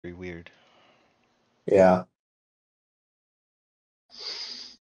Very weird. Yeah.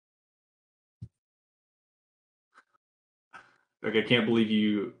 Like, I can't believe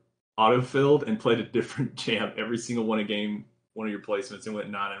you auto-filled and played a different champ every single one of your placements and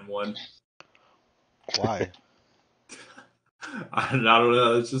went 9-1. Why? I don't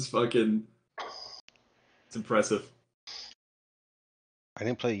know. It's just fucking. It's impressive. I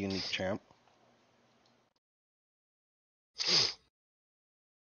didn't play a unique champ.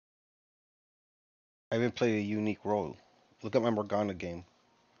 I even played a unique role. Look at my Morgana game.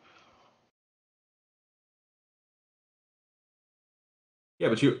 Yeah,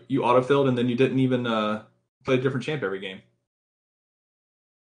 but you auto-filled and then you didn't even play a different champ every game.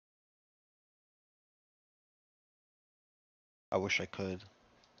 I wish I could.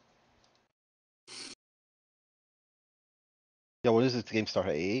 Yeah, what is it? The game start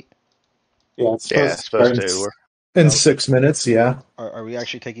at 8? Yeah, it's Yeah, supposed supposed to to. start in 6 minutes, yeah. Are we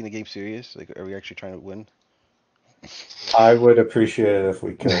actually taking the game serious? Like, are we actually trying to win? I would appreciate it if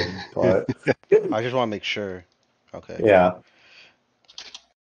we could, but I just want to make sure. Okay. yeah.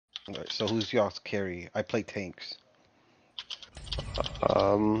 Alright, so who's y'all's carry? I play tanks.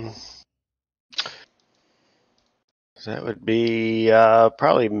 That would be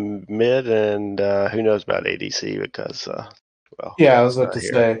probably mid, and who knows about ADC because well, Yeah, I was about not to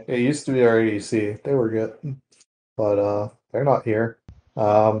here. say it used to be our ADC. They were good, but they're not here.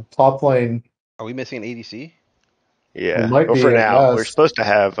 Top lane, Are we missing an ADC? we Yeah. might Well, be, for I now, we're guess. supposed to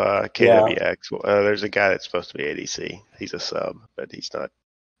have Yeah, KWX. There's a guy that's supposed to be ADC. He's a sub, but he's not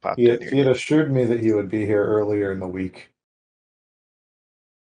popped he in here he had yet. assured me that he would be here earlier in the week,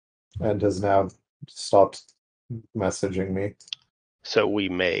 and has now stopped messaging me. So we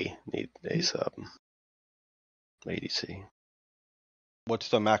may need a sub ADC. What's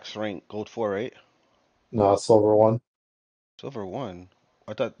the max rank? Gold 4, right? No, silver one. Silver 1.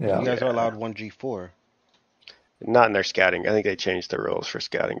 I thought Yeah. you guys are Yeah. allowed 1G4. Not in their scouting. I think they changed the rules for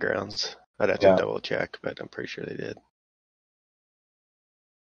scouting grounds. I'd have to Yeah. double check, but I'm pretty sure they did.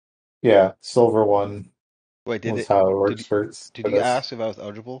 Yeah, silver one Wait, did was it? how it works for Did you this. ask if I was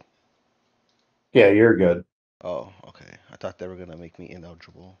eligible? Yeah, you're good. Oh, okay. I thought they were gonna make me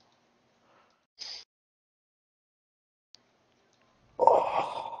ineligible.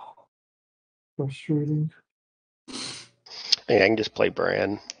 Oh, frustrating. Hey, I can just play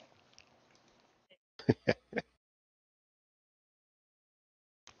Bran.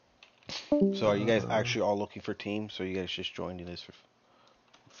 So are you guys actually all looking for teams, or are you guys just joining this for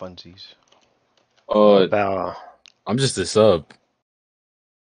funsies? About I'm just a sub.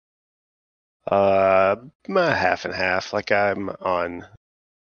 half and half. Like I'm on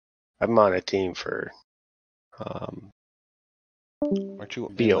a team for Aren't you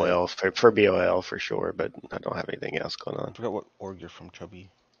in, like, BOL for BOL for sure, but I don't have anything else going on. I forgot what org you're from, Chubby.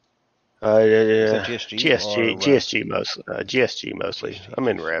 Is that GSG or Rev? GSG mostly. GSG mostly. GSG, I'm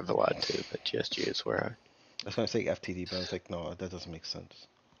in GSG. Rev a lot too, but GSG is where I was gonna say FTD, but I was like, no, that doesn't make sense.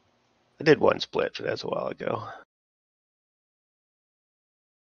 I did one split, but that's a while ago.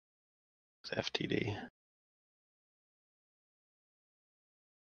 It's FTD.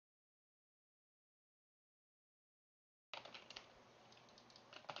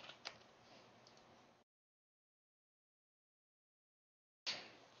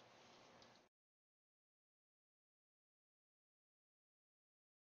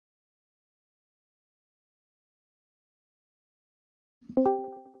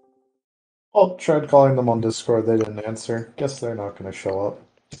 Well, tried calling them on Discord. They didn't answer. Guess they're not going to show up.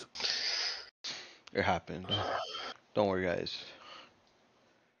 It happened. Don't worry, guys.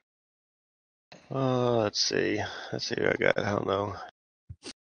 Let's see. Let's see who I got. I don't know.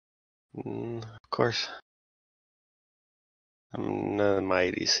 Of course. None of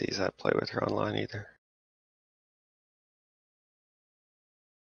my ADCs I play with her online either.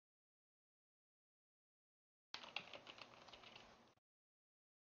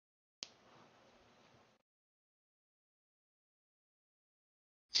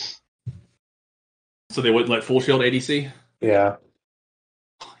 So they wouldn't let full shield ADC? Yeah.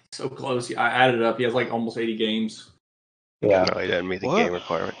 So close. I added it up. He has like almost 80 games. Yeah. No, he doesn't meet the What? game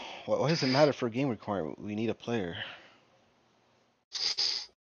requirement. Why does it matter for a game requirement? We need a player.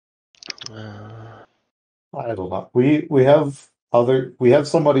 I don't know. We have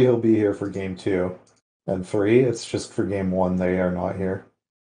somebody who'll be here for game 2 and 3. It's just for game 1 they are not here.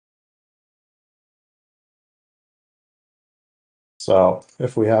 So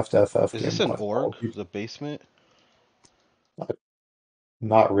if we have to FF Is game this an 1, org? The basement?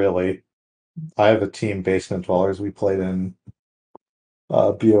 not really. I have a team, Basement Dwellers. We played in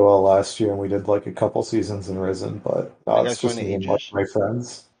BOL last year, and we did like a couple seasons in Risen, but Are you it's guys just going to me and like Aegis? my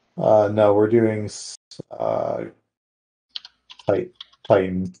friends. No, we're doing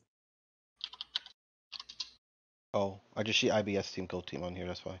Titan. Oh, I just see IBS team, Gold team on here.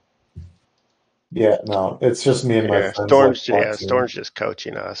 That's why. Yeah, no, it's just me and my Yeah, friends like my team. Storm's just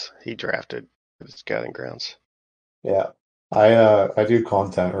coaching us. He drafted the scouting grounds. Yeah, I do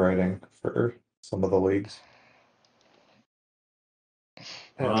content writing for some of the leagues.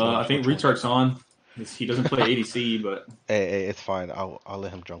 I think Which ones? Rechark's on. He doesn't play ADC, but Hey, it's fine. I'll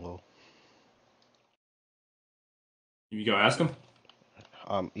let him jungle. you go ask him.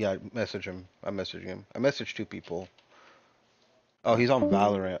 Yeah, message him. I'm messaging him. I messaged 2 people. Oh, he's on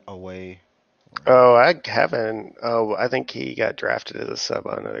Valorant away. Oh, I haven't. Oh, I think he got drafted as a sub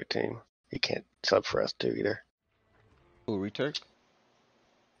on another team. He can't sub for us too either. Who, Returk?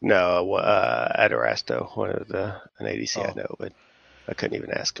 No, Adarasto, an ADC I Oh. know, but I couldn't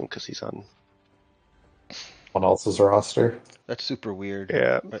even ask him because he's on. Someone else's roster. That's super weird.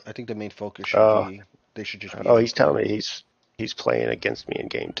 Yeah. I think the main focus should be they should just be. Oh, he's telling me he's playing against me in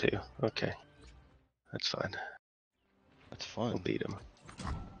game 2. Okay, that's fine. That's We'll fun. beat him.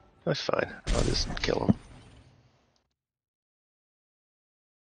 That's fine. I'll just kill him.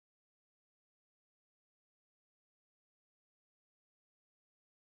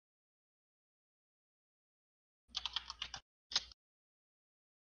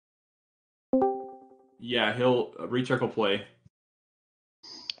 Yeah, Rechark will play.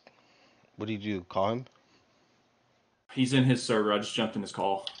 What do you do? Call him? He's in his server. I just jumped in his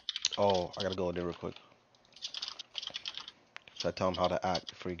call. Oh, I gotta go in there real quick. So I tell him how to act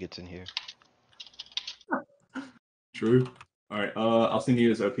before he gets in here. True. All right. I'll send you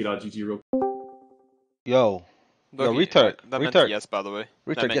this op.gg real quick. Yo, Doki, Returk. that meant Returk. yes, by the way. That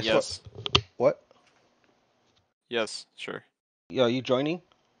Returk, meant guess yes. what? Yes, sure. Yo, you joining?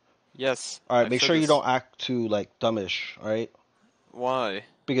 Yes. Alright, I've make said sure you this. don't act too, like, dumbish, alright? Why?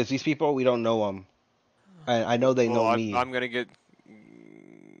 Because these people, we don't know them. And I know they know me. I'm gonna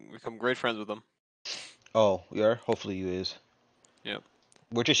become great friends with them. Oh, you are? Hopefully you is. Yep.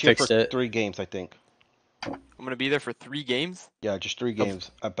 We're just here for Fixed it. 3 games, I think. I'm gonna be there for 3 games? Yeah, just 3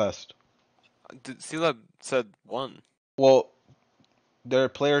 games at best. C-Lab said 1. Well, their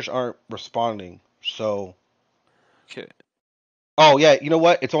players aren't responding, so... Okay. Oh, yeah, you know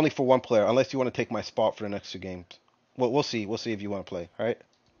what? It's only for 1 player, unless you want to take my spot for the next 2 games. Well, we'll see. We'll see if you want to play, alright?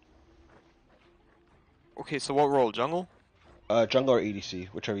 Okay, so what role? Jungle? Jungle or ADC,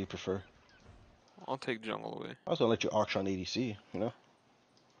 whichever you prefer. I'll take jungle away. I was gonna let you auction on ADC, you know?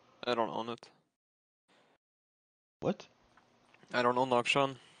 I don't own it. What? I don't own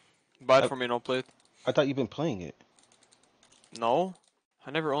Nokshan. Buy it I- for me and I'll play it. I thought you've been playing it. No?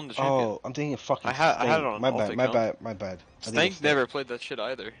 I never owned the champion. Oh, I'm thinking of fucking I had it Stank. on an My alt bad, my account. bad, my bad. I think it's Stank never played that shit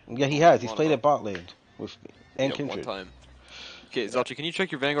either. Yeah, he has. You He's wanna played know? at bot lane with me and Yeah, one Kindred. time. Okay, Zelchi, can you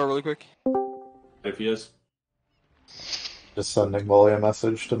check your Vanguard really quick? If he is. Just sending Wooly a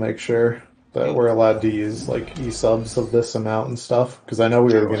message to make sure that we're allowed to use like eSubs of this amount and stuff. Because I know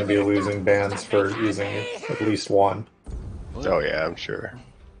we were going to be losing bans for using at least one. Oh yeah, I'm sure.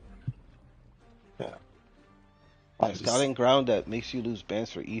 Yeah. A scouting ground that makes you lose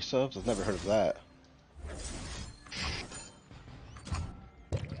bans for eSubs? I've never heard of that.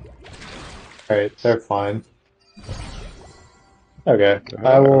 Alright, they're fine. Okay,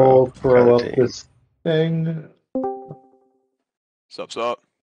 I will throw up this thing. Sup.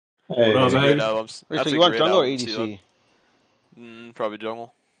 Hey, Well, That's a man. great album. Wait, That's so a you want great jungle or album, ADC? Probably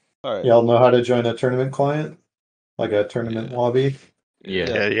jungle. Alright. y'all know how to join a tournament client? Like a tournament Yeah. lobby?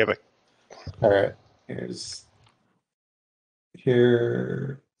 Yeah. Yeah, but Alright,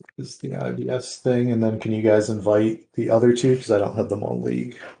 here is the IBS thing, and then can you guys invite the other 2? Because I don't have them on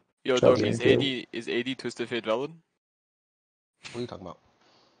League. Yo, Chubby Doki, and is AD Twisted Fate valid? What are you talking about?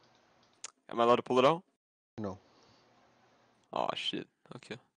 Am I allowed to pull it out? No. Oh shit.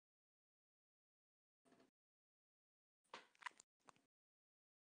 Okay.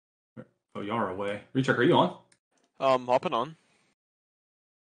 Oh, y'all are away. Rechark, are you on? Hopping on.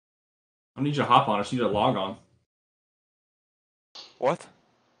 I don't need you to hop on. I just need you to log on. What?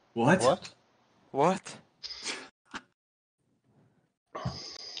 What? What?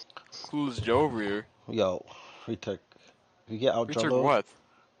 Cool as Joe over here. Yo, Returk. If you get out Richard, jungle, what?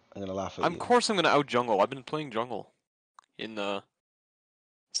 I'm gonna laugh at Of you. course I'm gonna out jungle. I've been playing jungle in the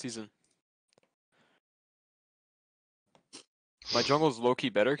season. My jungle's low-key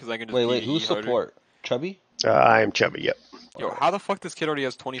better because I can just Wait, PvE who's harder. support? Chubby? I am Chubby. Yep, Yo, how the fuck this kid already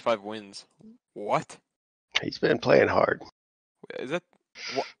has 25 wins? What? he's been playing hard. Is that...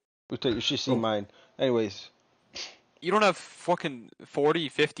 What? Returk, you should see Oh. mine. Anyways, You don't have fucking 40,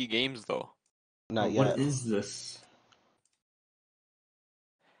 50 games, though. not Oh, yet. what is this?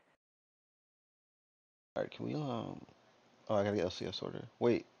 Alright, can we Oh, I gotta get LCS order.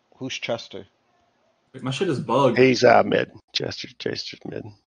 Wait, who's Chester? Wait, my shit is bugged. He's mid. Chester's mid.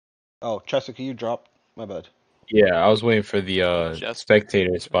 Oh, Chester, can you drop? My bad. Yeah, I was waiting for the Just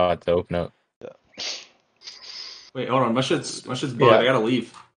spectator spot to open up. Yeah. Wait, hold on. My shit's bugged. Yeah. I gotta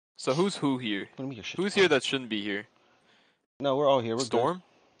leave. So who's who here? What do you mean your shit's Who's here bugged? that shouldn't be here? No, we're all here. We're Storm?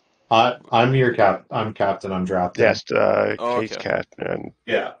 I'm your cap. I'm captain. I'm drafting. Yes, Oh, he's okay. captain.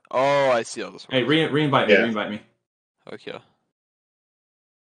 Yeah. Oh, I see how this works. Hey, re-invite me. Yeah. Re-invite me. Okay.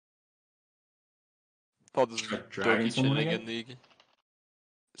 Thought this was Like dragging Doki someone chilling again? in league.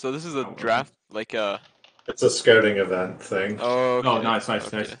 So this is a Oh, okay. draft, like It's a scouting event thing. Oh, okay. Oh, nice.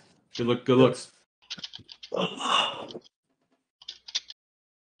 Okay. Good looks.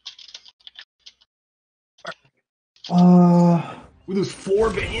 With those 4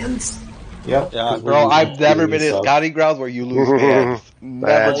 bands? Yep. Yeah, 'cause we're bro, using I've never been in eSub. scouting grounds where you lose bands. Never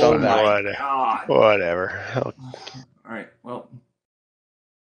That's Oh done that. my what- god. Whatever. Alright, well.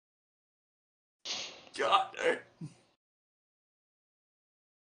 God.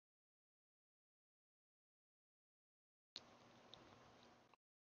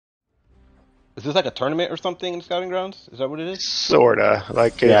 Is this like a tournament or something in scouting grounds? Is that what it is? Sorta.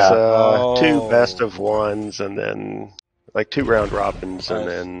 Like it's Yeah. two best of Oh. ones and then like 2 round robins and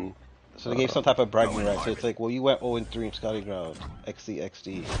Alright. then So they gave some type of bragging right. So it's like, well, you went 0-3 in scouting grounds.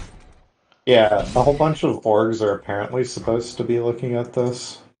 XD. Yeah. A whole bunch of orgs are apparently supposed to be looking at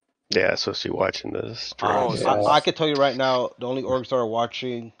this. yeah, supposed to be watching the stream. Oh, Yeah. so I could tell you right now, the only orgs that are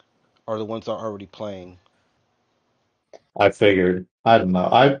watching are the ones that are already playing. I figured. I don't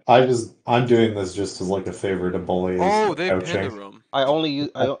know. I'm doing this just as like a favor to bully as they have Panda coaching. Room. I only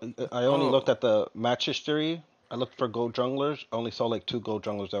looked Oh. at the match history. I looked for gold junglers. I only saw like 2 gold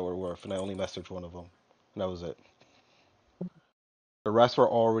junglers that were worth, and I only messaged one of them. And that was it. The rest were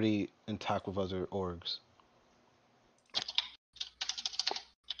already intact with other orgs.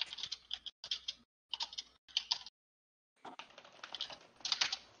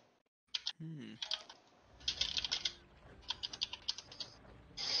 Hmm.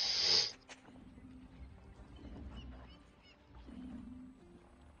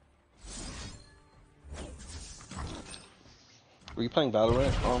 Were you playing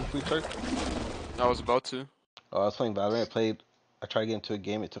Valorant, Free Turk? I was about to. Oh, I was playing Valorant. I tried to get into a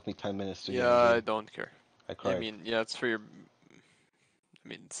game. It took me 10 minutes to get Yeah, in. I don't care. I I cried. mean, yeah, it's for your. I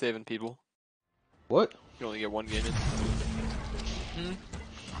mean, saving people. What? You can only get 1 game in. Hmm?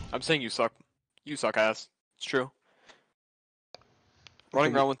 I'm saying you suck. You suck ass. It's true.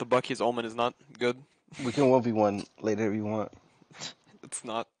 Running around with the Bucky's Omen is not good. We can 1v1 later if you want. It's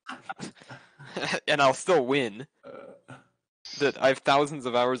not. And I'll still win. I have thousands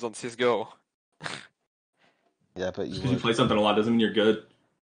of hours on CSGO. Yeah, but you Just because you would. play something a lot doesn't mean you're good.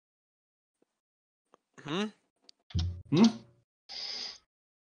 Hmm?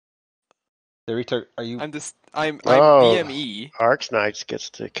 The Turk, are you? I'm Oh. DME. Arcs Knights gets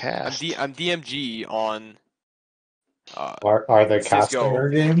to cast. I'm DMG on. Are they CS:GO. casting our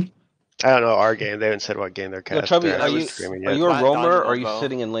game? I don't know our game. They haven't said what game they're Yo, casting. Chubby, They're are actually you streaming are yet. you a Plat roamer diamond or are on you Val.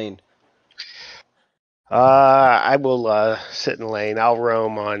 sitting in lane? I will sit in lane. I'll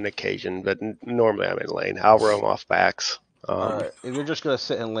roam on occasion, but normally I'm in lane. I'll roam off backs. All right. If you're just gonna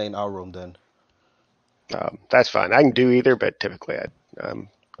sit in lane, I'll roam then. That's fine. I can do either, but typically I'm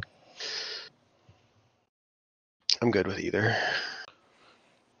good with either.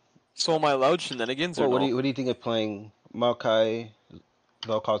 So am I allowed shenanigans or Well, no? what do you think of playing Maokai,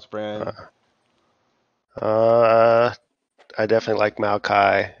 Vel'Koz brand? I definitely like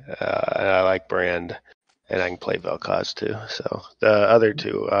Maokai, and I like Brand, and I can play Vel'Koz too. So the other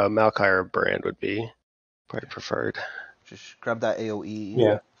two, Maokai or Brand, would be probably preferred. Just grab that AOE.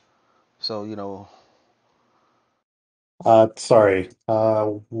 Yeah. So you know. Sorry.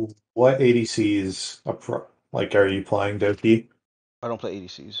 What ADCs like are you playing, Doki? I don't play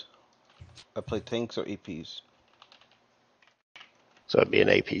ADCs. I play tanks or APs. So it'd be an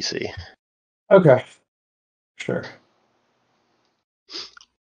APC. Okay. Sure.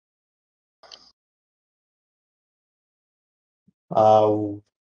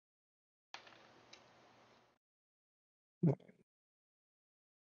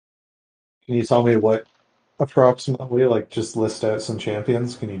 Can you tell me what approximately, like, just list out some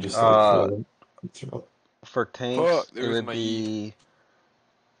champions? Can you just like throw them? For tanks, Fuck, it there's would my be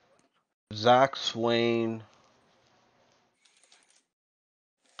Zac, Swain,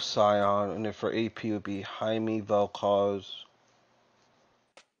 Sion, and then for AP it would be Jaime, Vel'Koz,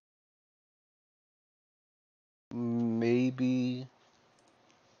 maybe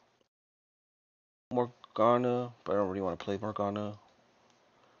Morgana, but I don't really want to play Morgana.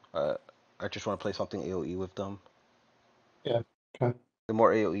 I just want to play something AoE with them. Yeah. Okay. The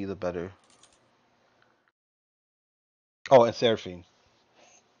more AoE, the better. Oh, and Seraphine.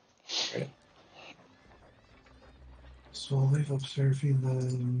 Right. So I'll leave up Seraphine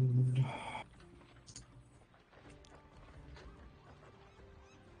then.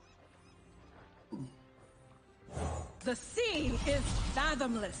 The sea is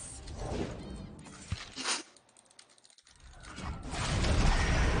fathomless.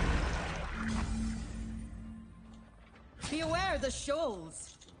 Beware the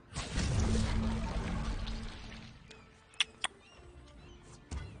shoals.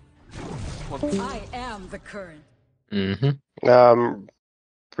 I am the current. Mm-hmm.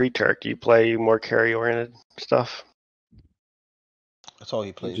 Returk, you play more carry oriented stuff? That's all he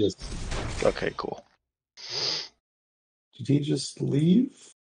He plays. just Okay, cool. did he just leave?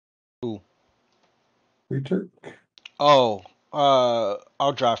 Who? Returk? Oh,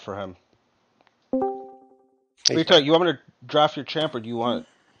 I'll draft for him. He's Rita, fine. you want me to draft your champ, or do you want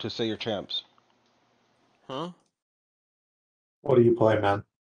to say your champs? Huh? What do you play, man?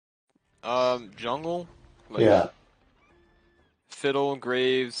 Jungle? Like Yeah. Fiddle,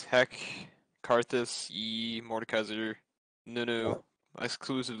 Graves, Heck, Karthus, E, Mordekaiser, Nunu,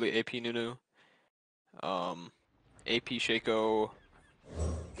 exclusively AP Nunu. AP Shaco,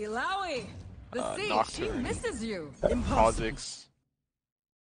 Ilawi, the sea, she Nocturne, misses you. Impossible. Kha'Zix.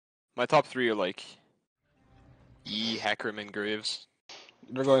 My top three are like E, Hecarim, and Graves.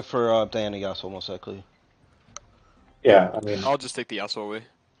 They're going for Diana Yasuo, most likely. Yeah, I mean, I'll just take the Yasuo away.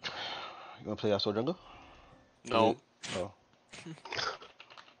 You want to play Yasuo jungle? No. Oh.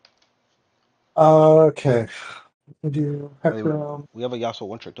 okay. We do Hecarim. We have a Yasuo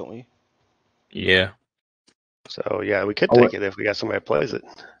one trick, don't we? Yeah. So yeah, we could Oh, take it if we got somebody that plays it.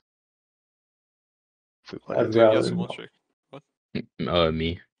 If we wanted I'd to. rather Yasuo one not. trick. What?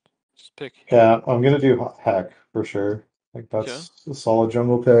 Me. Just pick. Yeah, I'm gonna do Hack for sure. Like that's a solid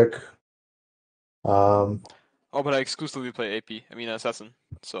jungle pick. Oh, but I exclusively play AP. I mean Assassin.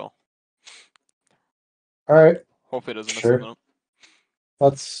 So All right, hopefully it doesn't mess sure. something up.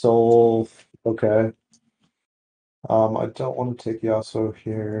 That's still okay. I don't want to take Yasuo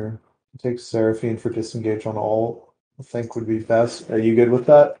here. Take Seraphine for disengage on all. I think would be best. Are you good with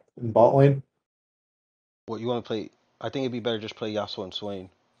that in bot lane? What you want to play? I think it'd be better just play Yasuo and Swain.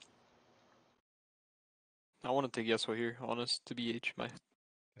 I want to take Yasuo here, honest, to BH.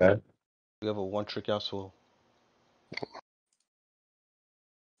 Okay. We have a one trick Yasuo.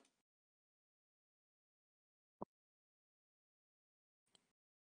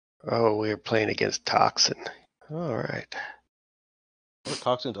 Oh, we're playing against Toxin. All right. Oh,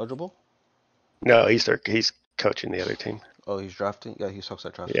 Toxin's eligible? No, he's coaching the other team. Oh, he's drafting? Yeah, he sucks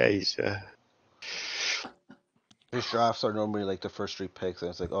at drafting. Yeah, he's His drafts are normally like the first three picks, and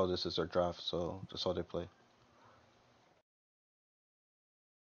it's like, oh, this is their draft, so that's all they play.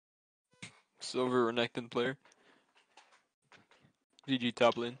 Silver Renekton player. GG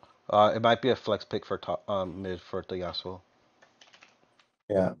top lane. It might be a flex pick for top mid for the Yasuo.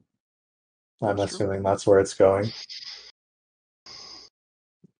 Yeah. I'm That's true. assuming that's where it's going.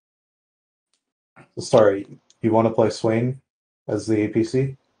 Sorry, you want to play Swain as the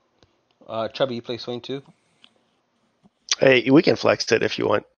APC? Chubby, you play Swain too? Hey, we can flex it if you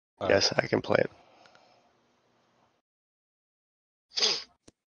want. All Yes, I can play it.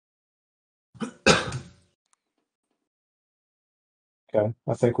 Okay,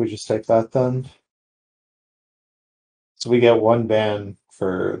 I think we just take that then. So we get one ban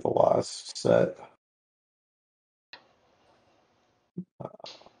for the last set.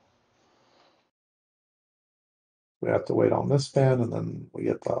 We have to wait on this ban, and then we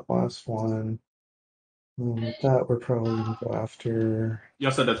get that last one. And with that, we're probably going to go after.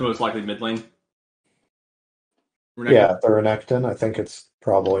 Y'all said that's most likely mid lane. Renekton? Yeah, the Renekton. I think it's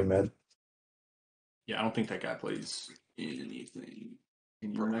probably mid. Yeah, I don't think that guy plays anything.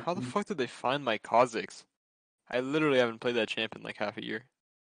 In Bro, how the Renekton. fuck did they find my Kha'Zix? I literally haven't played that champ in like half a year.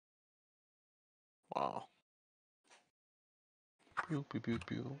 Wow. Pew, pew, pew,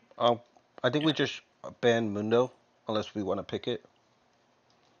 pew. I think we just ban Mundo unless we want to pick it.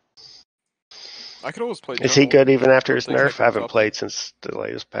 I could always play Is he jungle. good even after Don't his take nerf? I Hecarim haven't top played lane. since the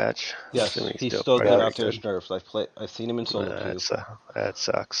latest patch. Yes, Assuming he's still still quite good very after his good. nerfs. I've seen him in solo queue. That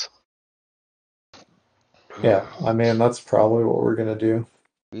sucks. Yeah, I mean, that's probably what we're going to do.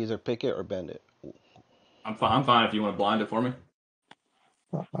 We either pick it or ban it. I'm fine if you want to blind it for me.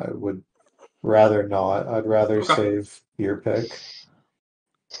 I would rather not. I'd rather Okay. save your pick.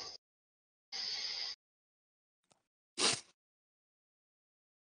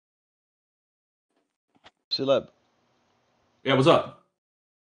 Celeb. Yeah, what's up?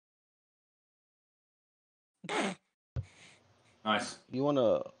 Nice. You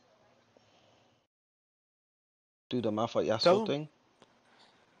wanna do the Malphite Tell Yasuo him. thing?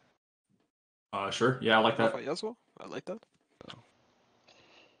 Sure. Yeah, I like that. Malphite Yasuo? I like that.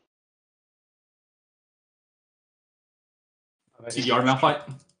 TDR Malphite?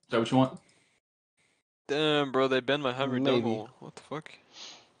 Is that what you want? Damn, bro, they banned my Hammer Maybe. Jungle. What the fuck?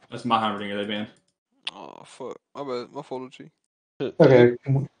 That's my Heimerdinger they banned. Oh, fuck. My bad. My fault, G. Okay.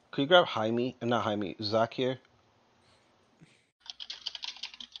 Could you grab Jaime? Not Jaime. Zach here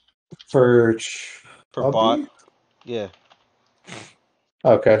For for bot. Chubby? Yeah.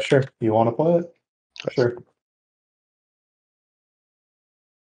 Okay, sure. You want to play it? Sure.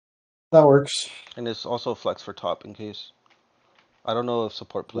 That works. And it's also flex for top in case. I don't know if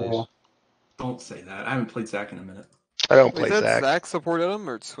support plays. Yeah. Don't say that. I haven't played Zac in a minute. I don't Wait, play is that Zac. Zac support item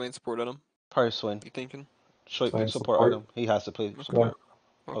or Swain support item? Probably Swin. You thinking? Swin Swing support support. item. He has to play Okay. support.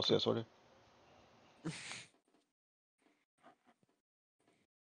 Okay. LCS order.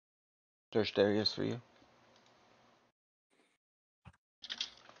 There's Darius for you.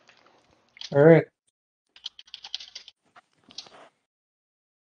 All right.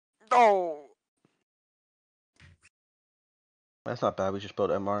 Oh! That's not bad. We just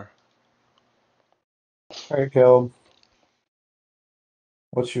built MR. All right, Caleb.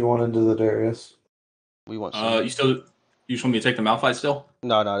 What you want into the Darius? We want You just want me to take the Malphite still?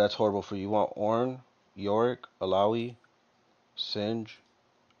 No, that's horrible for you. You want Ornn, Yorick, Alawi, Singe,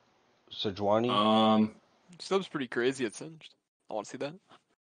 Sejuani. Sub's pretty crazy at Singed. I want to see that.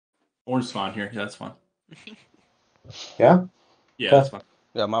 Orange fine here. Yeah, that's fine. Yeah? Yeah, that's fine.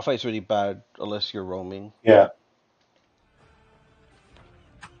 Yeah, my fight's really bad unless you're roaming. Yeah.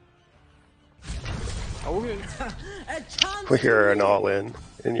 Okay. We're an all-in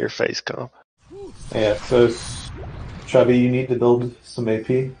your face comp. Yeah, so Chubby, you need to build some AP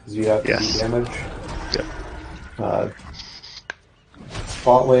because you have to do Yes. damage. Yep.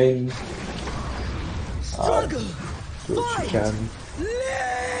 Bot lane. Do what you can.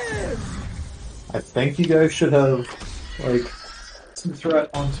 I think you guys should have like some threat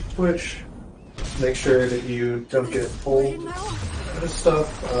onto Twitch. Make sure that you don't get pulled. This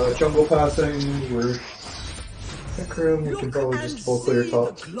stuff, jungle passing, your tech room, you can probably just full clear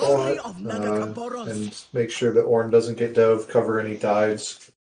top spot, and make sure that Ornn doesn't get dove, cover any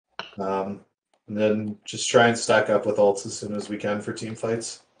dives. And then just try and stack up with ults as soon as we can for team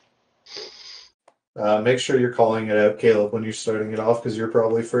fights. Make sure you're calling it out, Caleb, when you're starting it off, because you're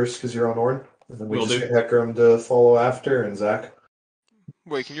probably first because you're on Ornn. And then we Will just do. get Hecarim to follow after, and Zach.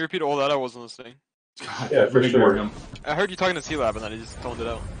 Wait, can you repeat all that? I wasn't listening. God, Yeah, for ignore sure. him. I heard you talking to C-Lab and then I just toned it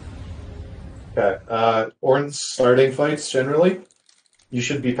out. Okay. Ornn's starting fights generally, you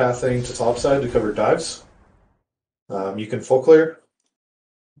should be pathing to topside to cover dives. You can full clear.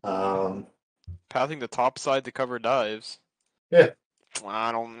 Pathing the top side to cover dives. Yeah.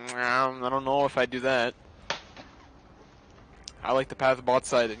 I don't know if I do that. I like to path bot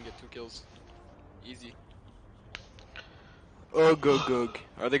side and get 2 kills. Easy. Ugh.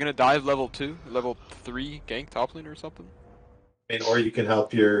 Are they gonna dive level 2? Level 3 gank top lane or something? Or you can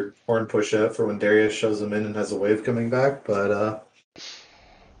help your Ornn push out for when Darius shows them in and has a wave coming back, but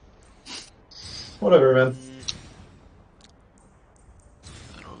whatever, man.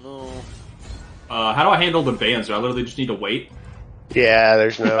 I don't know. How do I handle the bans? Do I literally just need to wait? Yeah,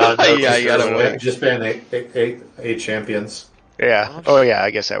 there's no. Yeah, you gotta wait. Just ban eight champions. Yeah. Oh, yeah.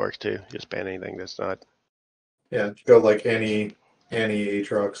 I guess that works too. Just ban anything that's not. Yeah, go like any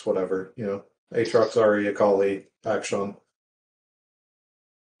Aatrox, whatever. You know, Aatrox, Ahri, Akali, Akshan.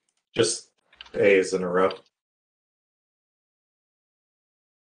 Just A's in a row.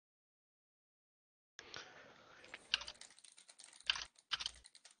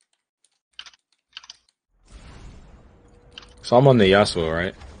 So I'm on the Yasuo,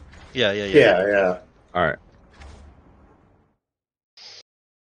 right? Yeah. All right.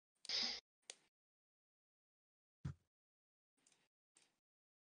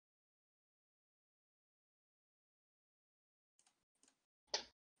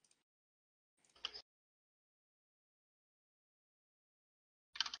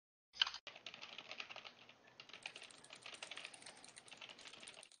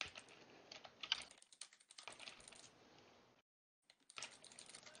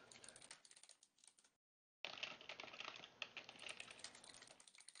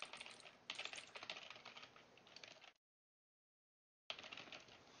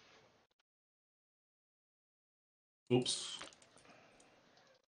 Oops.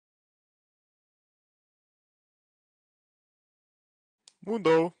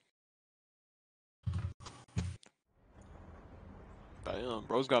 Mundo. Damn,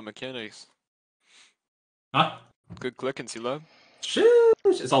 bro's got mechanics. Huh? Good click and C-Lab. Shit.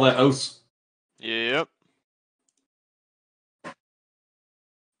 It's all that os. Yep.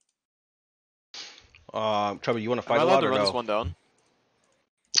 Trevor, you want to Am I fight a allowed lot to or run this no? one down?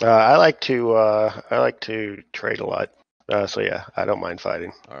 I like to trade a lot. So yeah, I don't mind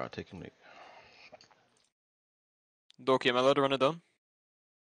fighting. All right, I'll take him. Doki, am I allowed to run it down?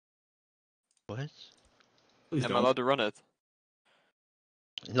 What? Please Am I don't. allowed to run it?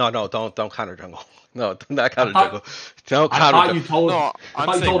 No, don't counter jungle. No, do not I counter thought- jungle. Don't I counter thought jungle. you told. No, I I'm thought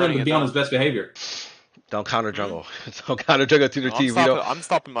you saying told him running to it be on down. his best behavior. Don't counter jungle. Don't counter jungle to the No, team. You know. I'm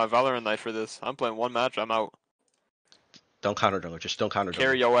stopping my Valorant night for this. I'm playing one match, I'm out. Don't counter jungle. Just don't counter jungle.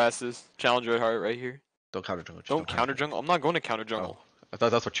 Carry your asses. Challenger heart right here. Don't counter jungle. Just Don't counter jungle. I'm not going to counter jungle. Oh, I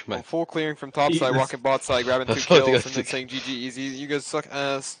thought that's what you I'm meant. full clearing from top side, Jesus. walking bot side, grabbing 2 That's what I was kills, gonna and then say. saying GG easy. You guys suck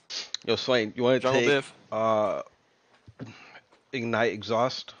ass. Yo, Swain, you want to Jungle take diff. Ignite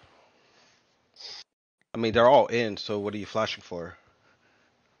Exhaust? I mean, they're all in, so what are you flashing for?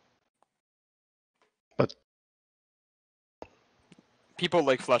 People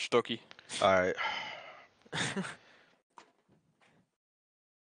like Flash Doki. Alright.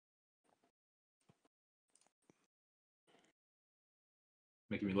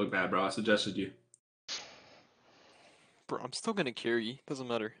 Making me look bad, bro. I suggested you. Bro, I'm still gonna carry. Doesn't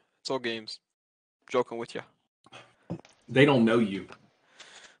matter. It's all games. Joking with ya. They don't know you.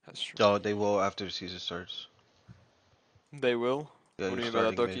 That's true. Oh, they will after the season starts. They will. Yeah, What do you're you mean by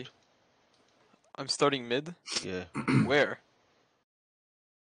that, starting Doki? mid. I'm starting mid? Yeah. Where?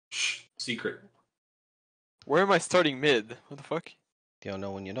 Shh. Secret. Where am I starting mid? What the fuck? You don't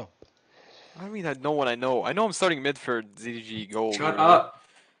know when you know. I mean, I know when I know. I know I'm starting mid for ZDG Gold. Shut or whatever. up.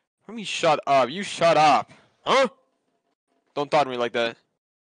 What do you mean shut up? You shut up. Huh? Don't talk to me like that.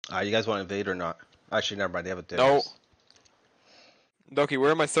 You guys want to invade or not? Actually, never mind. They have a No. Darius. Doki,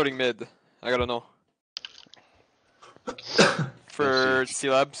 where am I starting mid? I gotta know. For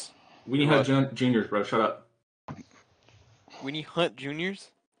C-Labs? We need Hunt Juniors, bro. Shut up. We need Hunt Juniors?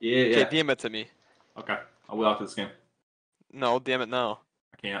 Yeah, Okay, yeah. DM it to me. Okay. I will after this game. No, DM it now.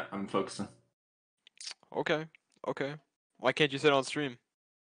 I can't. I'm focusing. Okay. Okay. Why can't you sit on stream?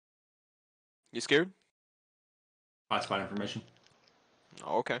 You scared? Classified information.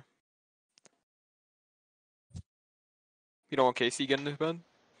 Oh, okay. You don't want KC getting into bed?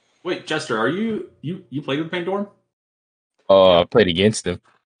 Wait, Jester, are you played with Pandorm? I played against him.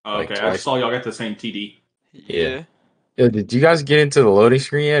 Oh, Like okay, I twice. just saw y'all got the same TD. Yeah. Yo, did you guys get into the loading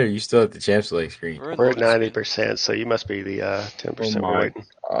screen yet, or are you still at the champ select screen? We're in We're at loading screen. 90%, so you must be the 10% Oh we're my waiting.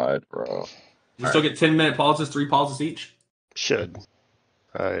 god, bro. You still get 10-minute pauses, 3 pauses each? Should.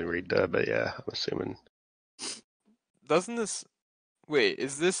 I didn't read that, but yeah, I'm assuming. Doesn't this... Wait,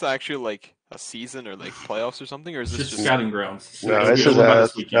 is this actually like a season or like playoffs or something? Or is It's this just just... scouting grounds. No, It's this is one by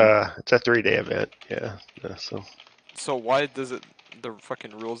this weekend. it's a 3-day event. Yeah. So So why does it... The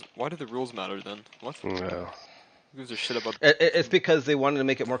fucking rules... Why do the rules matter then? What? no. Who gives a shit about... It's because they wanted to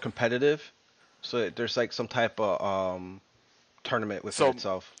make it more competitive. So there's like some type of tournament within So,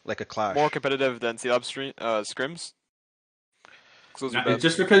 itself, like a clash. More competitive than C-Lab scrims? 'Cause those are Now, bad.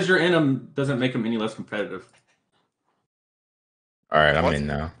 just because you're in them doesn't make them any less competitive. All right, I'm What? in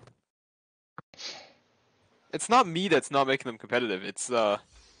now. It's not me that's not making them competitive. It's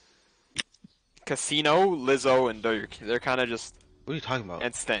Casino, Lizzo, and Dirk. They're kind of just... What are you talking about?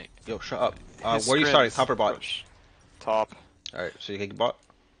 And Stank. Yo, shut up. His Where are you starting? scrims, Top or bot? rush. Top. Alright, so you can get bot?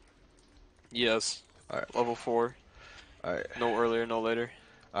 Yes. Alright. Level 4. Alright. No earlier, no later.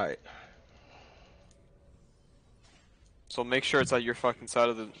 Alright. So make sure it's at your fucking side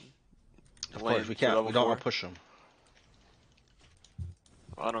of the Of lane course, we for can't. level We don't 4. want to push them.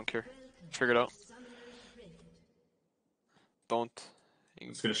 I don't care. Figure it out. Don't.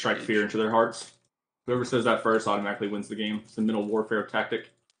 It's going to strike fear into their hearts. Whoever says that first automatically wins the game. It's the mental warfare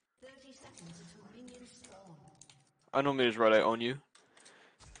tactic. I know Meter's right, I own you.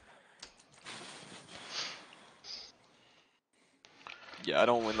 Yeah, I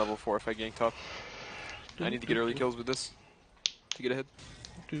don't win level 4 if I gank top. I need to get early kills with this to get ahead.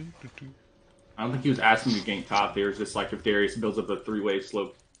 I don't think he was asking you to gank top. They were just like, if Darius builds up a 3-wave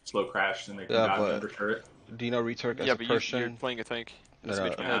slow crash, then they can dive under turret. Do you know Returk as Yeah, a but person? you're playing a tank. No, This no,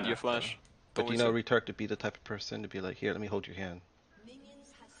 bitch no, ahead, no, you flash. But do you know Returk to be the type of person to be like, here, let me hold your hand?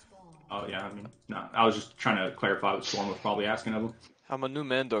 Oh, yeah, I mean, no. I was just trying to clarify what Storm was probably asking of him. I'm a new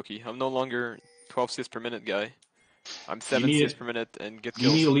man, Doki. I'm no longer 12 assists per minute guy. I'm 7 need assists it- per minute and get You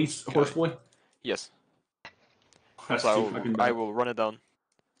kills. need Elise Horseboy? Yes. That's So too fucking I bad. will run it down.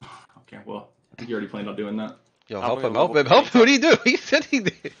 Okay, well, I think you already planned on doing that. Yo, I'm help gonna him, go help him, level help him. 15. What do you do? He's sitting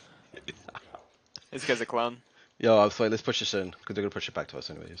there. This guy's a clown. Yo, I'm sorry, let's push this in, because they're going to push it back to us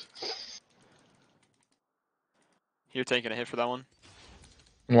anyways. You're taking a hit for that one.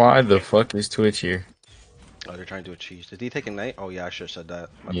 Why the fuck is Twitch here? Oh, they're trying to do a cheese. Did he take a knight? Oh yeah, I should have said that.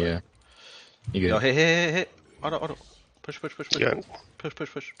 My Yeah. bad. You Yo, good? hit. Auto. Push. Yeah.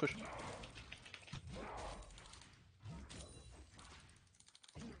 Push.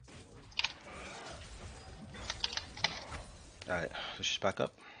 Alright, let's just back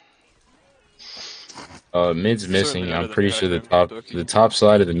up. Mid's Certainly missing. better I'm than pretty back sure there, Doki. the top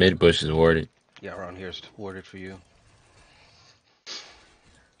side of the mid bush is warded. Yeah, around here is warded for you.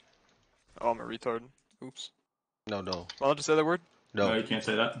 Oh, I'm a retard. Oops. No. Well, I'll just say that word. No, No. you can't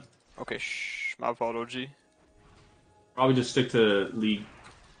say that. Okay, shh. My fault, OG. Probably just stick to league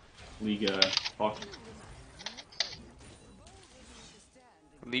talk.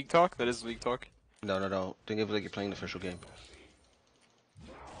 League talk? That is league talk. No. Think of it like you're playing an official game.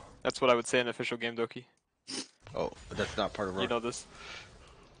 That's what I would say in an official game, Doki. Oh, but that's not part of our... You know this.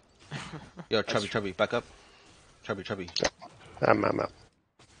 Yo, Chubby, back up. Chubby. I'm out.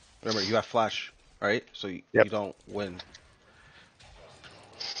 Remember, you have flash, right? So you Yep. don't win.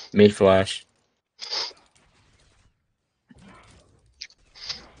 Mid flash.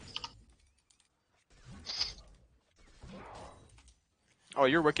 Oh,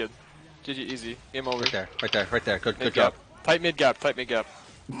 you're wicked. GG, easy. Game over. Right there. Good Mid job. gap. Tight mid gap. Keep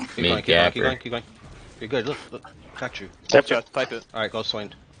Mid going. gapper. You're good. Look. Got you. Yep. Chat, type it. Alright, go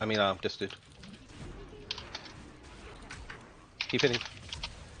Swain. This dude. Keep hitting.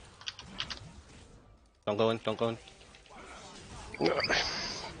 Don't go in. No,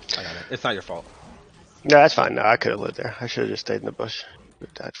 I got it. It's not your fault. that's fine. No, I could have lived there. I should have just stayed in the bush.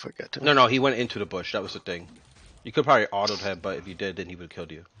 I'd forget to. No, he went into the bush. That was the thing. You could probably autoed him, but if you did, then he would have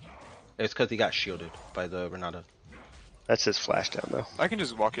killed you. It's because he got shielded by the Renata. That's his flash down though. I can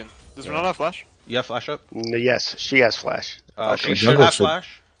just walk in. Does Renata have flash? You have flash up? No, yes, she has flash. She should Jungle have should-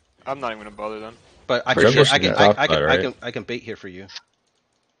 flash, I'm not even gonna bother then. but I Jungle can, should be top side, right? I can bait here for you.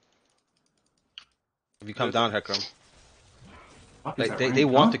 If you come down, Hekram. They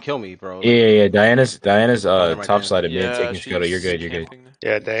want to kill me, bro. Yeah. Diana's right top there. side of mid Yeah, taking scuttle. You're good. camping there.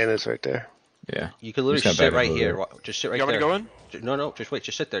 Yeah, Diana's right there. Yeah. You can literally Just sit gotta back right up a here. little Just sit right You want me there. to go in? No, just wait.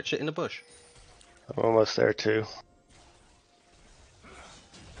 Just sit there. Sit in the bush. I'm almost there too.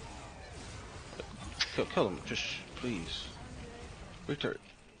 Kill them. Just please. Richard,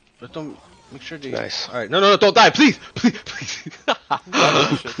 let them make sure they. Nice. All right. No. Don't die, please.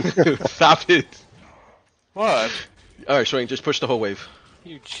 Stop it. What? All right, Swain, just push the whole wave.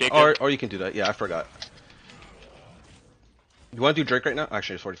 You chicken. Or you can do that. Yeah, I forgot. You want to do Drake right now?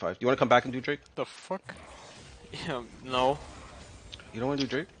 Actually, it's 45. You want to come back and do Drake? The fuck? Yeah, no. You don't want to do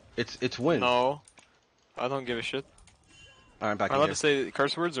Drake? It's win. No. I don't give a shit. All right, I'm back Am I in allowed here. to say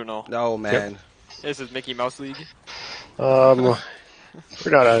curse words or no? No, man. This is Mickey Mouse League. We're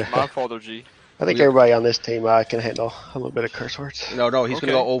not. My fault, OG. I think everybody on this team can handle a little bit of curse words. No, he's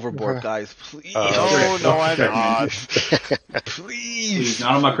gonna Okay. go overboard, guys. Please. No, I'm not. Please.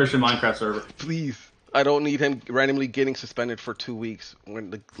 Not on my Christian Minecraft server. Please. I don't need him randomly getting suspended for 2 weeks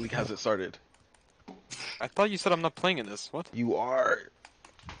when the league hasn't started. I thought you said I'm not playing in this. What? You are.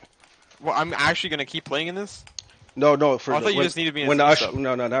 Well, I'm actually gonna keep playing in this? No, for I the, thought you when, just needed me in when the eSub. actual,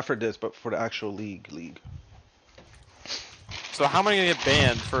 no, not for this, but for the actual league. So how am I gonna get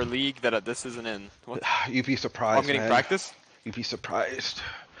banned for a league that this isn't in? What? You'd be Oh, surprised, I'm getting man. practice? You'd be surprised.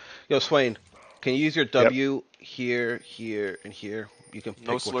 Yo, Swain, can you use your W here, and here? You can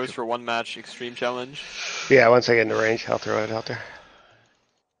No pick slurs what for one match extreme challenge. Yeah, once I get in the range, I'll throw it out there.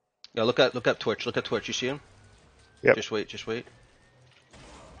 Yo, look at Twitch. Look at Twitch. You see him? Yep. Just wait.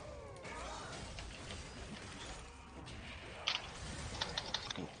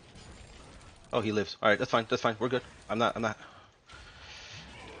 Oh, he lives. All right, that's fine. We're good. I'm not. All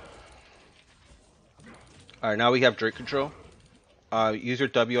right, now we have Drake control. Use your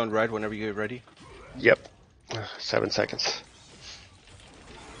W on red whenever you're ready. Yep. 7 seconds.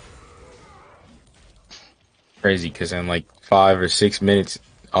 Crazy, because in like 5 or 6 minutes,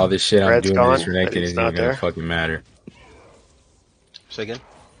 all this shit I'm Red's doing gone, is connected and he's isn't even not gonna there. fucking matter. Say again.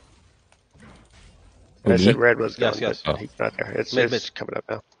 Who, I said me? red was gone, Yes. but he's not there. It's Mid. coming up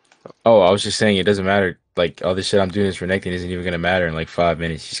now. Oh, I was just saying it doesn't matter. Like all this shit I'm doing is connected isn't even gonna matter in like 5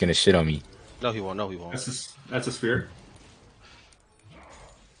 minutes. He's gonna shit on me. No, he won't. That's a spirit.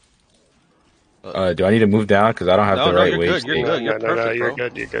 Do I need to move down? Because I don't have the right you're wave good. You're state. good. You're no, perfect, you're bro.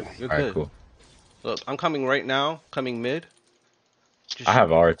 good. You're good. You're Alright, good. cool. Look, I'm coming right now. Coming mid. Just, I have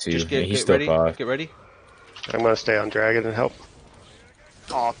R2, just and he's get still ready. 5. Get ready. I'm gonna stay on dragon and help.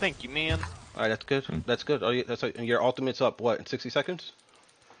 Oh, thank you, man. All right, that's good. That's good. Oh, that's like, your ultimate's up. What in 60 seconds?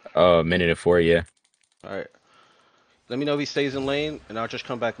 Minute and 4, yeah. All right. Let me know if he stays in lane, and I'll just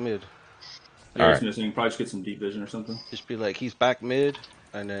come back mid. Darius Alright. missing. Probably just get some deep vision or something. Just be like, he's back mid,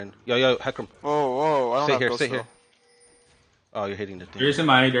 and then yo, Heckram, Whoa, I don't stay have here, ghost stay though. here. Oh, you're hitting the thing. Darius in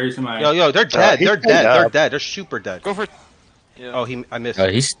my. Darius in my. Yo, they're dead. he's They're pinned dead. They're up. dead. They're super dead. Go for it. Yeah. Oh, I missed.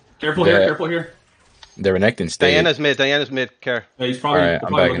 He's Careful the, here. Careful here. The Renekton stayed. Diana's mid. Care. Yeah, he's probably. Alright, they're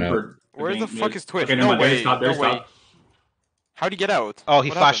I'm probably backing looking up. for. Where the fuck mid. is Twitch? Okay, never No mind. Darius way. stopped. Darius No way. stopped. How'd he get out? Oh, he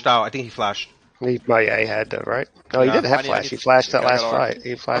What flashed happened? out. I think he flashed. He had to, right? No, he Yeah. didn't have I need- flash. He flashed that I got last R. fight.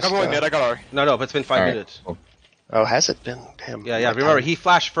 He flashed. I'm going mid. I got R. No, but it's been 5 Alright, minutes. cool. Oh, has it been? Damn. Yeah. Remember, he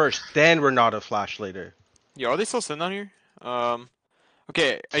flashed first, then Renata flashed later. Yo, are they still sitting down here?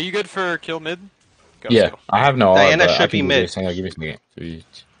 Okay, are you good for kill mid? Go, Yeah, let's go. I have no R, Diana but I should can be do mid. this. Hang on, give me a second. Three.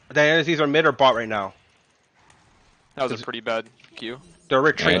 Diana's either mid or bot right now. That was a pretty bad Q. They're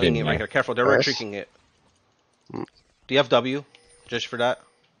retreating didn't it right hear. here. Careful, they're Nice. retreating it. Do you have W? Just for that?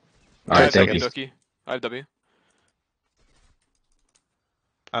 I Alright, have thank W, you. Doki. I have W.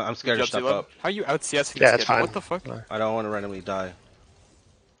 I'm scared to Jets, step you love- up. How you out CS? Yeah, it's fine. What the fuck? I don't want to randomly die.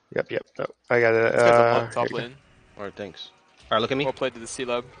 Yep. No, I got it. This guy's on top lane. Alright, thanks. Alright, look at me. Well played to the C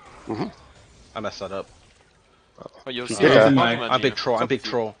lab. I messed that up. Oh, yo, Yeah. C lab, I'm compliment I'm you. big troll. I'm big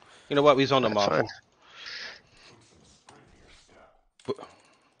troll. You know what? We zoned them That's off. fine.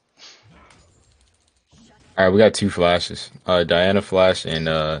 Alright, we got 2 flashes. Diana flash and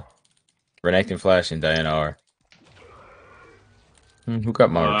Renekton flash and Diana R. Who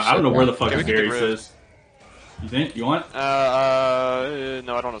got my I don't know where the fuck Okay, we can Darius get rid. is. You think? You want? No,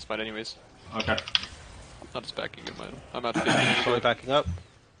 I don't have spite anyways. Okay. Not just backing him. I'm at 50. Slowly backing up.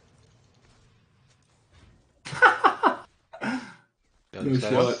 Yo, these No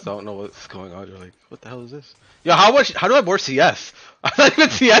guys shot. don't know what's going on. They're like, what the hell is this? Yo, how do I have more CS? I'm not even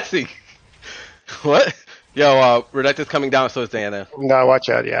CSing. What? Yo, Renekton's coming down, so is Diana. No, watch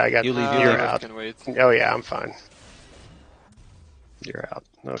out. Yeah, I got You leave, you You're leave. out. Can wait. Oh yeah, I'm fine. You're out.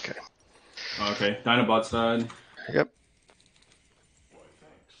 Okay. Okay. Dinobot side. Yep.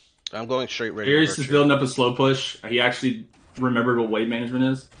 I'm going straight ready. Darius is building up a slow push. He actually remembered what wave management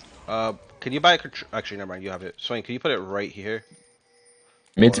is. Can you buy a actually, never mind. You have it. Swain, can you put it right here?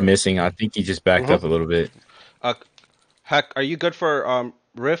 Mid's missing. I think he just backed up a little bit. Heck, are you good for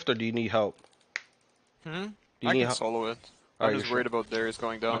Rift or do you need help? Hmm? Do you I need can help? solo it. Alright, I'm just you're worried about Darius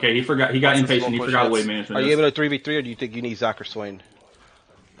going down. Okay, he forgot. He got That's a impatient. slow He push forgot hits. wave management. Are is. you able to 3v3 or do you think you need Zach or Swain?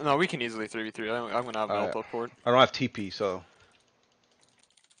 No, we can easily 3v3. I'm gonna have my ult up for it. I don't have TP, so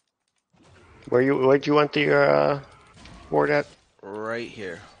Where'd you want the ward at? right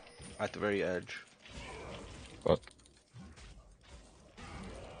here, at the very edge. Fuck.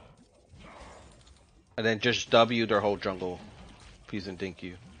 And then just W their whole jungle. Please and thank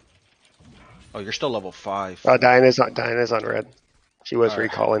you. Oh, you're still level 5. Oh, Diana's on red. She was Alright.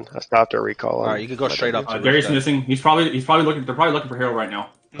 recalling. I stopped her recalling. Alright, you can go straight up to Darius Rift. missing. He's probably looking. They're probably looking for Herald right now.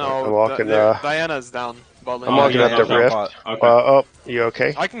 No, I'm walking, Diana's down. Bot lane. I'm walking yeah, up yeah, the yeah, rift. bot. Okay. Oh, you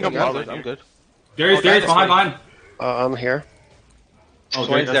okay? I can come Yeah, bot I'm lane good. I'm here. good. Darius, Oh, Darius, Diana's behind. I'm here. Oh,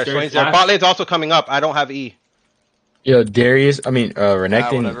 Swain's there. Darius Swain's there. flash. Bot lane's also coming up. I don't have E. Yo, Darius.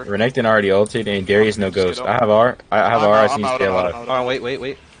 Renekton. whatever. Renekton already ulted, and Darius no Just get ghost. up. I have R. I have I'm R. I out, just I'm need to out, stay I'm out, alive. I'm out. Hold on,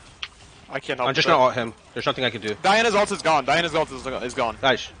 wait. I can't help I'm just that. gonna ult him. There's nothing I can do. Diana's ult is gone. Diana's ult is gone.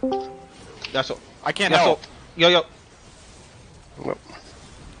 Nice. That's all. I can't That's all. help. Yo.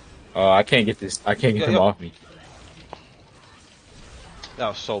 Oh, I can't get this. I can't get them Yo. off me. That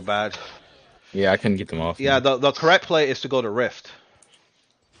was so bad. Yeah, I couldn't get them off. Yeah, me. the correct play is to go to Rift.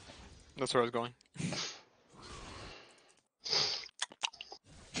 That's where I was going.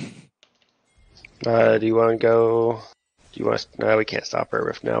 Do you want to go? Do you want? No, we can't stop our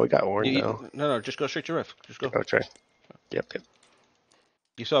rift now. We got warned though. No, just go straight to Rift. Just go. Oh, try. Yep.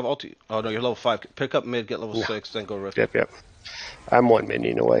 You still have ulti. Oh no, you're level 5. Pick up mid, get level Yeah. 6, then go Rift. I'm 1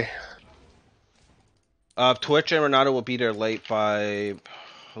 minion away. Twitch and Renata will be there late by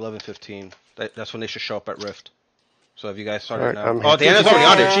 11:15. That's when they should show up at Rift. So have you guys started Alright, now? I'm Oh, here. Diana's already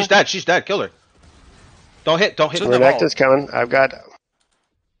on it. She's dead. Kill her. Don't hit. Just the Renekton's coming. I've got.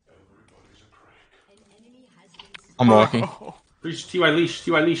 I'm walking. Leash, TY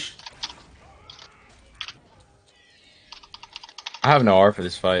leash. I have no R for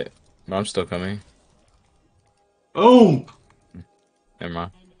this fight, but I'm still coming. Boom. Never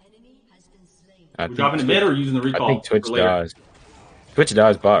mind. We dropping it mid or using the I recall? think Twitch for later? dies. Twitch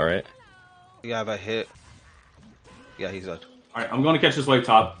dies bot, right? You have a hit. Yeah, he's dead. All right, I'm going to catch this wave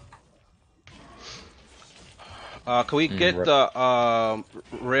top. Can we get the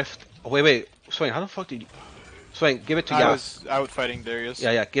Rift? Oh, wait. Swain, how the fuck did you? Swain, give it to I Yas. was out fighting Darius.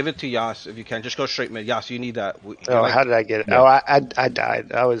 Yeah, give it to Yas if you can. Just go straight mid. Yas, you need that. Oh, how did I get it? Yeah. Oh, I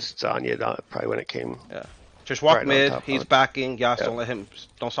died. I was Zanya probably when it came. Yeah. Just walk Right on mid. top of He's it. backing. Yas, Yep. don't let him.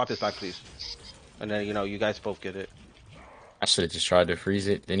 Don't stop his back, please. And then you guys both get it. I should have just tried to freeze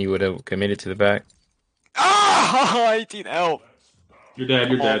it. Then he would have committed to the back. Ah, 18 L. You're dead.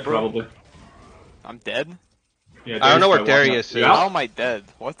 You're Come on, dead, bro. probably. I'm dead. Yeah, I don't know where probably walking Darius up. You is. How out? am I dead?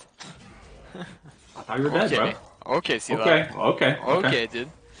 What? I thought you were dead, Okay. bro. Okay, see Okay. that. Okay. Okay, dude.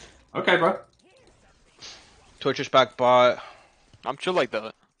 Okay, bro. Twitch is back bot. I'm chill like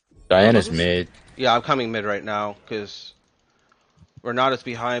that. Diana's What was mid. Yeah, I'm coming mid right now because Renata's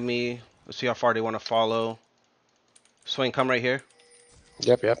behind me. Let's see how far they want to follow. Swain, come right here.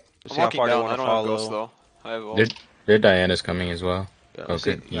 Yep. Let's I'm see how walking far they down. want I to don't have ghosts follow. though. I have all. Their Diana's coming as well. Yeah, Oh, let's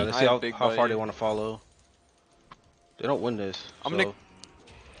see, good. yeah, let's I see have how big far they body. want to follow. They don't win this. I'm So. gonna-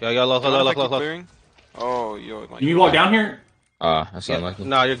 Yeah, look, Do you mind if I keep look. clearing? Oh, yo, my. You mean walk down here? That's Yeah, unlucky.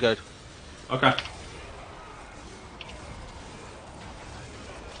 no, you're good. Okay.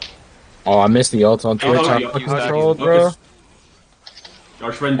 Oh, I missed the ult on Twitch. Oh, I'm you fucking stabbed trolled, him. bro.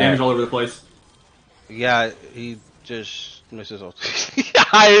 Y'all spreading damage all over the place. Yeah, he just misses ult.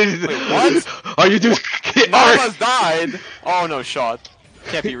 Wait, what? Are you doing? None of us died. Oh no, shot.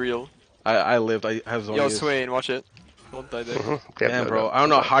 Can't be real. I lived. I have Yo, Zonia's. Swain, watch it. Don't die there. Yep, Man, no, bro, no. I don't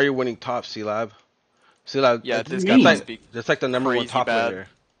know how you're winning top, C-Lab. C-Lab, Yeah, it's, this you guy mean? must be. that's like the number one crazy top bad. laner.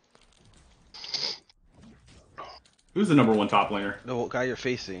 Who's the number one top laner? The guy you're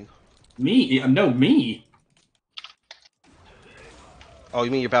facing. Me? Yeah, no, me. Oh,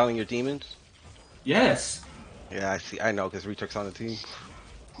 you mean you're battling your demons? Yes. Yeah, I see. I know, because Returk's on the team.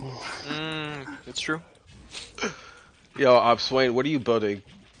 It's true. Yo, Swain, what are you building?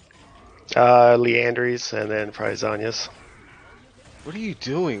 Leandries and then probably Zanya's. What are you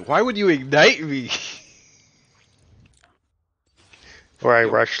doing? Why would you ignite me? Or I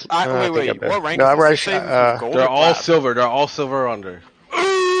rush. Wait. What rank No, I is this? rush. Save with gold They're or all plat? silver. They're all silver under.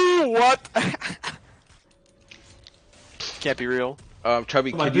 Ooh, what? Can't be real.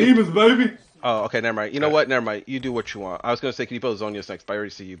 Chubby, My could you... demons, baby. Oh, okay, never mind. You know what? Never mind. You do what you want. I was gonna say, can you build Zonia's next? But I already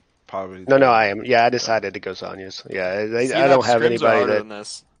see you probably. No, I am. Yeah, I decided to go Zanya's. Yeah, See, I don't have scrims are anybody harder that than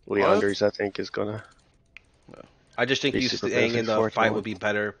this. Leandries, I think, is gonna. I just think Be you super staying in basic the for it, fight yeah. would be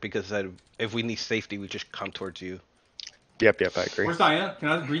better because then if we need safety, we just come towards you. Yep, I agree. Where's Diana? Can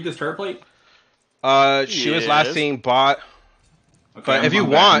I read this turret plate? She was last Yes. seen bot. Okay, But I'm if you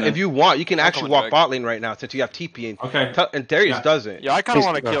coming back want, and then- you can I'm actually coming walk back. bot lane right now since you have TP and Okay. and Darius Yeah. doesn't. Yeah, I kind of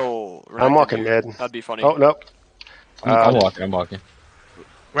He's- want to kill. I'm Renekton walking here. mid. That'd be funny. Oh no. I'm walking.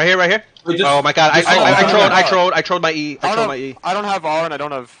 Right here. Wait, just- Oh my god, just- I trolled my E. I trolled my E. I don't have R and I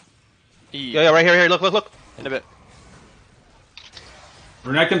don't have E. Yeah, right here. Look. In a bit.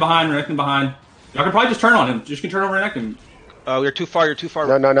 Renekton behind. Y'all can probably just turn on him. Just can turn over Renekton. Oh, you're too far.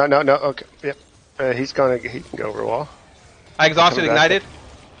 No. Okay. Yep. He can go over a wall. I exhausted, Coming back. ignited.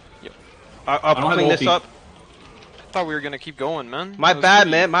 Yep. I'll don't have clean this ulti. up. I thought we were gonna keep going, man. My That was bad,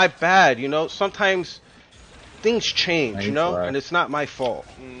 free. man. My bad. You know, sometimes things change. Nice You know, try. and it's not my fault.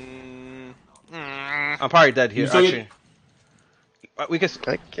 Mm. I'm probably dead here. You still Actually, we can.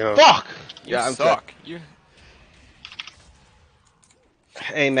 You know, Fuck. You I'm suck. You.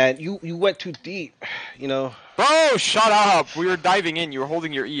 Hey man, you went too deep. You know. Bro, shut up! We were diving in. You were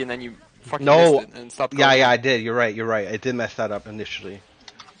holding your E, and then you fucking No. missed it and stopped. Yeah, going. I did. You're right. I did mess that up initially.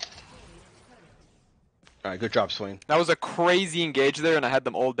 All right, good job, Swain. That was a crazy engage there, and I had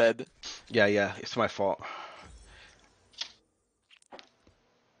them all dead. Yeah, it's my fault.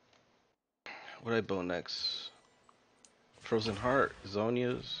 What do I build next? Frozen Heart,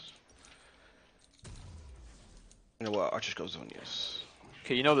 Zonia's. You know what? I'll just go Zonia's.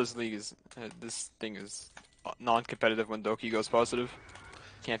 Okay, you know this league is this thing is non-competitive when Doki goes positive.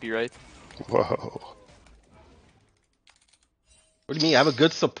 Can't be right. whoa. What do you mean? I have a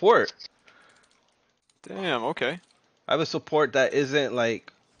good support. Damn. Okay. I have a support that isn't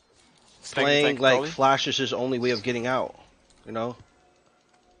like playing like Flash is his only way of getting out. You know?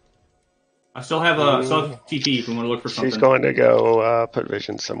 I still have TP if we want to look for something. She's going to go put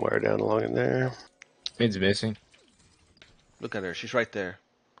vision somewhere down along in there. Mid's missing. Look at her. She's right there.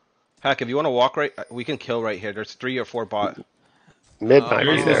 Heck, if you want to walk right, we can kill right here. There's 3 or 4 bot. Mid might be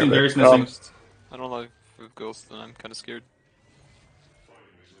Darius there. missing, but- Darius oh, missing. I don't know if Ghost, and I'm kind of scared.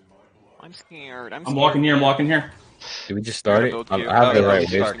 I'm scared. I'm walking here. Did we just start it? Build I queue. have the Yeah, right we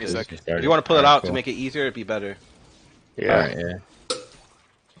wish. start. to just start If you want to pull it Alright, out cool. to make it easier, it'd be better. yeah. Alright, yeah.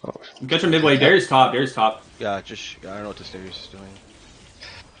 Get your midway. Darius top. Yeah, I don't know what this Darius is doing.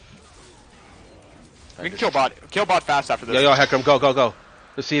 We can kill bot. Kill bot fast after this. Yo, Heckram, go.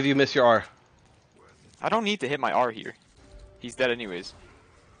 Let's see if you miss your R. I don't need to hit my R here. He's dead anyways.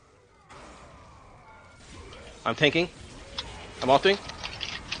 I'm tanking. I'm ulting.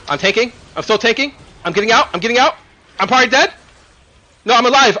 I'm tanking. I'm still tanking. I'm getting out. I'm getting out. I'm probably dead. No, I'm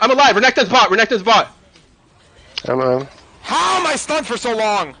alive. I'm alive. Renekton's bot. Renekton's bot. How am I stunned for so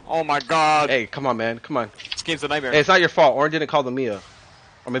long? Oh my god. Hey, come on, man. Come on. This game's a nightmare. Hey, it's not your fault. Orin didn't call the Mia.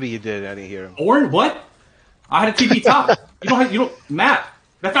 Or maybe you did. I didn't hear him. Orin, what? I had a TP top. You don't, Matt.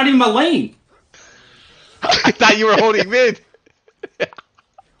 That's not even my lane. I thought you were holding mid.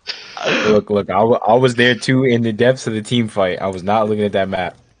 Look. I was there too in the depths of the team fight. I was not looking at that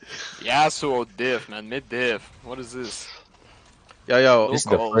map. Yasuo diff, man. Mid diff. What is this? Yo. This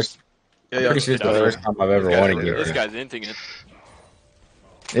is the first. Yo. Pretty sure it's the first time I've ever won a game. This guy's inting it.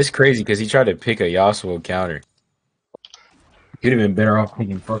 It's crazy because he tried to pick a Yasuo counter. He'd have been better off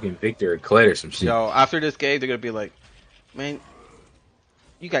picking fucking Victor or Kled or some shit. Yo, after this game, they're gonna be like, man,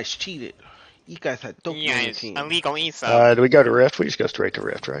 you guys cheated. You guys had Doki on your team. Illegal eSub. Do we go to Rift? We just go straight to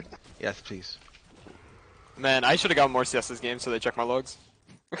Rift, right? Yes, please. Man, I should have gotten more CS this game so they check my logs.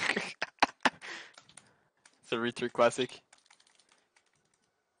 It's a retweet classic.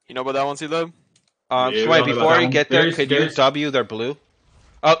 You know about that one, C-Lub? Yeah, Sway, before you get there, could you W their blue?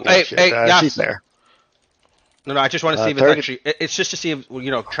 Oh, hey, yeah. She's there. No, I just want to see if it's actually. It's just to see if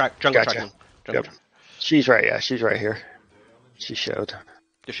jungle tracking. Yep. She's right. Yeah, she's right here. She showed.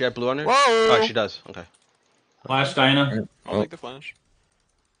 Does she have blue on her? Whoa! Oh, she does. Okay. Flash, Diana. I'll take the flash.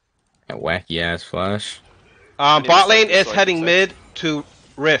 That wacky ass flash. Bot lane is heading mid to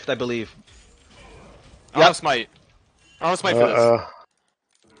Rift, I believe. I don't smite. I don't smite for this.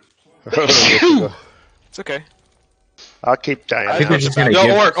 It's okay. I'll keep Diana. I think we're just gonna Yo,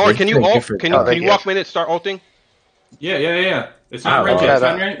 give, or can you ult? Can you yeah. walk mid and start ulting? Yeah. It's not range. It's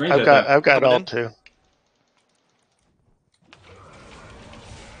not range. I've got ult too.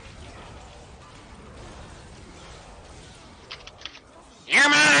 You're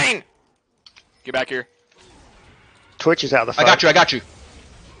mine! Get back here. Twitch is out of the fight. I got you.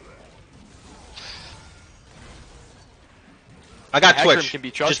 I got Akram Twitch. can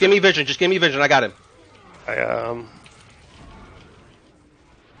be trusted. Just give me vision. I got him.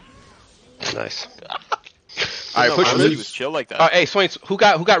 Nice. Alright, push He mid. was chill like that. Hey, Swain, who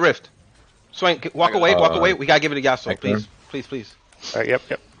got Rift? Swain, walk away. We gotta give it to Yasuo, Akram. please. Alright, yep.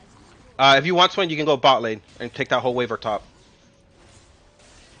 If you want Swain, you can go bot lane and take that whole wave or top.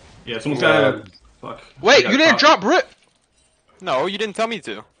 Yeah, someone's got fuck. Wait, you didn't drop Rift. No, you didn't tell me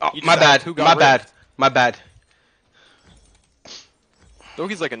to. Oh, You just my bad. asked who got ripped. My bad.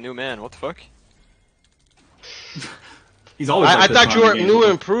 Doki's like a new man. What the fuck? He's always. I Like this thought you on were games. new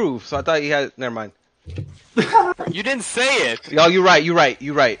and improved, so I thought you had. Never mind. You didn't say it. Yo, you're right. He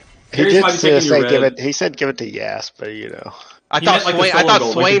Darius did might be say taking your give red. it. He said give it to Yas, but you know. I He thought meant like a Swain. solo goal,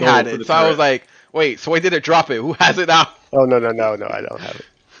 like Swain a goal had for it, the so I was turret. like, wait, Swain didn't drop it. Who has it now? Oh no, I don't have it.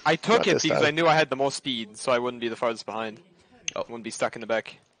 I took Not it this because time. I knew I had the most speed, so I wouldn't be the farthest behind. Oh. Wouldn't be stuck in the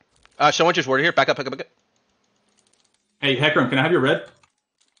back. Someone just worded here. Back up. Hey, Heckram, can I have your red?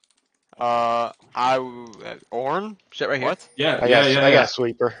 Orn? Shit right here. What? Yeah, I yeah. got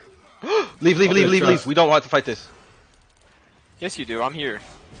sweeper. Leave. trust. We don't want to fight this. Yes, you do. I'm here.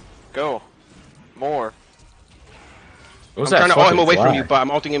 Go. More. What was I'm that trying to ult him fucking away from flash? you, but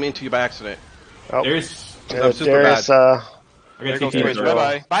I'm ulting him into you by accident. Oh, There's. I'm super Darius. I There got goes TP. Twitch. Bye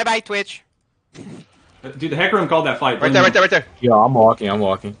bye. Bye bye, Twitch. Dude, the Heckram called that fight. Right there. Yo, I'm walking.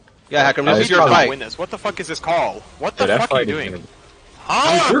 Yeah, Hackram, Oh, this it's is your probably- fight. Win this. What the fuck is this call? What the Yeah, that fuck are you fight is doing? gonna-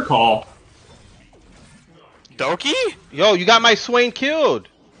 That was Huh? your call. Doki? Yo, you got my Swain killed.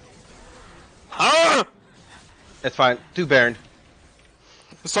 Huh? That's fine. Do Baron.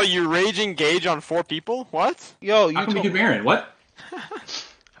 So you rage engage on 4 people? What? Yo, you How can we told- do Baron? What?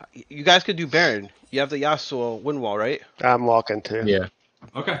 you guys could do Baron. You have the Yasuo win wall, right? I'm walking too. Yeah.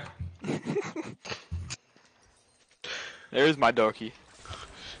 Okay. There's my Doki.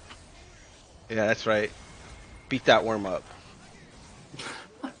 Yeah, that's right. Beat that worm up.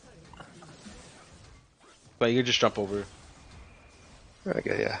 But you can just jump over.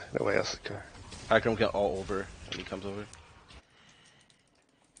 Okay, yeah. Nobody else is going. Hackram get all over when he comes over.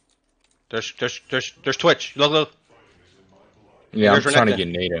 There's Twitch. Look. Yeah, I'm Here's trying to Renekton. get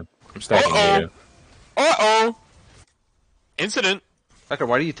NATO. I'm stacking Uh-oh. NATO. Uh-oh! Incident. Hackram,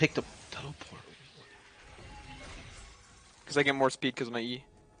 why do you take the teleport? Because I get more speed because of my E.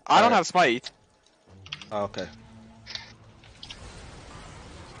 I don't have smite. Oh, okay.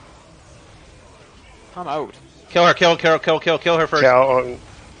 I'm out. Kill her first.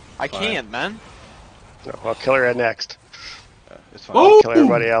 I can't, man. No, I'll kill her next. It's fine. Oh! Kill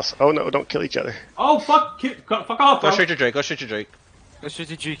everybody else. Oh no, don't kill each other. Oh fuck! Fuck off, Go bro. straight to Drake. Go straight to Drake. Let's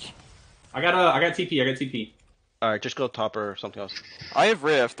just cheek. I got TP. Alright, just go top or something else. I have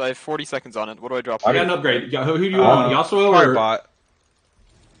Rift. I have 40 seconds on it. What do I drop? I got an upgrade. Who do you want? Yasuo Fire or? bot.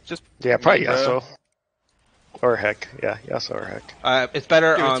 Just Yeah, probably bro. Yasuo. Or Heck. Yeah, Yasuo or Heck. It's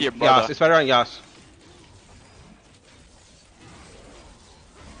better Give it on to your brother. Yas. It's better on Yas.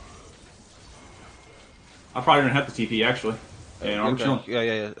 I'm probably gonna have to TP actually. And You're I'm good. chilling.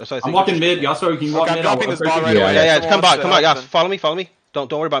 Yeah. That's what I I'm think. walking mid. Yasuo, can you walk Okay, I'm mid? dropping I'll this break ball it. right Yeah, away. Yeah, Someone come wants back, to come on, help Yas. them. Follow me.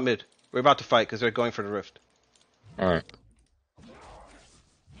 Don't worry about mid. We're about to fight because they're going for the rift. All right.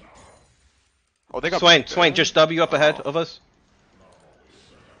 Oh, they got Swain, just W up ahead of us.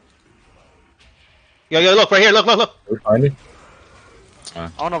 Yo, look right here. Look. We're finding. I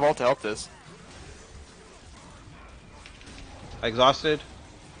don't have ult to help this. Exhausted.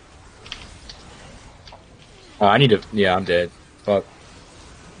 Oh, I need to. Yeah, I'm dead. Fuck.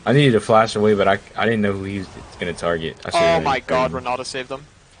 I needed to flash away, but I didn't know who he was gonna target. I should've Oh really my god, played him. Ronaldo saved them.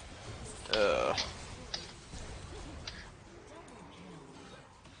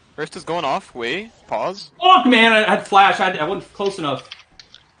 Rift is going off. Wait, pause. Fuck, man! I had flash. I wasn't close enough.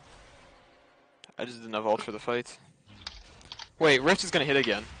 I just didn't have ult for the fight. Wait, Rift is gonna hit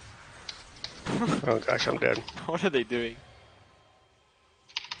again. Oh gosh, I'm dead. What are they doing?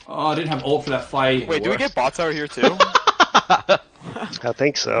 Oh, I didn't have ult for that fight. Wait, do we get bot tower here too? I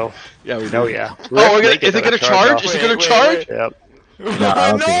think so. Yeah, we Oh yeah. Oh, Rift, is it gonna charge? off. Is it Wait, gonna wait, charge? wait. Yep. No, I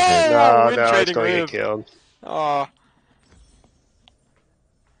don't think it is. No, Win it's trading going to get Rift. killed. Aw.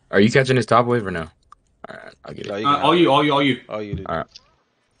 Are you catching his top wave or no? All right, I'll get it. No, you can have All it. you. Oh, you did. All right.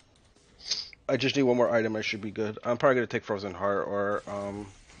 I just need one more item. I should be good. I'm probably gonna take Frozen Heart or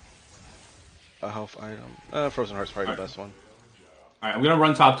a health item. Frozen Heart's probably the best one. Alright, I'm gonna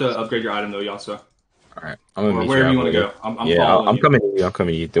run top to upgrade your item though, Yasuo. All right. I'm gonna Or meet wherever you out want to later. go. I'm Yeah, following I'm you. coming to you. I'm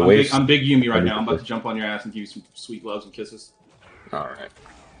coming to you. The waves. I'm big Yumi right I'm now. I'm about big. to jump on your ass and give you some sweet loves and kisses. All right.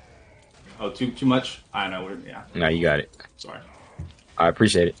 Oh, too much? I know. Yeah. No, you got it. Sorry. I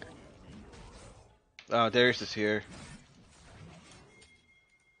appreciate it. Darius is here.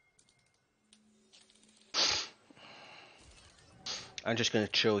 I'm just gonna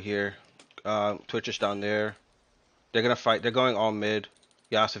chill here. Twitch is down there. They're gonna fight. They're going all mid.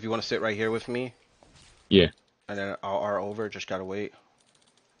 Yas, if you want to sit right here with me, Yeah. and then I'll R over. Just gotta wait.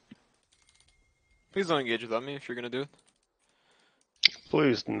 Please don't engage without me if you're gonna do it.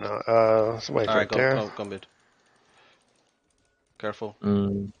 Blue's not. Somebody's All right right, there. go mid. Careful.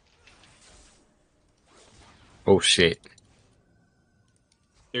 Oh shit.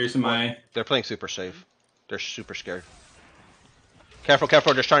 There's my. They're playing super safe. They're super scared. Careful. They're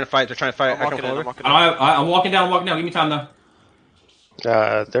just trying to fight. I'm walking in. I'm walking in. I'm walking down. Give me time though.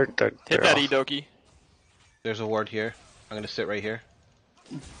 They're Hit that off. E-Doki. There's a ward here. I'm gonna sit right here.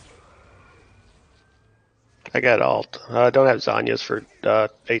 I got alt. I don't have Zanya's for 18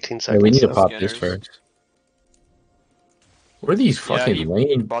 Hey, seconds. we need to so- pop this Scanners. first. What are these Yeah, fucking he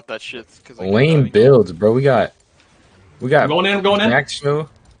lame bought that shit. 'Cause I kept lame diving. builds, bro? We got I'm going in. Max show.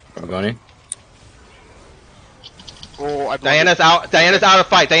 I'm going in. Oh, I Diana's out. Diana's out of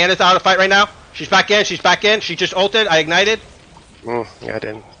fight. Diana's out of fight right now. She's back in. She just ulted. I ignited. Yeah, I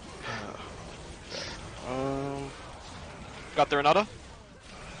didn't. got the Renata.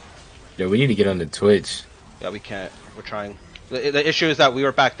 Yeah, we need to get on the Twitch. Yeah, we can't. We're trying. The issue is that we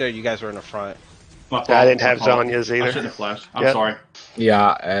were back there. You guys were in the front. My fault, I didn't my have fault. Zanya's I either. shouldn't have flashed. I'm Yep. sorry.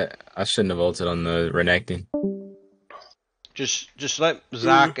 Yeah, I shouldn't have ulted on the Renekton. Just let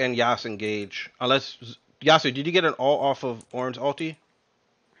Zach and Yas engage. Unless Yasu, did you get an ult off of Orange ulti?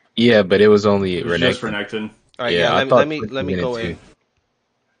 Yeah, but it was only It was just Renekton. Renekton. All right, Yeah, yeah. I Let thought me Twitch let me was in go it in too.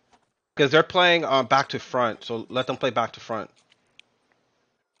 because they're playing back to front. So let them play back to front.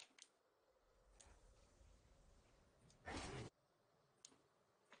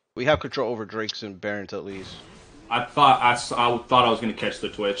 We have control over Drakes and Barons at least. I thought I was gonna catch the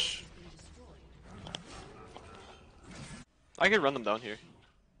Twitch. I could run them down here.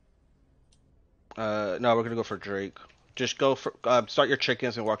 No, we're gonna go for Drake. Just go for start your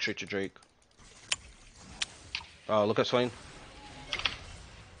chickens and walk straight to Drake. Oh, look at Swain.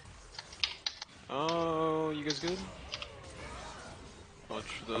 Oh, you guys good? Watch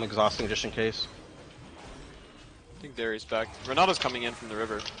the... I'm exhausting just in case. I think Darius back. Renata's coming in from the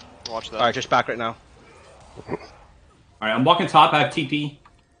river. Watch that. All right, just back right now. All right, I'm walking top. I have TP.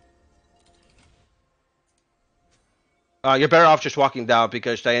 You're better off just walking down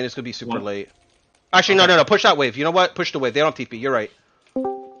because Diana's gonna be super What? late. Actually, no. Push that wave. You know what? Push the wave. They don't have TP. You're right.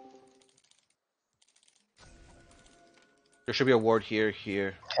 There should be a ward here.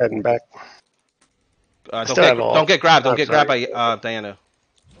 Heading back. Don't Still have all. get grabbed. Don't I'm get grabbed sorry. by Diana.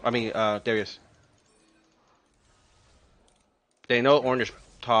 I mean Darius. They know orange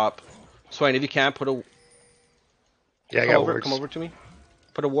top. Swain, if you can put a Yeah, I come got over, words. come over to me.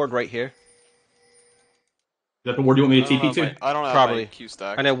 Put a ward right here, Is that the word you want me to I don't TP have to? my- I don't have Probably. my Q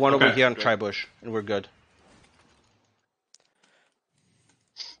stack. and then one over Okay, here on good. Tribush, and we're good.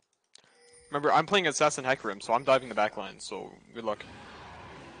 Remember, I'm playing Assassin Hecarim, so I'm diving the back line, so good luck.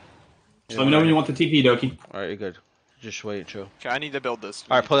 Just let me know when you want the TP, Doki. Alright, you're good. Just wait, chill. Okay, I need to build this.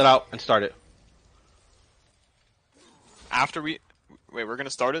 Alright, pull it out and start it. After we... Wait, we're gonna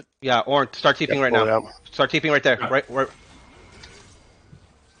start it? Yeah, or start TPing right pull it now. out. Start TPing right there. Right.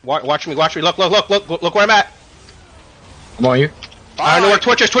 Watch me. Look where I'm at. I'm on you. I know where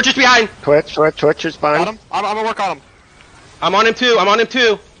Twitch is. Twitch is behind. Twitch is Got behind. him? I'm gonna work on him. I'm on him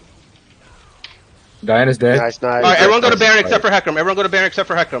too. Diana's dead. Nice. Alright, everyone go to Baron except for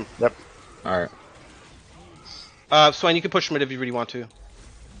Hecarim. Yep. Alright. Swain, you can push mid if you really want to.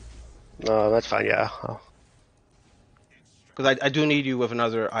 No, that's fine. Yeah. Because I do need you with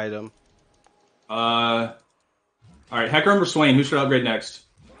another item. Alright, Hecarim or Swain? Who should upgrade next?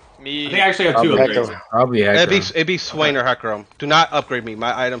 Me. I think I actually have 2 upgrades. Probably Hecarim. It'd be Swain or Hecarim. Do not upgrade me.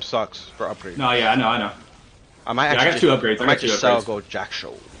 My item sucks for upgrade. No, yeah, I know. I might Yeah, I actually got 2 upgrades. I might just sell go Jack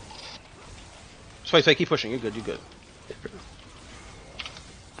Show. Swain, keep pushing. You're good.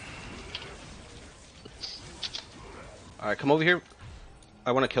 Alright, come over here.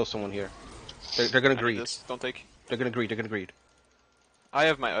 I want to kill someone here. They're gonna greed. Don't take. They're gonna greed. I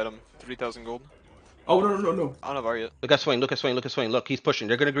have my item. 3,000 gold. Oh, no. I don't have R yet. Look at Swain. Look, he's pushing.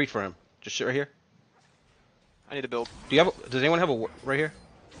 They're gonna greed for him. Just sit right here. I need to build. Does anyone have a right here?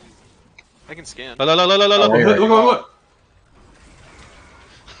 I can scan. Look. Look.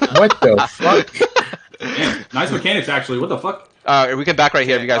 What the fuck? Damn, nice mechanics, actually. What the fuck? We can back right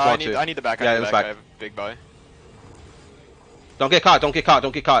here if you guys want to. I need the back. Yeah, I need let's the back. back. I have a big buy. Don't get caught.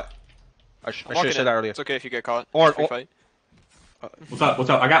 I should have said that earlier. It's okay if you get caught. Or Free fight. What's up?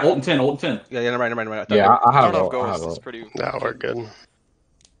 I got ult and 10. Yeah, never mind. Yeah, I I have don't know if ult. Ghost is pretty... No, we're good.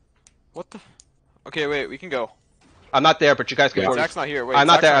 What the... Okay, wait, we can go. I'm not there, but you guys can. Yeah. Zach's not here. Wait, I'm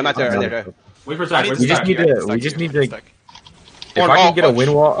not there. Wait for Zach. We just need to. If Or I can all- get a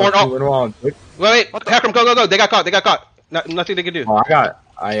win wall, or all- win wall on quick. Wait, What the- Hecarim, go. They got caught. Nothing they can do. Oh,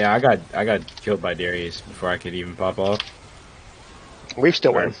 I got killed by Darius before I could even pop off. We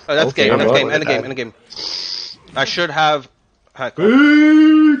still win. Oh, that's Okay, game. well, End the game. I should have.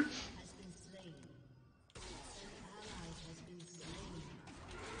 Hecarim.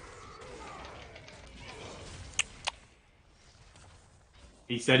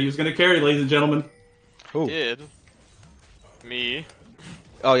 He said he was going to carry, ladies and gentlemen. Who? Did. Me.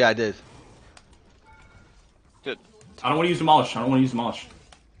 Oh yeah, I did. Did. I don't want to use Demolish.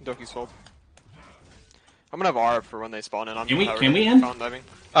 Doki's fault. I'm gonna have R for when they spawn in. Can we end? Fountain diving.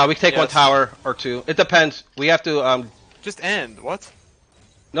 We can take one Yes. tower or 2. It depends. We have to Just end. What?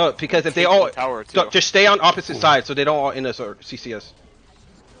 no, because if they Take all one tower or 2. just stay on opposite sides so they don't all in us or CCS.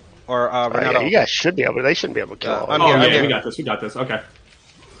 Or Renato. You guys should be able to. They shouldn't be able to kill all. I'm Oh, here, yeah, I'm here. we got this. Okay.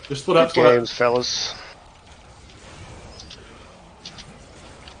 Just split up. Good games, fellas.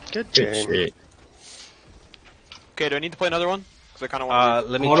 Good Good game. shit. Okay, do I need to play another one? Because I kind of want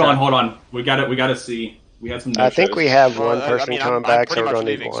to. Let me Hold check. on. We got to see. We had some. I think we have Well, one person coming I'm back, pretty so we're much gonna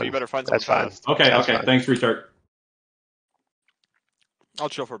need leaving, one. so you better find That's someone fine. fast. Okay. That's Okay. fine. Thanks, Retard. I'll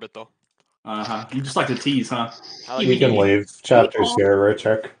chill for a bit though. You just like to tease, huh? I like You can leave. Chapters here, right,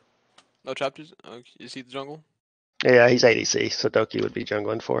 check. No chapters. Oh, you see the jungle? Yeah, he's ADC, so Doki would be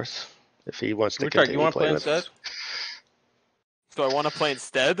jungling for us if he wants to Richard, continue you want to play playing with instead? us. Do I want to play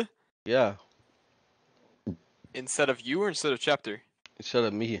instead? Yeah, Instead of you or instead of chapter? instead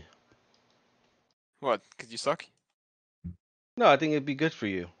of me. What? Because you suck? No, I think it'd be good for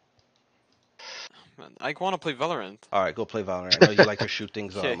you. Man, I want to play Valorant. All right, go play Valorant. I know you like to shoot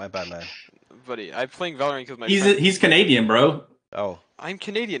things Okay. up. My bad, man. Buddy, I'm playing Valorant because my He's friend... he's Canadian, bro. Oh, I'm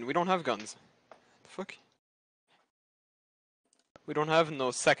Canadian. We don't have guns. The fuck? We don't have no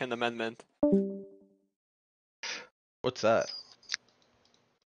Second Amendment. what's that?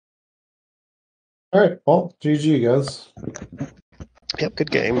 Alright, well, GG, guys. Yep,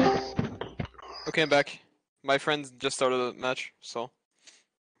 good game. Okay, I'm back. My friends just started a match, so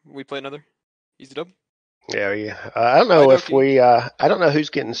we play another. Easy dub. Yeah, I don't know Hi, if Doki. we. I don't know who's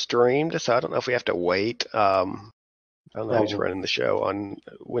getting streamed, so I don't know if we have to wait. I don't know who's Oh. running the show on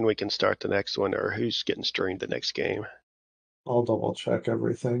when we can start the next one, or who's getting streamed the next game. I'll double check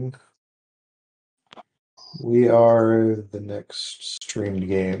everything. We are the next streamed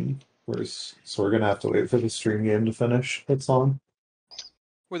game. So we're gonna have to wait for the stream game to finish. It's on.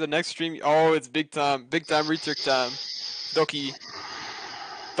 We're the next stream. Oh, it's big time recheck time. Doki,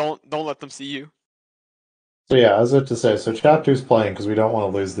 don't let them see you. So yeah, as if to say, so chapter's playing because we don't want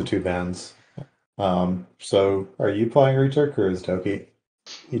to lose the 2 bands. So are you playing Returk or is Doki?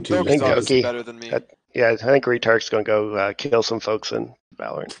 You two. Doki's think obviously Doki. better than me. That- Yeah, I think Retark's gonna go kill some folks in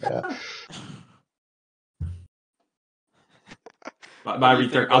Valorant. Yeah. Bye, do you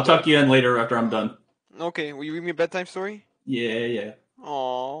think Rether. I'll about tuck you in later after I'm done. Okay, will you read me a bedtime story? Yeah.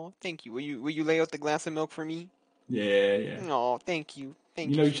 Aw, thank you. Will you lay out the glass of milk for me? Yeah. Aw, thank you. You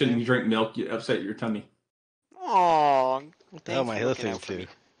know you shouldn't drink milk. You upset your tummy. Aw, What the hell thanks am I for looking listening out for to? me.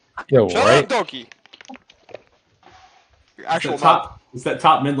 Yo, Shut right? up, Doki. Your It's actual that mouth. top. It's that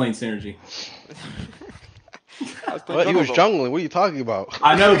top mid lane synergy. I was playing What? He jungle was though. jungling. What are you talking about?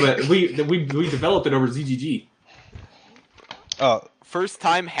 I know, but we developed it over ZGG. First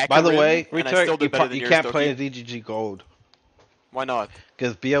time hacker By the rim, way, and I still Retard, did better than you yours, can't play Doki. in VGG Gold Why not?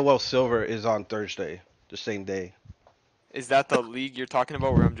 because BLL Silver is on Thursday, the same day. Is that the league you're talking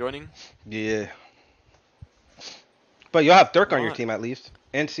about where I'm joining? Yeah. But you'll have Dirk on your What? team at least,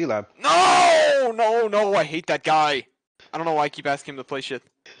 and C-Lab. No! I hate that guy. I don't know why I keep asking him to play shit.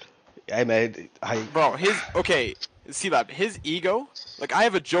 Hey man, Bro, C-Lab, his ego, like I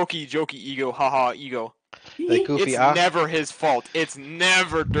have a jokey ego, haha ego. like goofy. It's never his fault. It's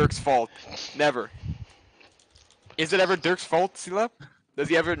never Dirk's fault. Never. Is it ever Dirk's fault, C-Lab? Does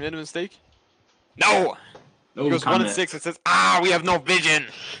he ever admit a mistake? No! No He goes comment. 1 and 6 and says, we have no vision.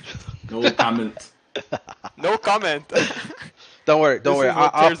 No comment. No comment. Don't worry. This is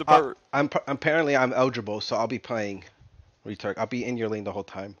what tears apart. I'm apparently I'm eligible, so I'll be playing. Retard. I'll be in your lane the whole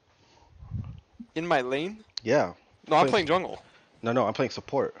time. In my lane? Yeah. No, I'm playing jungle. No, I'm playing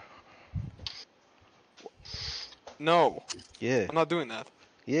support. No. Yeah. I'm not doing that.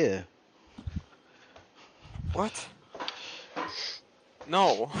 Yeah. What?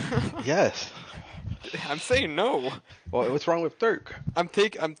 No. Yes. I'm saying no. Well, what's wrong with Dirk?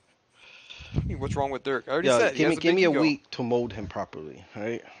 What's wrong with Dirk? I already Yo, said he has give me a ego. week to mold him properly,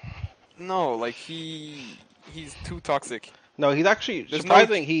 alright? No, like he's too toxic. No, he's actually There's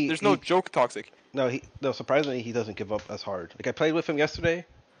surprising. there's no joke toxic. No, surprisingly he doesn't give up as hard. Like I played with him yesterday.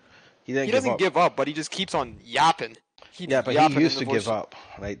 He doesn't give up, but he just keeps on yapping. Yeah, but he used to give up.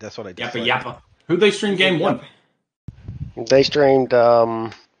 Right? That's what I did. Yappa. Who'd they stream game one? They streamed.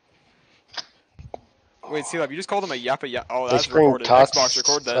 Wait, C-Lab, you just called him a yappa. Oh, They that's streamed recorded. Xbox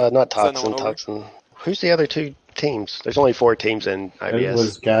record that. not Send that one Toxin. over. Who's the other two teams? There's only 4 teams in IBS. It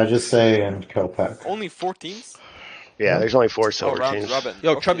was Gadgese and Kopek. Only 4 teams? Yeah, there's only 4 silver round teams. robin.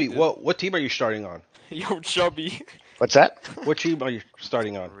 Yo, Okay, Chubby, dude. what team are you starting on? Yo, Chubby. What's that? What team are you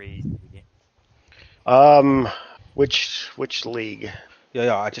starting on? Which league?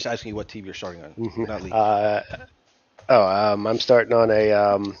 Yeah, I'm just asking you what team you're starting on, not league. I'm starting on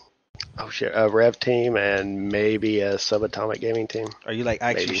a Rev team and maybe a Subatomic Gaming team. Are you like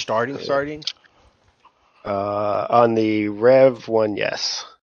actually maybe. starting? On the Rev one, yes.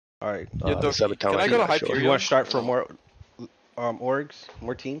 All right. Yo, The Doki, Subatomic, can I go to I'm not Hyperion? sure. You want to start for more orgs,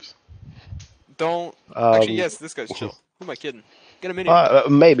 more teams? Don't. Actually, yes, this guy's chill. Who am I kidding? Get him in here.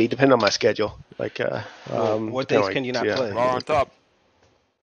 Maybe, depending on my schedule. Like, What days can you not play? Raw on top.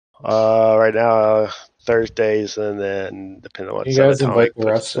 Right now, Thursdays, and then depending on what You guys Subatomic invite the puts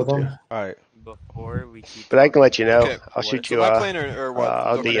rest us of them? into. All right. Before we keep. But I can let you know. Okay. I'll shoot So you. am I playing or what?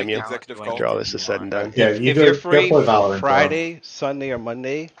 I'll Don't make DM the you executive call. after all this is said and done. Yeah, If you you're go free play Valorant. Friday, Sunday, or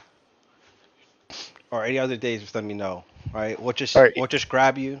Monday, or any other days, just let me know. All right. We'll just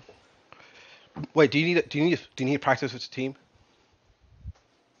grab you. Wait, do you need to practice with the team?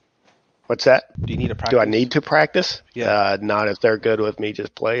 What's that? Do you need to practice? Do I need to practice? Yeah. Not if they're good with me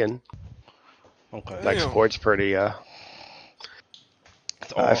just playing. Okay. Like support's pretty. I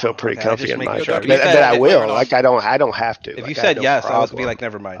feel pretty okay, comfy just in make my it- job. if you But said- I will. fair enough. Like I don't have to. If Like, you I have said no yes, I was problem. be like,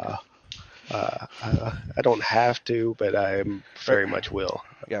 never mind. I don't have to, but I very much will.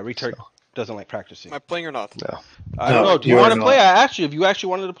 Yeah, Retard doesn't like practicing. Am I playing or not? No. I don't know. Do you you're want to not. play? I asked you if you actually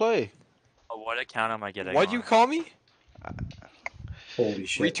wanted to play. What account am I getting? What'd you call me? Holy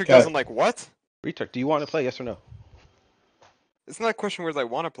shit. Reacher Okay. doesn't like what? Retard, do you want to play? Yes or no? It's not a question where I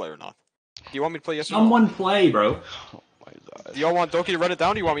want to play or not. Do you want me to play yes or no? Someone play, bro. Oh my god. Do y'all want Doki to run it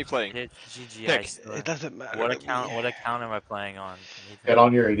down or do you want me playing? Hit GG. Pick. It doesn't matter. What to me. account? What account am I playing on? Get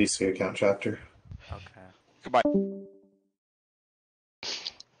on your ADC account, chapter. Okay. Goodbye.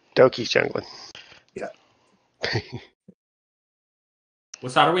 Doki's jungling.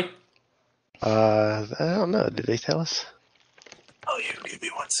 What side are we? I don't know. Did they tell us? Oh, you give me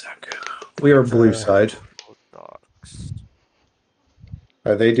 1 sec. We are blue side. Dogs.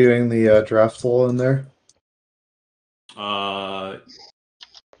 Are they doing the draft poll in there? I'm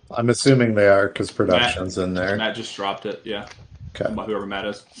assuming they are because production's in there. Matt just dropped it. Yeah. Okay. By whoever Matt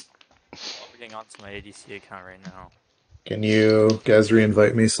is. I'm getting onto my ADC account right now. Can you guys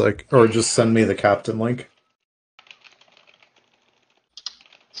re-invite me or just send me the captain link?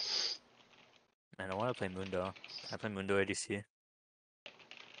 Man, I want to play Mundo. I play Mundo ADC.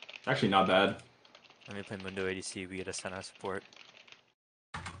 Actually, not bad. Let me play Mundo ADC. We get a center support.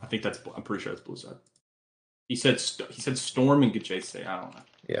 think that's. I'm pretty sure that's blue side. He said Storm and Gajese. I don't know.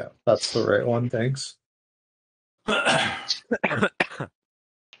 Yeah, that's the right one. Thanks. I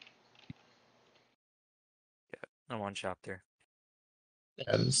want chapter.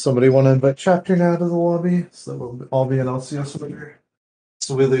 And somebody want to invite Chapter now to the lobby, so that we'll all be an LCS winner.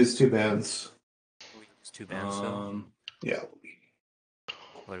 So we lose 2 bands. We lose 2 bands, so. Yeah,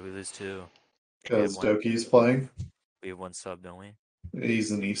 What do we lose to? because Doki's playing. We have 1 sub, don't we?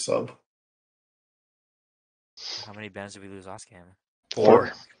 He's an eSub. How many bands did we lose last game?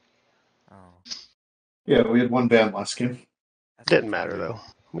 4. Oh. Yeah, we had 1 band last game. Didn't matter though.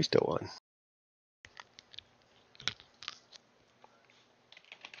 We still won.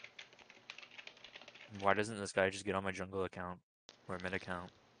 Why doesn't this guy just get on my jungle account or mid account?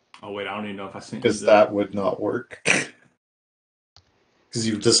 Oh wait, I don't even know if I sent you Because that would not work. Because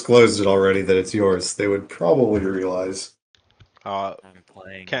you've disclosed it already that it's yours. They would probably realize. I'm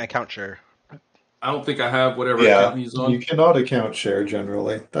playing. Can't account share. I don't think I have whatever Yeah, account he's on. you cannot account share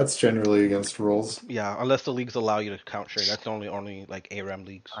generally. That's generally against rules. Yeah, unless the leagues allow you to count share. That's only like ARAM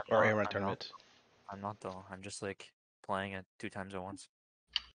leagues or ARAM tournaments. I'm not though. I'm just like playing it 2 times at once.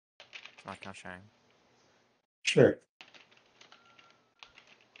 It's not count sharing. Sure.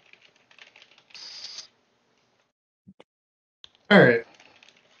 All right.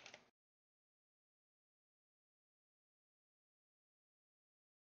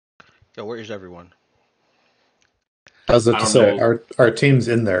 Yo, where is everyone? I was about to I don't say, know. our team's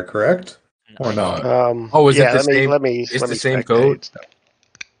in there, correct? Or not? Oh, is yeah, it the same? Let me It's the same spectate code? stuff.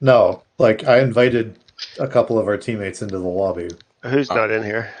 No, like I invited a couple of our teammates into the lobby. Who's not in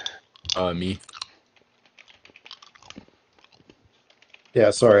here? Me. Yeah,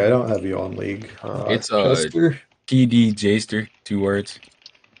 sorry, I don't have you on league. It's Chester. PD Jaster, 2 words.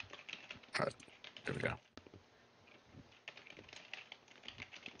 There we go.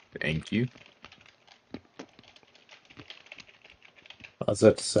 Thank you. I was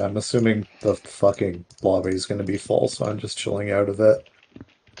about to say, I'm assuming the fucking lobby is going to be full, so I'm just chilling out of it.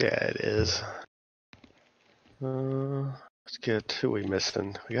 Yeah, it is. Let's get who we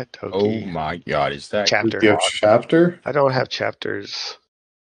missing. We got Doki. Oh my god, is that Chapter? Do you have Chapter? I don't have chapters.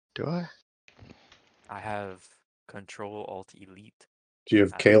 Do I? I have Control Alt Elite. Do you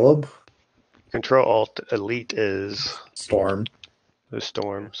have Caleb? Control Alt Elite is Storm. The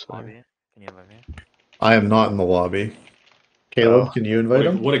Storm. Lobby? Can you invite me? I am not in the lobby. Caleb, can you invite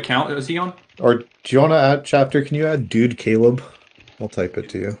him? What account is he on? Or do you want to add Chapter? Can you add Dude Caleb? I'll type it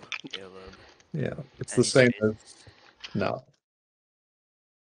to you. Caleb. Yeah, it's Any the same space? as... No.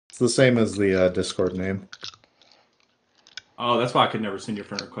 It's the same as the Discord name. Oh, that's why I could never send you a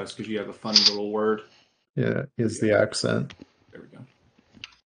friend request, because you have a funny little word. Yeah, is the accent. There we go.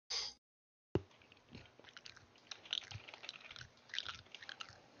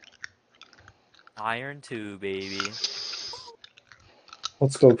 Iron 2, baby.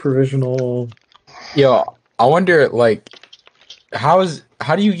 Let's go provisional. Yo, I wonder like how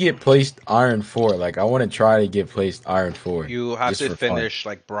do you get placed Iron 4? Like I want to try to get placed Iron 4. You have just to for fun. finish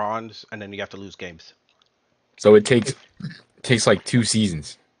like bronze, and then you have to lose games. So it takes like 2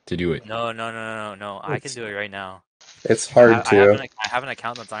 seasons to do it. No. I can do it right now. It's hard to. I have an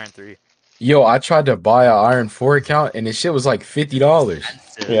account that's Iron 3. Yo, I tried to buy an Iron 4 account and this shit was like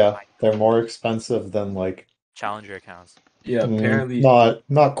 $50. Yeah, they're more expensive than like Challenger accounts. Yeah, apparently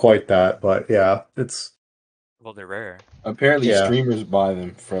not quite that, but yeah, it's Well, they're rare. apparently Yeah. streamers buy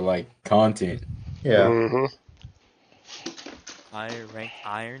them for like content. yeah. Mm-hmm. I ranked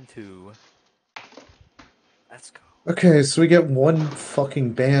Iron 2. Let's go. Okay, so we get 1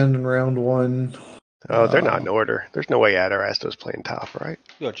 fucking ban in round 1. Oh, they're not in order. There's no way Adarasto's playing top, right?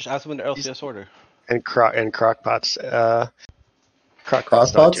 Yo, just ask them in the LCS order. And Crockpot's not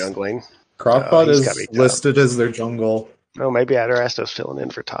Crockpot's? jungling. Crockpot he's is gotta be top. listed as their jungle. Oh, maybe Adarasto's filling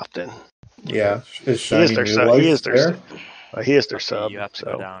in for top then. Yeah, is He is Shiny their New sub. Life He is their there? he is their Okay, sub. you have to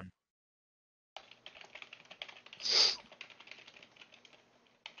go So down.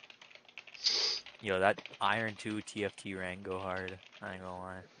 Yo, that Iron 2 TFT rank go hard. I ain't gonna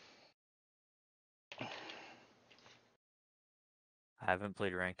lie. I haven't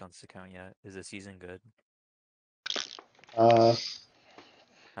played ranked on this account yet. Is the season good?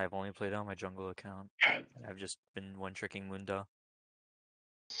 I've only played on my jungle account. I've just been one-tricking Mundo.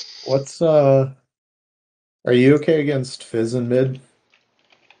 What's are you okay against Fizz in mid?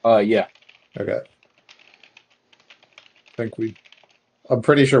 Yeah. Okay. I'm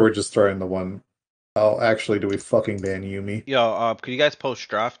pretty sure we're just throwing the one. Oh, actually, do we fucking ban Yumi? Yo, could you guys post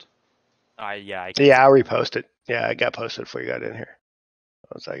draft? Yeah, I'll repost it. Yeah, I got posted before you got in here.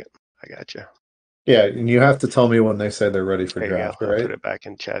 1 second. I got you. Yeah, and you have to tell me when they say they're ready for There you go. draft, I'll right? put it back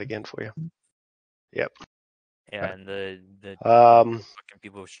in chat again for you. Yep. Yeah, and the Um, fucking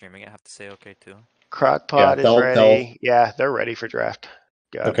people streaming it have to say okay too. Crockpot is they'll- ready. Yeah, they're ready for draft.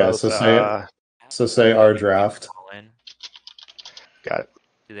 Okay, Both, so say our draft. got it.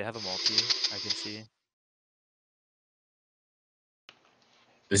 Do they have a multi? I can see.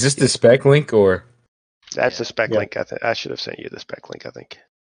 Is this the spec link or? That's the spec Yeah. link. I should have sent you the spec link, I think.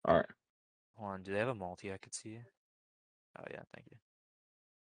 All right. Hold on, do they have a multi I could see? Oh yeah, thank you.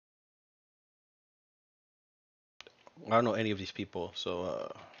 I don't know any of these people,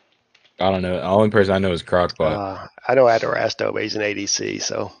 so I don't know. The only person I know is Crockpot. I know Adorasto, but he's an ADC,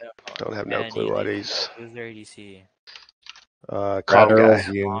 so don't have no And clue what he's. Who's their ADC? Calm Radural's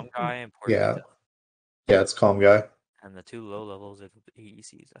guy. you. Calm guy and Yeah. Porpito. Yeah, it's calm guy. And the 2 low levels of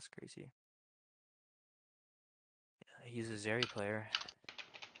ADCs. That's crazy. Yeah, he's a Zeri player.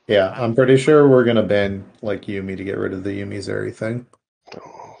 Yeah, I'm pretty sure we're gonna ban like Yumi to get rid of the Yumi Zeri thing.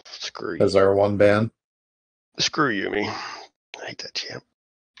 Oh, screw As you. our one ban. Screw Yumi. I hate that champ.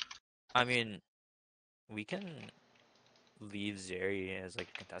 I mean, we can leave Zeri as like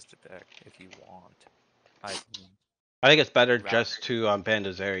a contested pick if you want. I think it's better Rather. just to ban the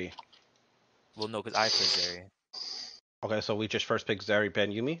Zeri. Well, no, because I play Zeri. Okay, so we just first pick Zeri,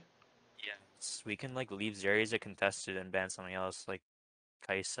 ban Yumi? Yes, we can like leave Zeri as a contested and ban something else like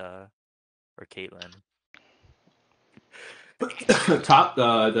Kaisa or Caitlyn. Top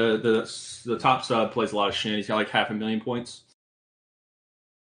the top sub plays a lot of shit. He's got like 500,000 points.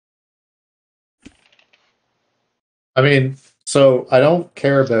 I mean, so I don't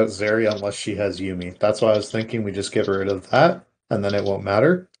care about Zeri unless she has Yumi. That's why I was thinking we just get rid of that, and then it won't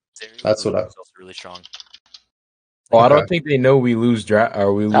matter. That's what I. Also really strong. Well, I Okay. don't think they know we lose draft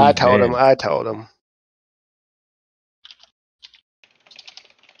or we lose. I told him. bans. I told him.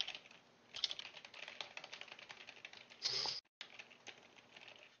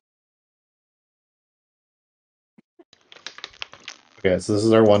 Okay, so this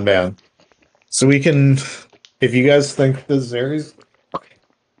is our one ban. So we can, if you guys think the Zeri's,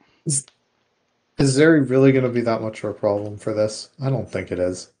 is Zeri really going to be that much of a problem for this? I don't think it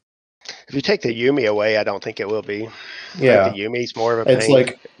is. If you take the Yumi away, I don't think it will be. Yeah, I think the Yumi's more of a it's pain,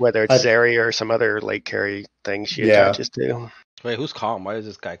 like whether it's Zeri or some other late carry thing she Yeah. attaches to. Wait, who's calm? Why does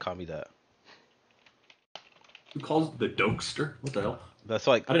this guy call me that? Who calls the Dokester? What the hell? That's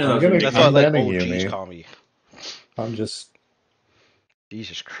like I didn't know I'm that was gonna- your that's I'm what like banning OGs Yumi. call me. I'm just.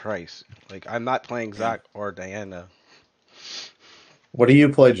 Jesus Christ! Like I'm not playing Zach or Diana. What do you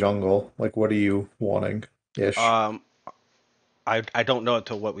play jungle? Like, what are you wanting? Ish. I don't know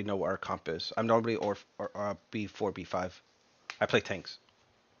until what we know what our comp is. I'm normally or B4 B5. I play tanks.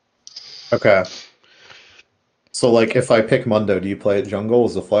 Okay. So, like, if I pick Mundo, do you play it jungle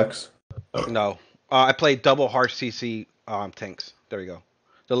as a flex? No, I play double hard CC tanks. There you go.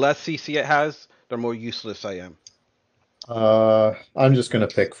 The less CC it has, the more useless I am. I'm just gonna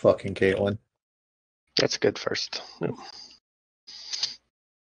pick fucking Caitlyn. That's good first.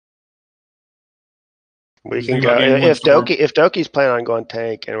 We Just can think go about getting one storm. if Doki's planning on going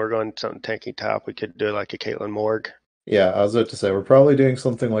tank and we're going something tanky top, we could do like a Caitlyn Morg. Yeah, I was about to say we're probably doing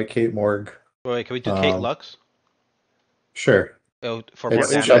something like Kate Morg. Wait, can we do Kate Lux? Sure. Oh, for more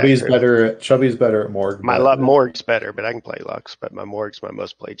It's damage. Chubby's better at Morg. My but- Morg's better, but I can play Lux. But my Morg's my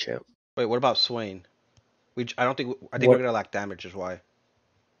most played champ. Wait, what about Swain? I think What- we're gonna lack damage. Is why.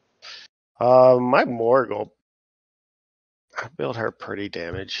 My Morg will. I build her pretty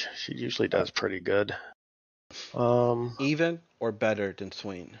damage. She usually does pretty good. Even or better than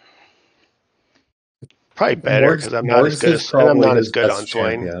Swain? Probably better because I'm not as good. And I'm not as good on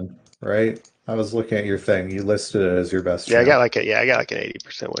Swain. champion, right? I was looking at your thing. You listed it as your best. Yeah, I champ. got like an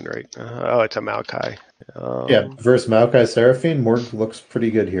 80% win rate. Oh, it's a Maokai. Yeah, versus Maokai Seraphine, Morg looks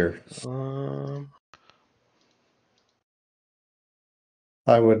pretty good here.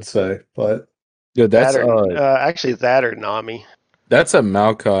 I would say, but Yo, that's actually that or Nami. That's a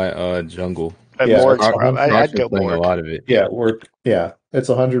Maokai jungle. But Yeah, Morg's I've probably, I'd go playing Morg. a lot of it. yeah, it's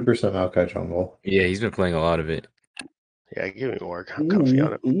 100% Maokai jungle. Yeah, he's been playing a lot of it. Yeah, give me Morg. I'm comfy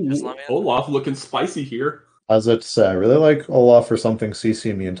on it. Just let me Olaf looking spicy here. I was about to say, I really like Olaf for something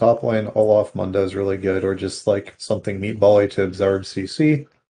CC me in top lane. Olaf Mundo's really good, or just like something meatbally to absorb CC.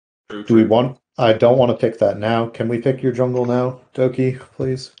 True, Do we true. want? I don't want to pick that now. Can we pick your jungle now, Doki,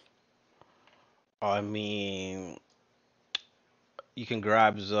 please? I mean, you can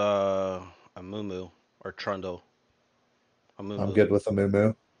grab a Mumu or Trundle. A Mumu. I'm good with a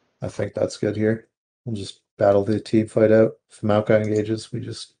Mumu. I think that's good here. We'll just battle the team fight out. If Maokai engages, we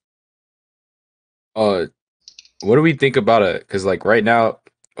just. What do we think about it? Because like right now,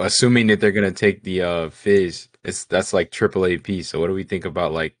 assuming that they're gonna take the Fizz, that's like triple AP. So what do we think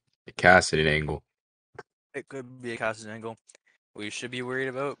about like the Cassidy angle? It could be a casted angle. What you should be worried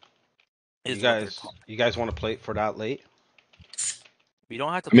about You is what their guys, top. you guys want to play it for that late? We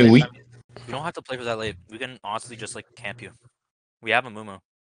don't have to I mean, play. we We don't have to play for that late. We can honestly just like camp you. We have a Mumu.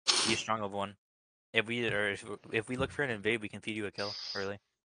 Be a strong of one. If we look for an invade, we can feed you a kill early.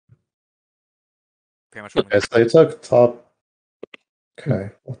 Pretty much from the Yes, get. they took top. Okay,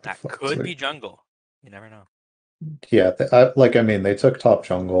 what the That fuck? could be jungle. You never know. Yeah, I mean, they took top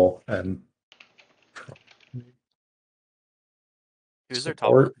jungle and Who's their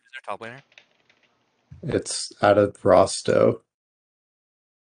support. top laner? It's out of Rosto.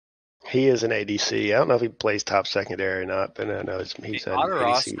 He is an ADC. I don't know if he plays top secondary or not, but I know he's an Otter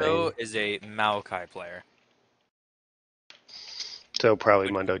ADC main. is a Maokai player. So probably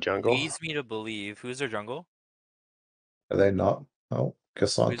Which Mundo jungle. leads me to believe who's their jungle? Are they not? Oh,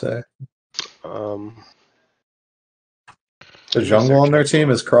 Cassante. The Who's jungle on their team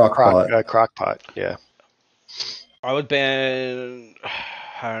is Crockpot. Crockpot, yeah. I would ban.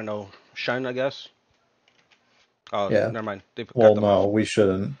 I don't know. Shine, I guess. Oh, Yeah. never mind. They Well, got them no, off. we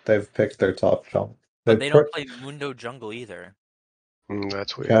shouldn't. They've picked their top jungle. But they don't play Mundo jungle either.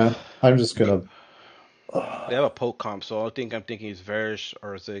 That's weird. Yeah, I'm just gonna. They have a poke comp, so I'm thinking it's Varish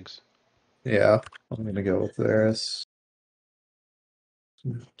or Ziggs. Yeah, I'm gonna go with Varus.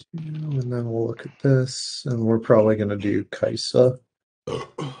 And then we'll look at this, and we're probably gonna do Kaisa. Give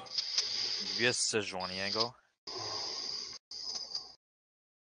you a Sejuani angle.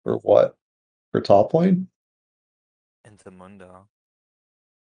 For what? For top lane? Into Mundo.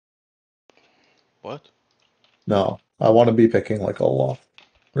 What? No, I want to be picking like Olaf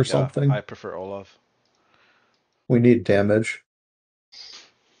or Yeah, something. I prefer Olaf. We need damage.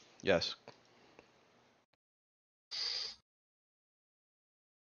 Yes.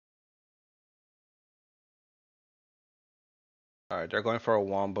 All right, they're going for a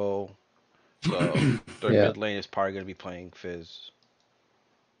Wombo, so their Yeah. mid lane is probably going to be playing Fizz.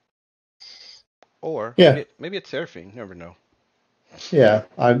 Or Yeah. maybe it's Seraphine. You never know. Yeah,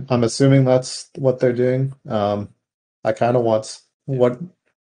 I'm assuming that's what they're doing. I kind of want what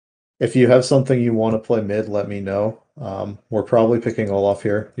if you have something you want to play mid, let me know. We're probably picking Olaf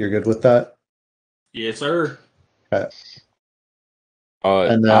here. You're good with that? Yes, sir. Okay.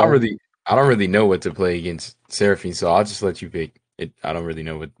 I now- don't really know what to play against Seraphine, so I'll just let you pick it. I don't really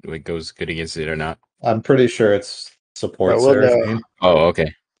know what goes good against it or not. I'm pretty sure it's support Well, we'll know. Seraphine. Oh,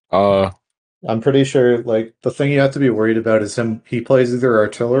 okay. I'm pretty sure like the thing you have to be worried about is he plays either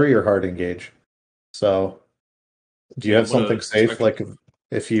artillery or hard engage. So do you have something safe like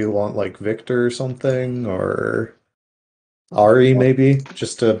if you want like Victor or something or Ari maybe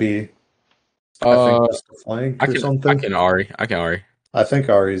just to be I think just to flank or something? I can Ari. I think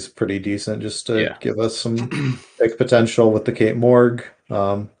Ari's pretty decent just to Yeah. give us some big potential with the Kate Morg,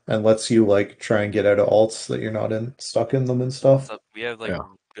 and lets you like try and get out of alts that you're not stuck in them and stuff. So we have like Yeah.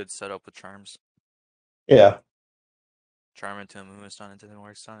 good setup with charms. Yeah. Charm into a Mumu stun into the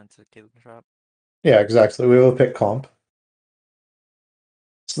Morg stun into Caitlyn trap. Yeah, exactly. We will pick comp.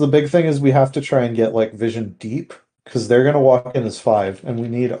 So the big thing is we have to try and get like vision deep because they're gonna walk in as 5, and we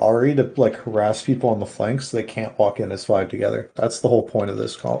need Ari to like harass people on the flanks so they can't walk in as 5 together. That's the whole point of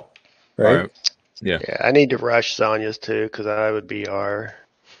this comp, right? All right. Yeah. Yeah, I need to rush Zanya's too because I would be our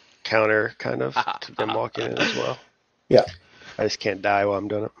counter kind of to them walking in as well. Yeah. I just can't die while I'm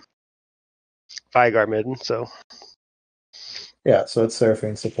doing it. Vigar midden, so Yeah, so it's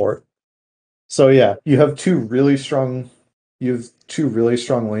Seraphine support. So yeah, you have two really strong lanes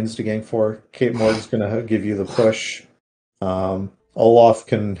to gank for. Kate Morg's gonna give you the push. Olaf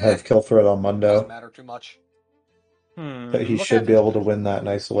can have kill threat on Mundo. Doesn't matter too much. But he should be able to win that in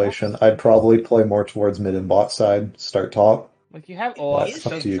isolation. I'd probably play more towards mid and bot side, start top. Like you have Olaf. It's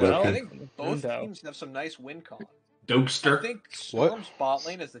up to you, Doki. I think both teams have some nice win con. Dokester. I think Storm's bot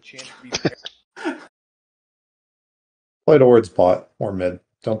lane has the chance to be very Play towards bot or mid.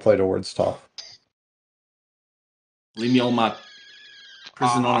 Don't play towards top. Leave me on my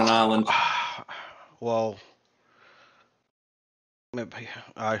prison on an island. Well, maybe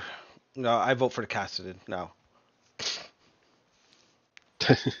I vote for the Cassidid now.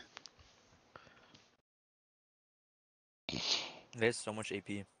 There's so much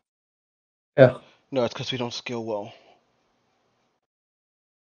AP. Yeah. No, it's because we don't skill well.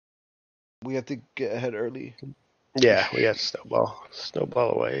 We have to get ahead early. yeah, we have to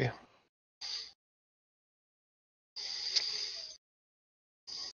snowball away.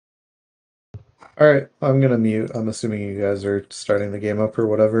 All right, I'm gonna mute. I'm assuming you guys are starting the game up or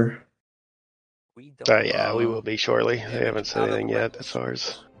whatever. We don't. Yeah, we will be shortly. Yeah, They haven't said out of the anything way yet this as far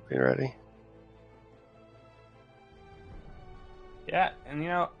as being ready. Yeah, and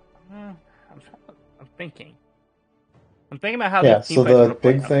I'm thinking. I'm thinking about how Yeah, these team so fights are the going to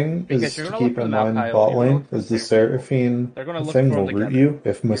play big out. thing Because is you're to going to look keep for the in mind Maokai ult, bot you're going to lane look for is the Seraphine ult. Seraphine They're going to look thing for them will root together. you if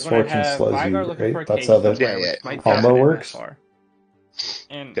You're going to Misfortune have slows Vigar you, looking for right? a That's cage how the somewhere, which might combo sound works. MFR.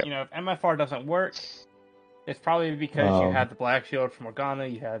 And, Yep. if MFR doesn't work, it's probably because you had Um, the Black Shield from Morgana,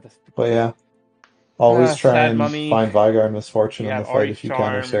 you had this but yeah, always try Sad and Mummy, find Vigar and Misfortune you in have the fight Ari's if you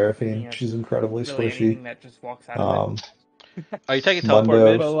counter Charm, Seraphine. She's incredibly really squishy. anything that just walks out of it. Are you taking teleport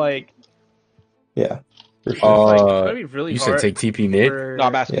Mundo. mid? But, like, Yeah, for it's sure. like, it's going to be really You hard said take TP mid? for No,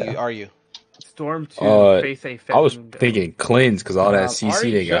 I'm asking Yeah. you. Are you? Storm to face a I was Mundo. thinking cleanse because all that CC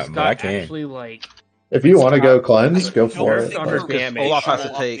Ari they got, just but I got can't. actually, like, If you want to go got cleanse, go for nerfed it. on her But Because damage. Olaf has to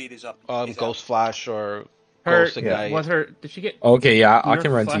Visual take update is Ghost Flash or Her Ghost Ignite. was her. Did she get? Okay, yeah, I nerfed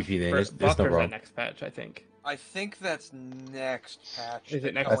can run slash TP then. burst There's buff, no or is that problem. next patch? I think. I think that's next patch. Is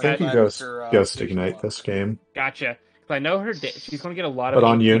it next I think patch? you Ghost Visual Ignite update. this game. Gotcha. Because I know her. She's going to get a lot of. But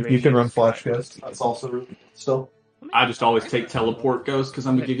on AP you, you can run radius Flash cut. Ghost. That's also still. I just always take teleport ghost because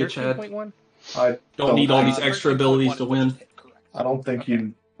I'm a Is it Giga Chad. 13.1? I Don't need all these Uh, extra 13.1 abilities is to what win. just hit, correct. I don't think Okay. you Let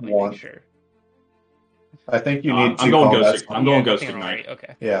me make want. sure. I think you No, need I'm two going combat Ghost. I'm sums. going Yeah, Ghost hang on, Ignite. right,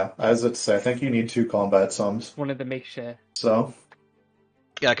 okay. Yeah, as it say, I think you need two combat sums. Wanted to make sure. So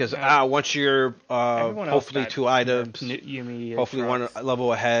Yeah, because once you're Everyone else hopefully got two items, Yumi, hopefully one Trox.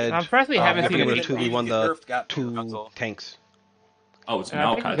 level ahead, I'm surprised we haven't you'll seen be able any. to 2v1 the two tanks. Oh, it's And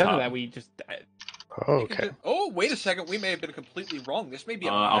I think Maokai because of top. that, we just. Oh, You could okay. do- oh, wait a second. We may have been completely wrong. This may be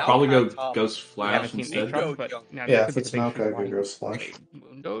a I'll probably go Maokai top. Ghost We haven't Flash seen instead. Aatrox, but now yeah, that if could be it's the big Maokai, reason go why. Ghost Flash.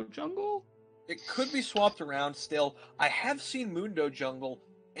 Mundo jungle. It could be swapped around still. I have seen Mundo jungle,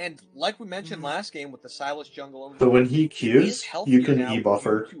 and like we mentioned last game with the Silas jungle. So when he it is Qs, healthier you can now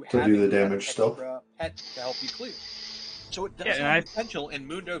E-buffer due to do having the that damage still. extra pet to help you clear. So it does Yeah, and have potential, and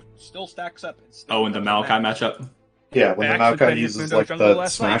Mundo still stacks up. And still Oh, in the becomes a Maokai match. matchup. Yeah, when I the actually Maokai played uses Mundo like jungle the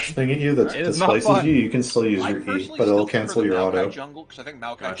last smash night. thing at you that It is not displaces fun. you, you can still use I your E, personally but it'll still cancel prefer your the Maokai auto. jungle because I think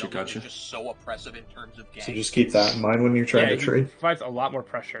Maokai Gotcha, jungle gotcha. is just so oppressive in terms of gank. So just keep that in mind when you're trying Yeah, to he trade. provides a lot more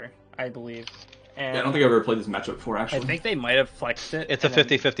pressure, I believe. And Yeah, I don't think I've ever played this matchup before, I actually. think they might have flexed it. It's a and then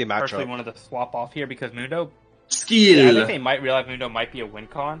 50-50 Personally, matchup. wanted to swap off here because Mundo. Skill! Yeah, I think they might realize Mundo might be a win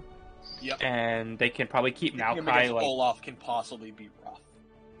con. Yep. And they can probably keep Him Maokai against like. Olaf can possibly be rough.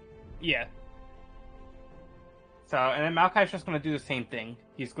 Yeah. So and then Maokai's just gonna do the same thing.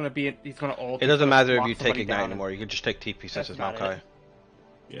 He's gonna ult. It doesn't matter if you take lock Ignite somebody anymore. You can just take TP since That's it's about Maokai. it.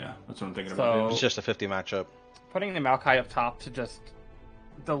 Yeah, that's what I'm thinking So- about doing. It's just a 50 matchup. Putting the Maokai up top to just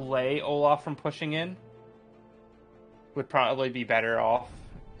delay Olaf from pushing in would probably be better off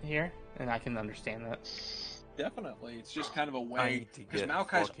here, and I can understand that. Definitely. It's just kind of a I way, need to because get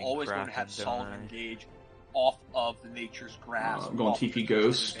Maokai's fucking always going to have Kraken, solid don't I? engage off of the nature's grasp. I'm going off of TP the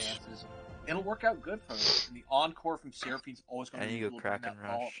Ghost. advances. It'll work out good for him. And the encore from Seraphine's always going I to need be to able go to bring Kraken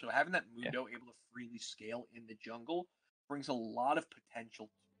that ball. Rush. So having that Mundo able to freely scale in the jungle brings a lot of potential.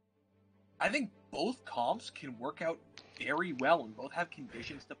 I think both comps can work out very well and both have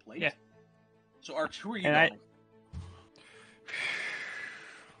conditions to play. Yeah. So Arch, who are you And going?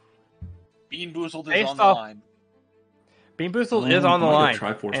 Bean Boozled is Based on the off- line. Bean Boozled is on the I'm gonna line, go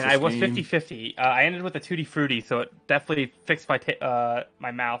Triforce and this I was game. 50-50. I ended with a 2D Fruity, so it definitely fixed my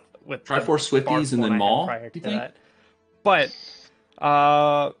my mouth with the Triforce Swifties barf and one then I had Maul, prior to you think? that. But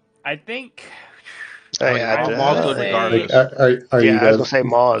I think Hey, Maul's good say- regardless. Are you yeah, I was gonna guys? say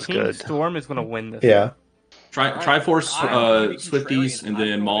Maul is Team good. Storm is going to win this. Yeah. Triforce I'm gonna be Swifties contrarian. and I'm then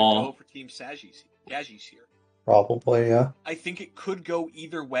going to Maul. go for Team Yaji's here. Probably, yeah. I think it could go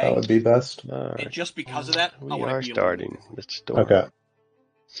either way, That would be best. All and right. just because of that, I We want to are be a starting. Let's storm. Okay.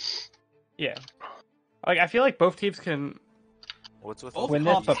 Yeah. Like I feel like both teams can What's with Both all win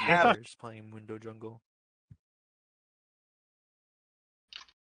the this, but have- players playing Mundo Jungle?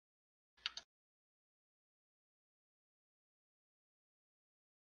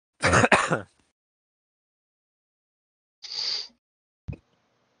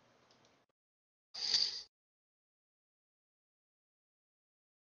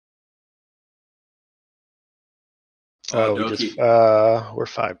 Oh, we Doki. just we're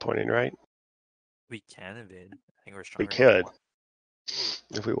 5-pointing, right? We can invade. I think we're We stronger. could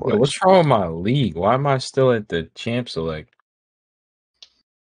if we Yo, want. what's wrong with my league? Why am I still at the champ select?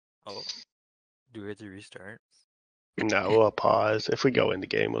 Oh, do we have to restart? No, we'll pause. If we go in the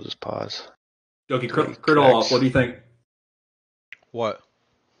game, we'll just pause. Doki, crit Olaf, what do you think? What?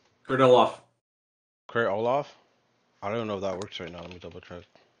 Crit Olaf. Crit Olaf? I don't know if that works right now. Let me double check.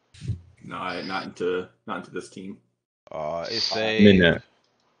 No, not into this team. It's I'm in a that.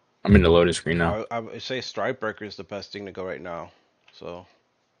 I'm in the loading screen now. I would say Strikebreaker is the best thing to go right now. So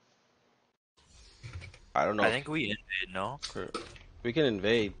I don't know. I If think we invade. No, we can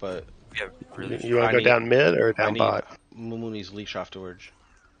invade, but we have really You strong. want to go down mid or I down need bot? Mumu's leash afterwards.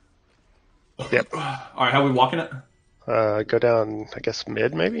 All right, how are we walking it? Go down, I guess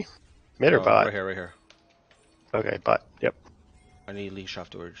mid maybe? Mid or bot? Right here, right here. Okay, bot. Yep. I need leash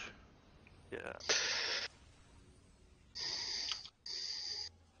afterwards. Yeah.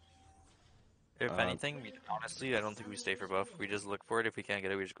 If anything, honestly, I don't think we stay for buff. We just look for it. If we can't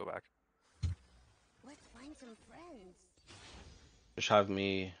get it, we just go back. Let's find some friends. Just have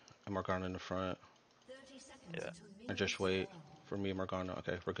me and Morgana in the front. Yeah. And just wait for me and Morgana.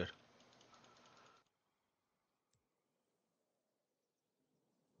 Okay, we're good.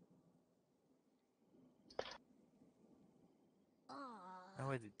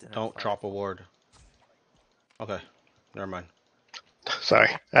 No, I didn't. Don't drop a ward. Okay, never mind. Sorry,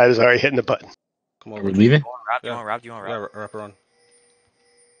 I was already hitting the button. Come over. Are we leaving? Do you want wrap? Do you want wrap? Yeah, wrap her on.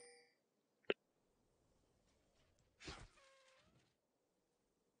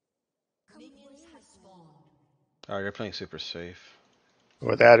 Alright, you're playing super safe.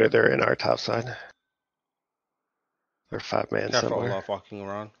 Or that, or they're in our top side. They're 5-man Careful, somewhere. Olaf walking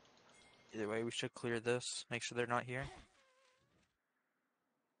around. Either way, we should clear this. Make sure they're not here.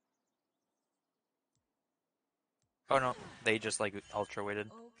 Oh no, they just like ultra weighted.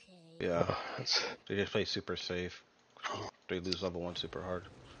 Yeah, Oh, they just play super safe. They lose level 1 super hard.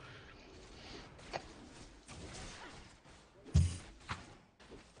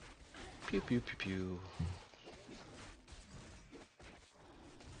 Pew pew pew pew.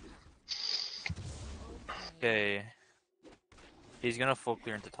 Okay. He's gonna full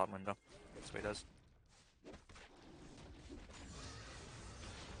clear into top window. That's what he does.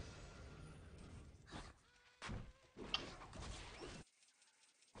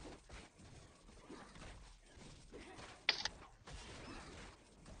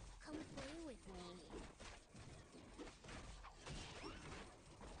 Come play with me.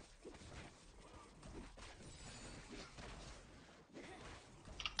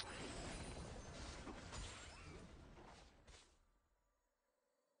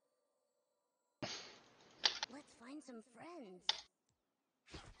 Let's find some friends.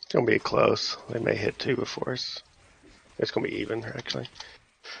 it's gonna be close. They may hit 2 before us. It's gonna be even, actually.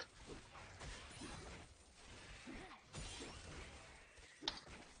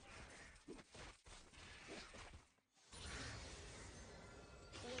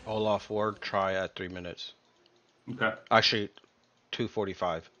 Olaf ward, try at 3 minutes. Okay. Actually,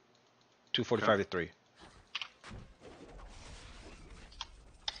 2:45. 2:45 to 3.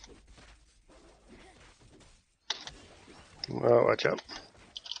 Oh, watch out.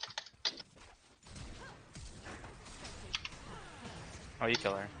 Oh, you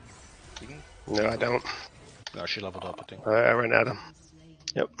kill her. You can... No, I don't. No, she leveled up, I think. I ran at him.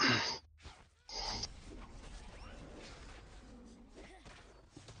 Yep.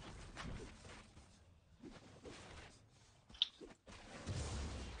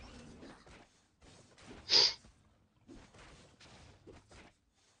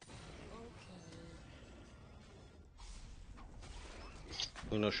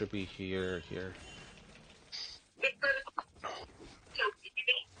 Uno should be here.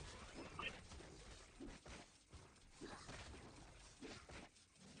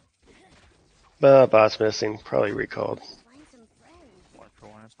 Bot's missing. Probably recalled. Find some friends. 1 for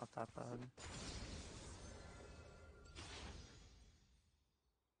 1 is not that bad.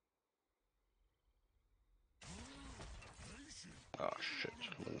 Oh shit,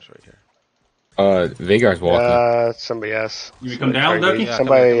 Moon's right here. Vagar's walking. Somebody else. You come down, Doki? Yeah,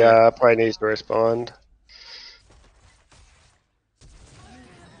 Somebody come here. probably needs to respond.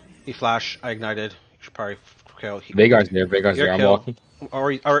 He flashed. I ignited. You should probably kill. Vagar's there. Vagar's there. I'm kill. walking.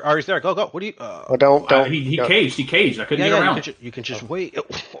 Ari's there. Go. What do you? Oh, don't. He don't. caged. He caged. I couldn't get around. You can just wait. Do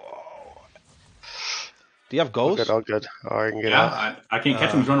you have ghosts? All good. Oh, I can get out. I can't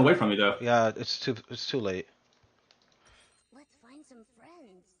catch him. He's running away from me though. Yeah, it's too late. Let's find some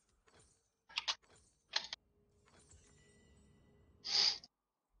friends.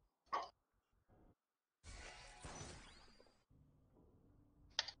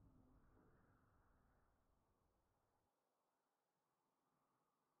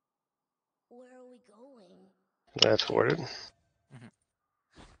 Where are we going? That's warded.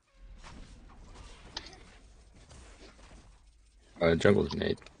 Jungle's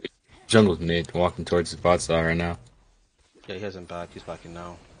mid. Jungle's mid. Walking towards the bot side right now. Yeah, he hasn't back. He's backing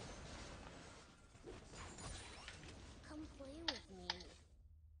now. Come play with me.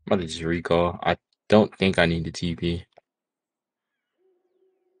 I'm about to just recall. I don't think I need the TP.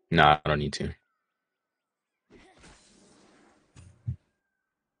 Nah, I don't need to.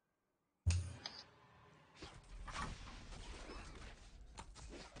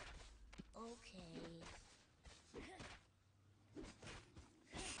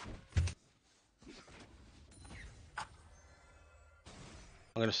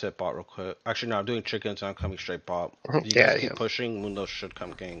 I'm gonna sit bot real quick. Actually, no, I'm doing chickens and I'm coming straight bot. If you Yeah, guys yeah. keep pushing, Mundo should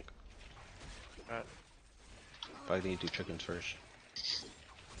come gank. Alright. But I need to do chickens first.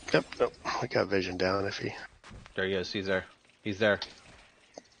 Yep, nope. I got vision down if he. There he is. He's there. He's there.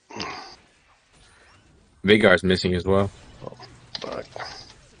 Veigar's missing as well. Oh, fuck.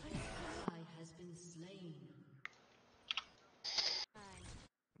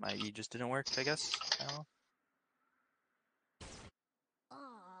 My E just didn't work, I guess. I don't know.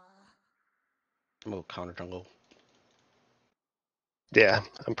 I'm gonna counter jungle. Yeah,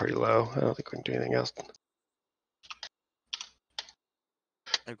 I'm pretty low. I don't think we can do anything else.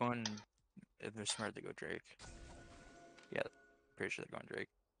 They're going. If they're smart, they go Drake. Yeah, pretty sure they're going Drake.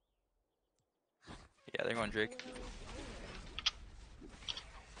 Yeah, they're going Drake.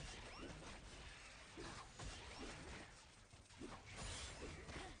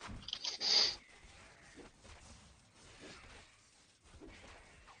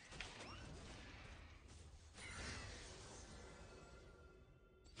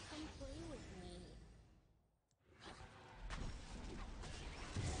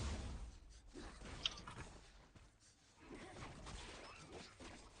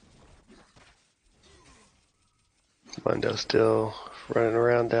 Mundo still running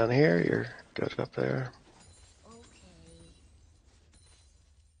around down here. You're good up there.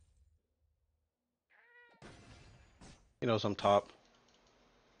 He knows I'm top.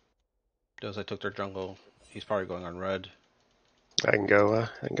 Knows I took their jungle. He's probably going on red. I can go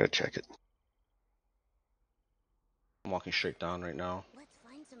check it. I'm walking straight down right now.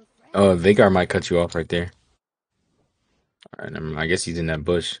 Oh, Veigar might cut you off right there. Alright, never mind. I guess he's in that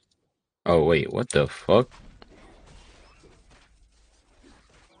bush. Oh wait, what the fuck?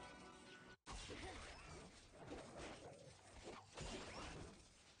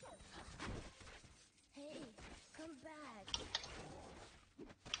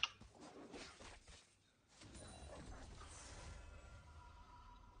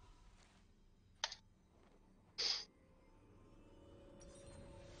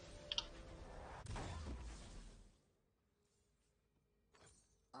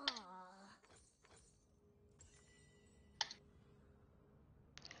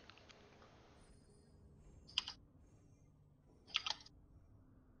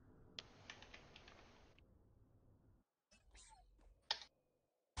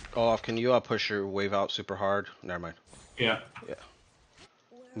 Olaf, can you push your wave out super hard? Never mind. Yeah. Yeah.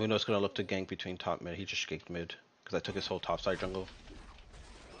 Mundo's gonna look to gank between top mid. He just ganked mid because I took his whole top side jungle.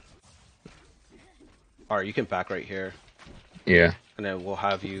 Alright, you can back right here. Yeah. And then we'll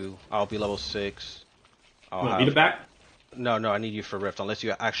have you. I'll be level 6. I'll You want have. me to back? No, I need you for Rift unless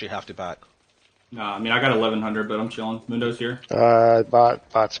you actually have to back. Nah, I mean, I got 1100, but I'm chilling. Mundo's here.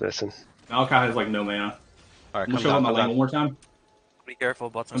 Bot's missing. Malachi has like no mana. Alright, I'm gonna come show up down, my come lane down. one more time. Be careful,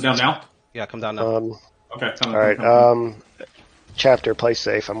 bottom. I'm down now. Yeah, come down now. Okay, coming. All right. Chapter, play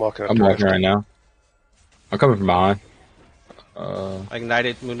safe. I'm walking up I'm to walking Rift. right now. I'm coming from behind. I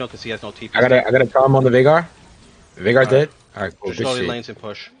ignited Mundo because he has no TP. I gotta tell him on the Veigar. Veigar's dead. Alright, cool. Just Good go to shit. lanes and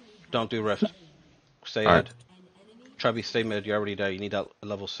push. Don't do Rift. Stay Alright. ahead. Trubby, stay mid. You're already there. You need that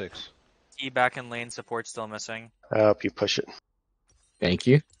level 6. E back in lane, support still missing. I'll help you push it. Thank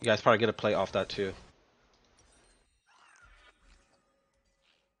you. You guys probably get a play off that too.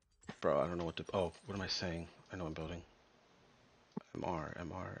 Bro, I don't know what to. Oh, what am I saying? I know I'm building. MR.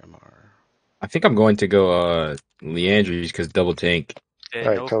 I think I'm going to go Leandries because double tank. Okay, All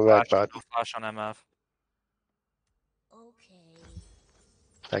right, no come flash, back, bot. no flash on MF.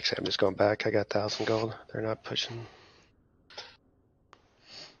 Actually, I'm just going back. I got 1,000 gold. They're not pushing.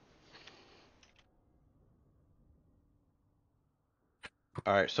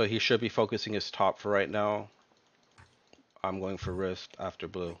 Alright, so he should be focusing his top for right now. I'm going for Rift after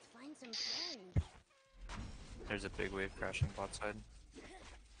blue. There's a big wave crashing bot side.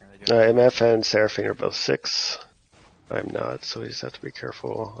 MF and Seraphine are both 6. I'm not, so we just have to be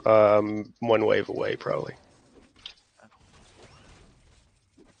careful. One wave away, probably.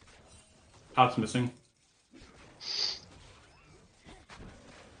 Top's missing.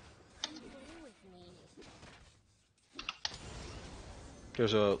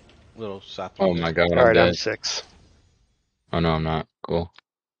 There's a little sapling. Oh my god, All I'm right, I'm dead. 6. Oh no, I'm not. Cool.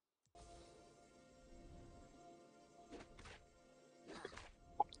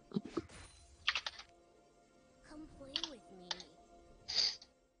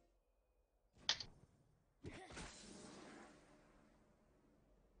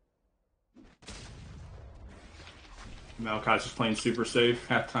 Maokai's just playing super safe.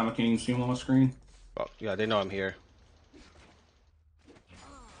 Half the time I can't even see him on my screen. Oh, yeah, they know I'm here.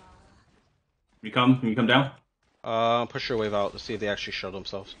 Can you come down? Push your wave out. Let's see if they actually show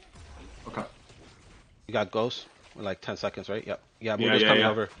themselves. Okay. You got ghosts in like 10 seconds, right? Yep. Yeah, Yeah, Mudo's yeah, coming yeah.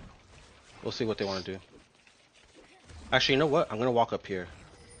 over. We'll see what they want to do. Actually, you know what? I'm gonna walk up here.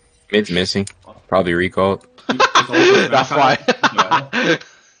 Mid's missing. Probably recalled. That's why.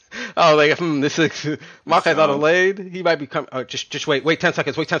 Oh, like, this is Maokai's out of lane. He might be coming. Just wait. Wait 10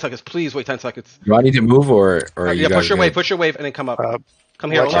 seconds. Wait 10 seconds. Please wait 10 seconds. Do I need to move or you Yeah, guys push your good? wave. Push your wave and then come up.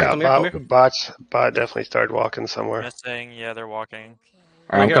 Come here, Watch Olaf. out. Come here. Bot definitely started walking somewhere. Missing. Yeah, they're walking.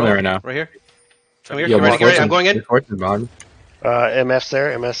 All right, I'm here, coming Olaf. right now. Right here. Come here. Yo, Get ready. Get ready. I'm going in. MF's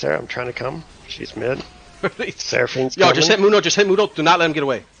there. MF's there. I'm trying to come. She's mid. Seraphine's Yo, coming. just hit Muno. Just hit Muno. Do not let him get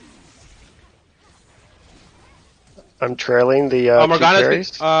away. I'm trailing the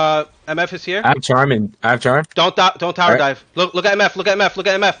Morgana's. MF is here. I have charm. Don't tower dive. Look at MF. Look at MF. Look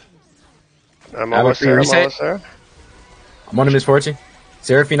at MF. I'm almost there. I'm almost there. I'm on a misfortune.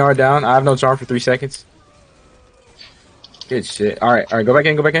 Seraphine R down. I have no charm for 3 seconds. Good shit. All right. Go back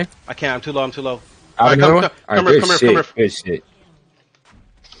in. Go back in. I can't. I'm too low. Come here. Good shit.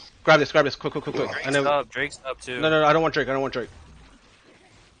 Grab this. Quick. And then, Drake's up too. No. I don't want Drake.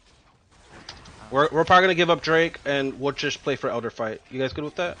 We're probably gonna give up Drake and we'll just play for Elder fight. You guys good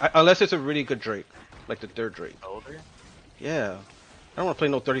with that? Unless it's a really good Drake, like the third Drake. Elder? Yeah. I don't want to play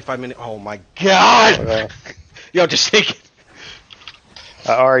no 35-minute. Oh my god! Yo, just take it.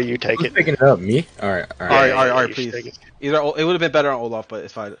 Ari, you take it. Picking it up, me? All right. Alright, please. Either it would have been better on Olaf, but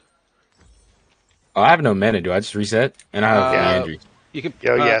it's fine. Oh, I have no mana. Do I just reset? And I have Leandry. You can.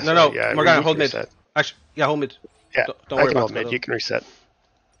 yes. No. Yeah, Morgana, hold mid. reset. Actually, yeah, hold mid. Yeah, don't worry I can about hold mid. You can reset.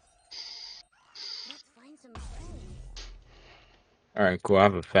 All right, cool. I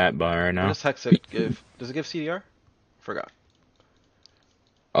have a fat bar right now. What does Hexic give? Does it give CDR? Forgot.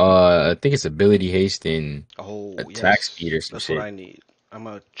 I think it's ability haste and attack speed or some That's shit. what I need. I'm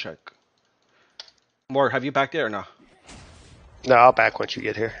gonna check. Morg, have you back there or no? No, I'll back once you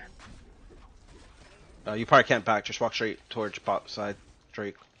get here. You probably can't back. Just walk straight towards bot side,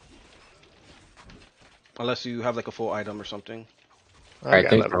 Drake. Unless you have like a full item or something. I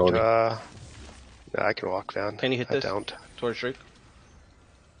got leverage. No, I can walk down. Can you hit this? I don't. Towards Drake?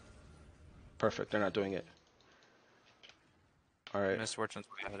 Perfect. They're not doing it. All right. Misfortune's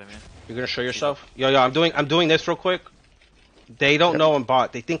way ahead of me. You're gonna show yourself? Yo, I'm doing this real quick. They don't know I'm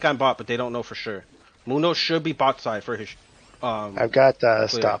bot. They think I'm bot, but they don't know for sure. Muno should be bot side for his. I've got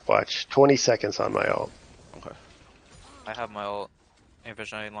stopwatch. 20 seconds on my ult. Okay. I have my ult.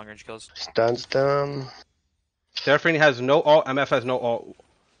 Inefficient long range kills. Stun's done. Seraphine has no ult. MF has no ult.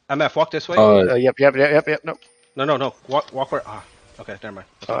 MF, walk this way. Yep. No. No. Walk where. Okay, never mind.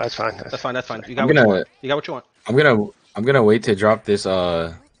 That's fine. That's fine. You got what you want. You got what you want. I'm gonna wait to drop this. You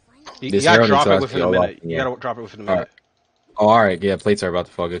gotta drop it within a minute. You gotta drop it within a minute. Right. Oh, all right. Yeah, plates are about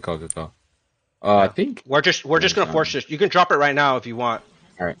to fall. Good call. I think we're just gonna force this. You can drop it right now if you want.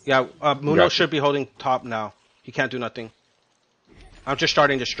 All right. Yeah, Muno should be holding top now. He can't do nothing. I'm just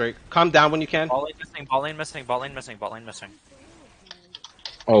starting this straight. Calm down when you can. Ball lane missing.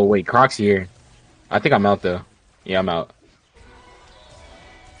 Oh wait, Croc's here. I think I'm out though. Yeah, I'm out.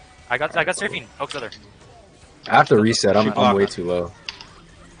 I got Seraphine. Focus other. I have to reset. I'm way too low.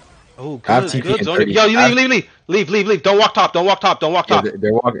 Oh, good. Yo, leave. Don't walk top. Yeah,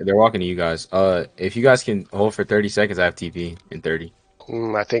 they're walking to you guys. If you guys can hold for 30 seconds, I have TP in 30.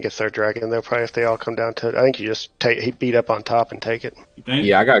 I think it's their dragon. They'll probably, if they all come down to it. I think you just beat up on top and take it.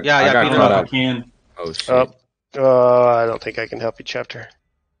 Yeah, I got caught up. Oh shit. I don't think I can help you, Chapter.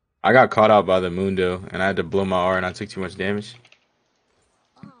 I got caught out by the Mundo, and I had to blow my R, and I took too much damage.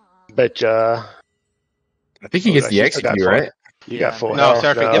 But I think he gets the execute, right? You got full No, health.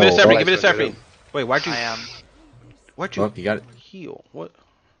 Seraphine. Give it to Seraphine. Wait, why'd you? Why'd you? Oh, you got it. Heal. What?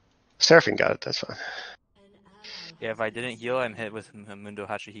 Seraphine got it. That's fine. Yeah, if I didn't heal, I'm hit with Mundo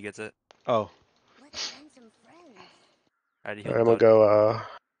Hachi. He gets it. Oh. I'm gonna go.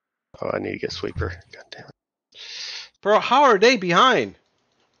 I need to get sweeper. God damn it. Bro, how are they behind?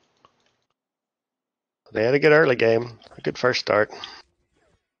 They had a good early game. A good first start.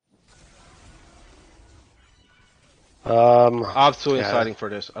 I'm absolutely exciting for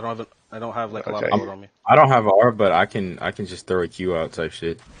this. I don't have like a lot of load on me. I don't have R, but I can just throw a Q out type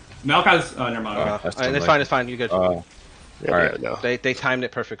shit. Maokai's never mind. And it's fine. You good? They timed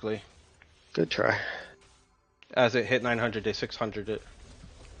it perfectly. Good try. As it hit 900, they 600 it.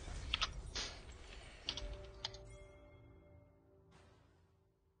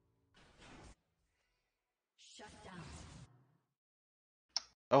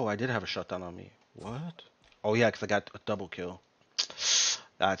 Oh, I did have a shutdown on me. What? Oh yeah, because I got a double kill.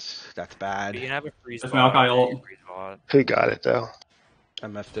 That's bad. You can have a free That's spot. Maokai ult. Free spot. Who got it though? I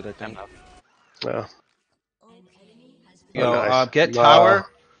messed it, I think. MF. No. Yo, Nice. get tower,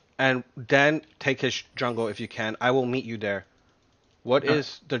 and then take his jungle if you can. I will meet you there. What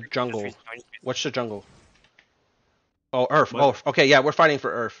is the jungle? What's the jungle? Oh, Earth. What? Oh, okay, yeah, we're fighting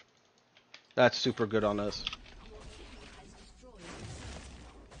for Earth. That's super good on us.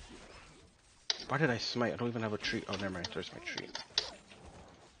 Why did I smite? I don't even have a tree. Oh, never mind. There's my tree.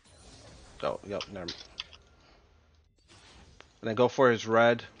 Oh, yep, never mind. And then go for his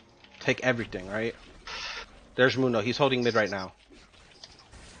red. Take everything, right? There's Muno. He's holding mid right now.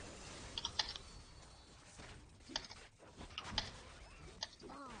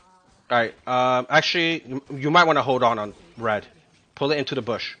 Alright, actually, you might want to hold on red. Pull it into the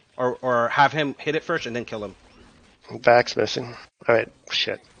bush. Or have him hit it first and then kill him. Back's missing. Alright,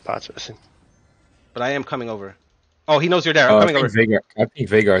 shit. Bot's missing. But I am coming over. Oh, he knows you're there. I'm coming over. I think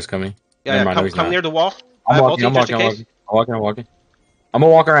Vagar's coming. Yeah, Never mind, come near the wall. I'm walking. I'm just walking. in case. I'm walking. I'm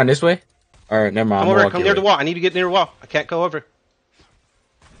gonna walk around this way. All right, never mind. Come over. Come near the wall. I need to get near the wall. I can't go over.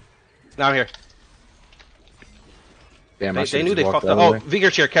 Now I'm here. Damn, they knew they fucked up. Oh,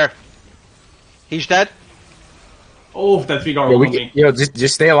 Vigor's here. Care. He's dead. Oh, that's Vigar. Yo,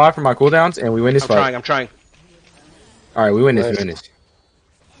 just stay alive for my cooldowns, and we win this fight. I'm trying. All right, we win this. We win this.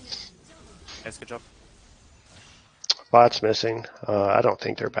 Yes, good job. Bot's missing. I don't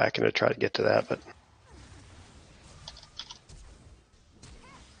think they're backing to try to get to that, but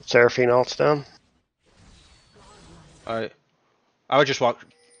Seraphine ult's down. Alright. I would just walk,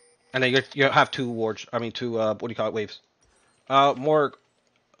 and then you have two wards. I mean, two what do you call it? Waves. More.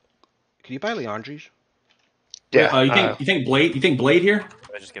 Can you buy Leandri's? Yeah. You think Blade? You think Blade here?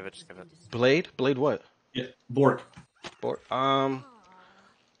 Just give it. Blade? Blade what? Yeah, Bork. I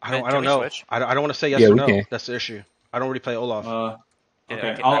don't know. I don't want to say yes or no. Can. That's the issue. I don't really play Olaf.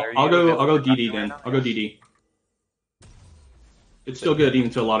 Okay, I'll go DD then. I'll go DD. It's still good even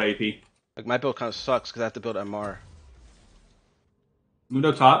to a lot of AP. Like my build kind of sucks because I have to build MR.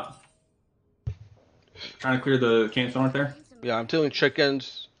 Mundo top. Trying to clear the campstone right there. Yeah, I'm doing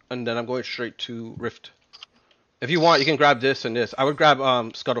chickens and then I'm going straight to Rift. If you want, you can grab this and this. I would grab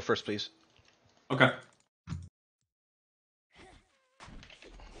Scuttle first, please. Okay.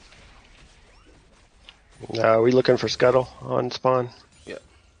 Are we looking for Scuttle on spawn? Yeah.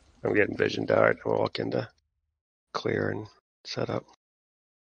 I'm getting vision dart. We'll walk into clear and set up.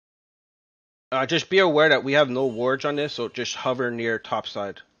 Just be aware that we have no wards on this, so just hover near top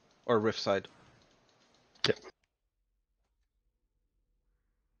side or Rift side. Yep.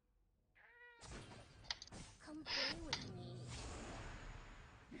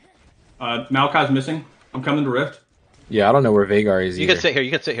 Maokai's missing. I'm coming to Rift. Yeah, I don't know where Vagar is. You can sit here. You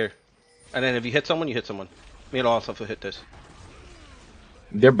can sit here. And then if you hit someone, you hit someone. Me and also hit this.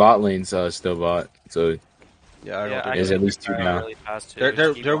 Their bot lane's still bot, so yeah, there's at least two now.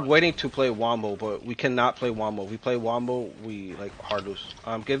 Really they're waiting to play Wombo, but we cannot play Wombo. If we play Wombo, we like hard lose.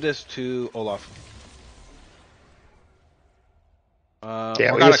 Give this to Olaf.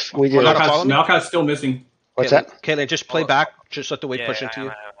 Yeah, we did. Maokai's still missing. What's that? Caitlyn, just play back. Just let the wave push into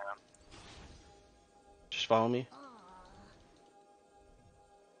you. Just follow me.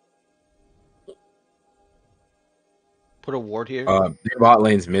 Put a ward here. Their bot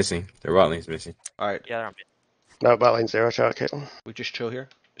lane's missing. Alright. Yeah, no, bot lane 0 shot, Caitlyn. We just chill here.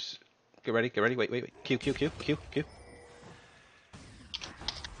 Just get ready. Wait. Q.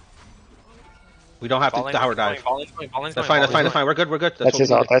 We don't have to tower dive. That's fine. We're good. That's his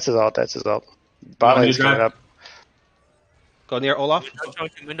ult. Bot lane's coming up. Go near Olaf.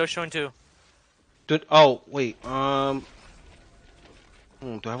 Window showing too. Dude, oh, wait. Do I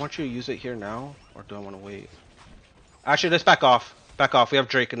want you to use it here now? Or do I want to wait? Actually, let's back off. We have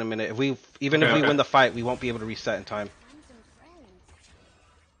Drake in a minute. If we win the fight, we won't be able to reset in time.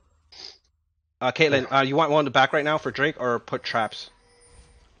 Caitlyn, you want one in the back right now for Drake or put traps?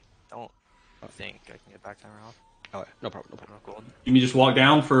 Don't think I can get back time off. Okay, no problem. You mean just walk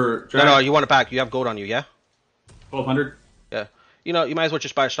down for Drake? No, you want it back. You have gold on you, yeah? 1200? Yeah. You might as well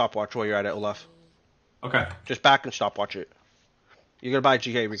just buy a stopwatch while you're at it, Olaf. Okay. Just back and stopwatch it. You're gonna buy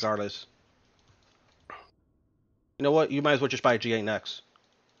GA regardless. You know what? You might as well just buy GA next.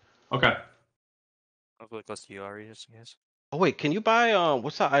 Okay. I'll go close to you already, just in case. Oh wait, can you buy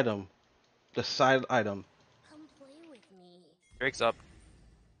what's that item? The side item. Come play with me. Drake's up.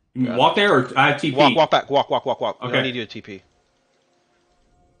 You walk there or I have TP? Walk back. Walk. Okay. I don't need you to TP.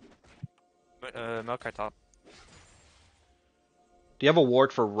 Maokai top. Do you have a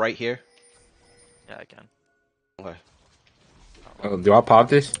ward for right here? Yeah, I can. Okay. Do I pop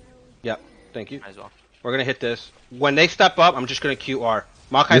this? Yeah. Thank you. Might as well. We're gonna hit this. When they step up, I'm just gonna QR.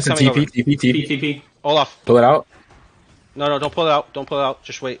 Maokai's Listen, coming over. TP. TP. Olaf. Pull it out. No, don't pull it out. Don't pull it out.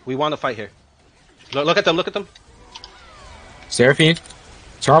 Just wait. We want to fight here. Look at them. Look at them. Seraphine.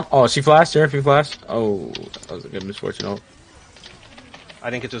 Charm. Oh, she flashed. Seraphine flashed. Oh, that was a good misfortune. Oh. I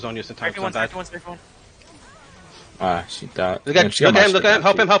didn't get to Zonius in time. Everyone. Ah, she thought. Look at him. Look at him.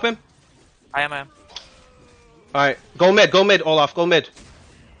 Help him. Help him. I am. All right. Go mid. Go mid. Olaf. Go mid.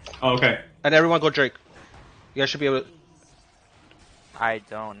 Oh, okay. And everyone go Drake. You guys should be able to... I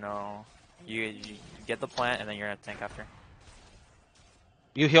don't know. You get the plant and then you're gonna tank after.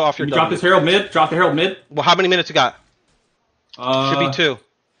 You heal off your Drop this Herald mid. Drop the Herald mid. Well, how many minutes you got? Should be 2.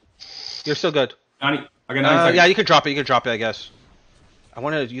 You're still good. 90. I got 90 seconds. Yeah, you can drop it. You can drop it, I guess. I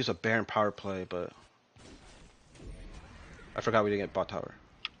wanted to use a Baron power play, but... I forgot we didn't get bot tower.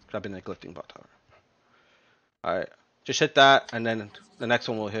 I've been neglecting bot tower. Alright. Just hit that, and then the next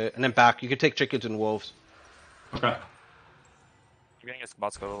one will hit. And then back. You can take chickens and wolves. Okay. You're gonna get some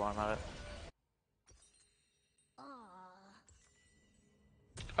bots go along at it.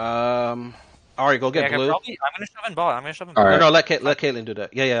 Alright, go get blue. I'm gonna shove in bot. All right. No, let Caitlyn do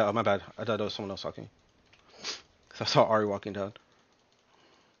that. Yeah, oh, my bad. I thought it was someone else talking. Cause I saw Ari walking down.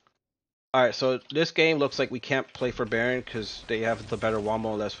 Alright, so this game looks like we can't play for Baron because they have the better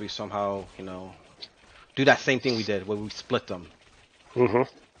Wombo unless we somehow, you know, do that same thing we did where we split them. Mm-hmm.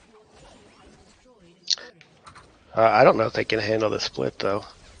 I don't know if they can handle the split though.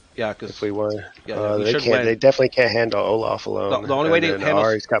 Yeah, because if we won, we they can't. They definitely can't handle Olaf alone. The only way they handle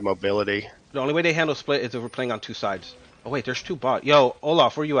Ari's got mobility. The only way they handle split is if we're playing on 2 sides. Oh wait, there's 2 bot. Yo,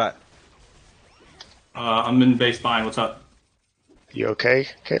 Olaf, where you at? I'm in base bind. What's up? You okay,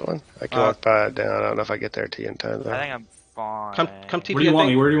 Caitlyn? I can walk by down. I don't know if I get there to you in time though. I think I'm fine. Come TP. Where do you want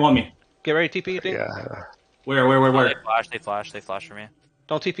me? Where do you want me? Get ready, TP. You think? Yeah. Where? They flash for me.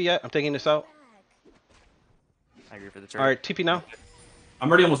 Don't TP yet. I'm taking this out. I agree for the turn. All right, TP now. I'm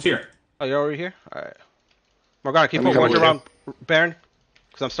already almost here. Oh, you're already here. All right. Morgana, keep on watching around Baron,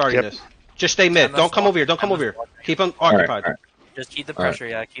 because I'm starting this. Just stay mid. Don't come over here. Don't come over here. Keep them occupied. All right. Just keep the pressure.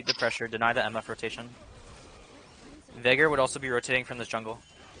 Yeah, keep the pressure. Deny the MF rotation. Veigar would also be rotating from this jungle.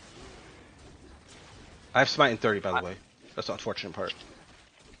 I have smite in 30, by the way. That's the unfortunate part.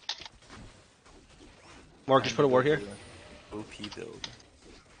 Mark, just put a ward here. OP build.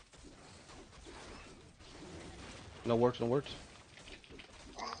 No words, no words.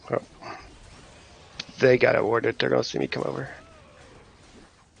 Oh. They got it warded. They're gonna see me come over.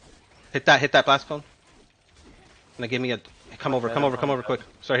 Hit that blast cone. And then give me a come over quick.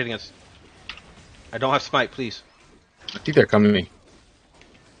 Start hitting us. I don't have smite, please. I think they're coming to me.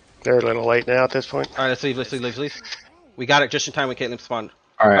 They're a little late now at this point. All right, let's leave. We got it just in time when Caitlyn spawned.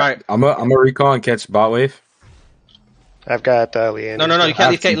 All right. I'm a recall and catch bot wave. I've got Leander. No, you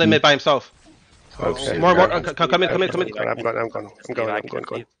can't leave Caitlyn mid by himself. Okay. More. Come in. I'm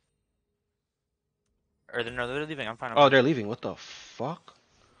going. Or they're leaving. I'm fine. Oh, they're leaving. What the fuck?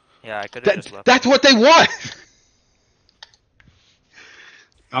 Yeah, I could have just left. That's what they want.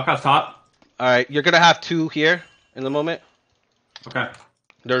 Alcatraz top. All right, you're gonna have 2 here in the moment. Okay.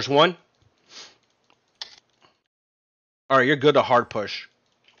 There's 1. All right, you're good to hard push.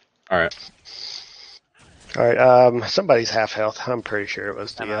 All right. Somebody's half health. I'm pretty sure it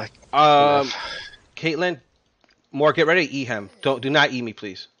was the. Caitlyn, more. Get ready to eat him. Do not eat me,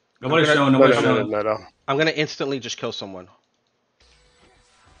 please. Nobody's showing. No. I'm gonna instantly just kill someone.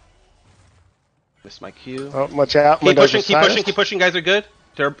 Miss my Q. Oh, watch out! Keep pushing. Guys are good.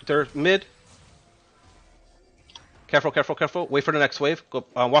 They're mid. Careful. Wait for the next wave. Go.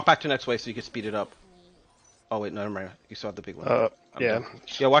 Walk back to the next wave so you can speed it up. Oh wait, no, never mind. You still have the big one. Yeah. Done.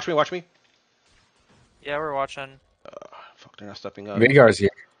 Yeah, watch me. Yeah, we're watching. Fuck, they're not stepping up. Veigar's here.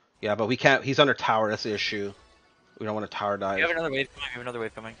 Yeah, but we can't. He's under tower. That's the issue. We don't want to tower dive. You have another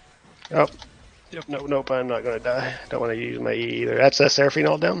wave coming. Oh. Nope. I'm not gonna die. Don't want to use my E either. That's Seraphine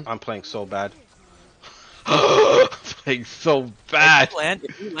all down. I'm playing so bad. Playing so bad.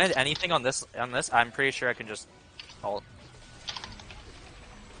 If you land anything on this, I'm pretty sure I can just ult.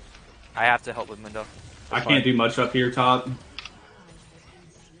 I have to help with Mundo. I can't do much up here top.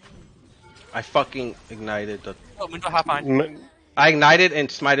 I fucking ignited the. Oh, Mundo half behind. I ignited and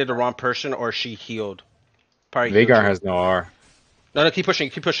smited the wrong person, or she healed. Probably Veigar has no R. No, keep pushing.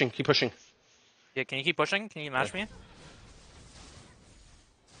 Yeah, can you keep pushing? Can you match me?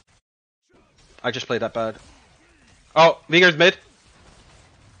 I just played that bad. Oh, Veigar's mid.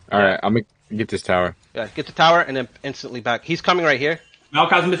 Alright, I'm gonna get this tower. Yeah, get the tower and then instantly back. He's coming right here.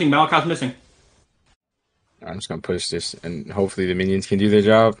 Maokai's missing. I'm just gonna push this and hopefully the minions can do their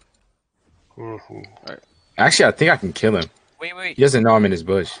job. Right. Actually, I think I can kill him. Wait. He doesn't know I'm in his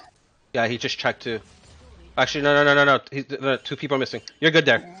bush. Yeah, he just checked too. Actually, no. Two people are missing. You're good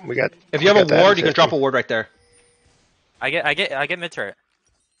there. We got. If you have a ward, you can drop a ward right there. I get mid turret.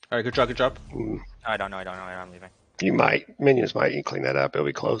 All right, good job, good job. I don't know. I'm leaving. You might. Minions might. You clean that up. It'll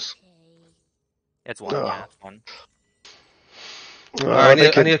be close. It's one. Yeah, it's one. I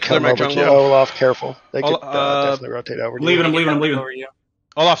need to clear my jungle. Olaf, careful. They could definitely rotate over. I'm leaving.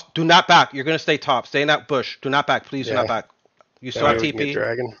 Olaf, do not back. You're gonna stay top. Stay in that bush. Do not back. Please do not back. You still have TP.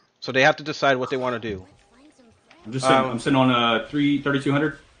 Dragon. So they have to decide what they want to do. I'm sitting on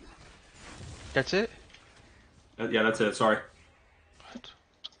 3200. That's it? Yeah, that's it. Sorry.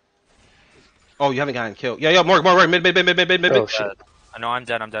 Oh, you haven't gotten killed. Yeah, more, mid. Oh, shit. No, I'm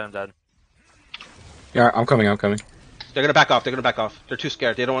dead. Yeah, I'm coming. They're gonna back off. They're too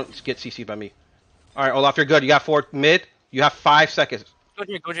scared. They don't want to get CC'd by me. All right, Olaf, you're good. You got 4 mid. You have 5 seconds. Go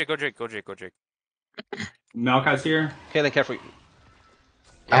Drake. Maokai's here. Caitlyn, careful.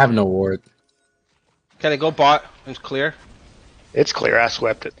 I have no ward. Can they go bot and clear? It's clear. I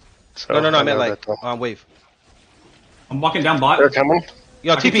swept it. So No, I meant like on wave. I'm walking down bot. They're coming.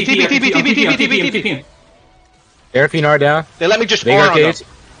 Yo, TP. Seraphine are down. They let me just Veigar on cage.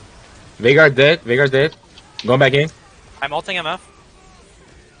 Veigar's dead. Going back in. I'm ulting MF.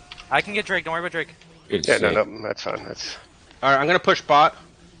 I can get Drake. Don't worry about Drake. Yeah, no, that's fine. That's. All right, I'm gonna push bot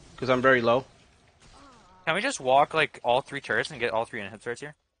because I'm very low. Can we just walk like all 3 turrets and get all 3 inhib turrets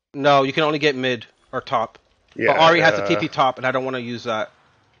here? No, you can only get mid or top. Yeah, but Ari has a TP top, and I don't want to use that.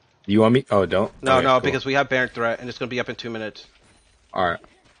 You want me? Oh, don't. No, Okay, cool. because we have Baron threat, and it's gonna be up in 2 minutes. All right.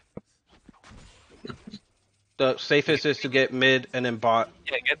 The safest is to get mid and then bot.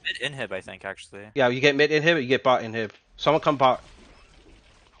 Yeah, get mid inhib, I think, actually. Yeah, you get mid inhib, you get bot inhib. Someone come bot.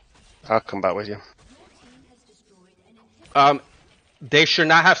 I'll come back with you. They should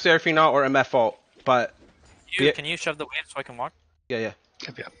not have Seraphine or MF ult, but... Can you shove the wave so I can walk? Yeah.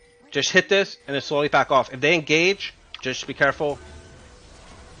 Yep. Just hit this, and then slowly back off. If they engage, just be careful.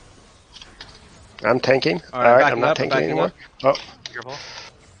 I'm tanking. All right, I'm not tanking anymore. Oh. Careful.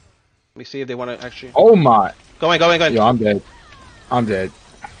 Let me see if they want to actually... Oh my! Going. Yo, I'm dead.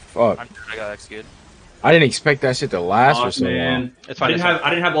 Fuck. I got executed. I didn't expect that shit to last for so long. It's fine. I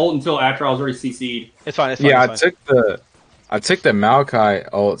didn't have ult until after I was already CC'd. It's fine. Yeah, I took the Maokai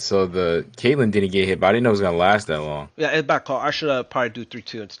ult, so the Caitlyn didn't get hit, but I didn't know it was gonna last that long. Yeah, it's back call. I should have probably do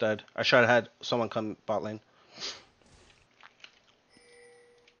 3-2 instead. I should have had someone come bot lane.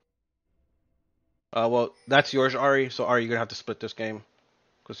 Well, that's yours, Ari. So Ari, you're gonna have to split this game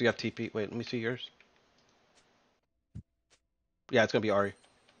because you have TP. Wait, let me see yours. Yeah, it's gonna be Ari.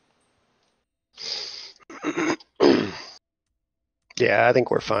 Yeah, I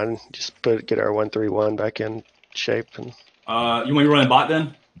think we're fine. Just get our 1-3-1 back in shape and. You want me running bot then?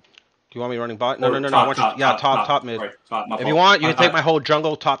 Do you want me running bot? No. Top mid. Sorry, top, if you want, you can take my whole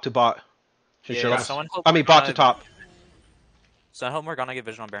jungle top to bot. Bot to top. So I hope Morgana get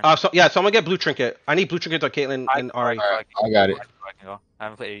vision on Baron. Someone get blue trinket. I need blue trinket on Caitlyn and Ari. I got it. I can go. I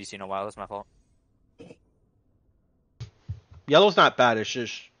haven't played ADC in a while. That's my fault. Yellow's not bad. It's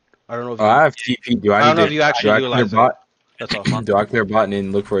just I don't know. If I have TP. I don't know if you actually utilize it. That's all. Do I clear bot and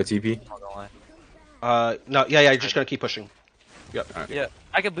then look for a TP? No. Yeah. You're just gonna keep pushing. Yep. Right. Yeah,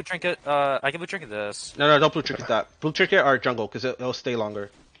 I can blue trinket. I can blue trinket this. No, don't blue trinket that. Blue trinket our jungle because it'll stay longer.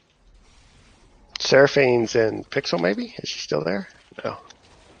 Seraphine's in Pixel, maybe? Is she still there? No.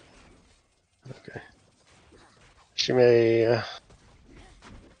 Okay. She may.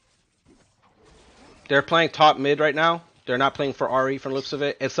 They're playing top mid right now. They're not playing for Ari from the looks of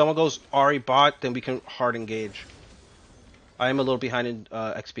it. If someone goes Ari bot, then we can hard engage. I am a little behind in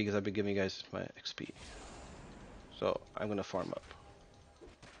XP because I've been giving you guys my XP. So I'm going to farm up.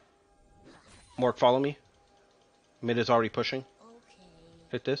 Mork, follow me. Mid is already pushing.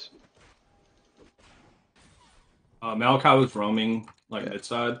 Hit this. Maokai was roaming mid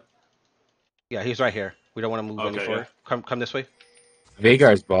side. Yeah, he's right here. We don't want to move any further. Yeah. Come this way.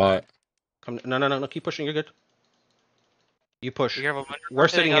 Veigar's bot. Come. No. Keep pushing. You're good. You push. We're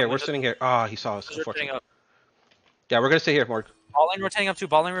sitting here. Ah, he saw us. Unfortunately. Yeah, we're gonna stay here, Morg. Ball lane rotating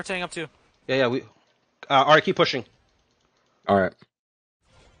up too. Yeah. We. Alright, keep pushing. All right.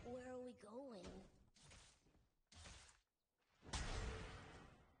 Where are we going?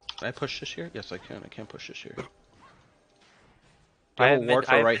 Can I push this here? Yes, I can. I can push this here. I have a ward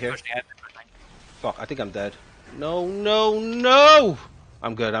for right here. Pushing. Fuck, I think I'm dead. No!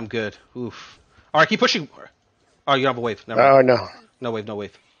 I'm good. Oof. Alright, keep pushing. Oh, you don't have a wave. Never mind. No. No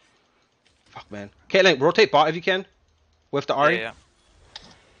wave. Fuck, man. Caitlyn, rotate bot if you can. With the Ari. Yeah.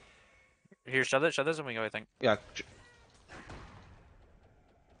 Here, shove this and we go, I think. Yeah.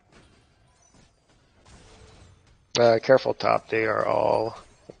 Careful top. They are all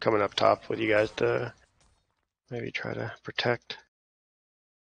coming up top with you guys to Maybe try to protect.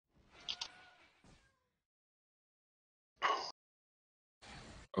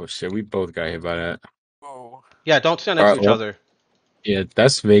 Oh shit, we both got hit by that. Whoa. Yeah, don't stand next to each well, other. Yeah,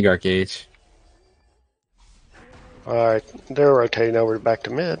 that's Vagar Gage. Alright, they're rotating over back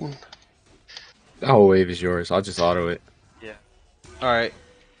to mid. The whole wave is yours. I'll just auto it. Yeah. All right.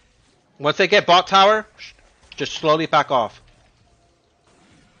 Once they get bot tower, just slowly back off.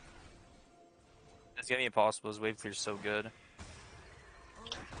 It's gonna be impossible. His wave clear's so good.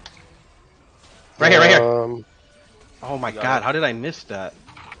 Right here, right here. Oh my got god, it. how did I miss that?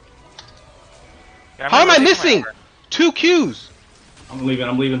 Yeah, How am I rotating my missing armor. 2 Qs? I'm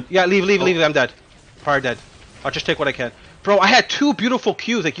leaving. Yeah, leave. I'm dead. Power dead. I'll just take what I can. Bro, I had 2 beautiful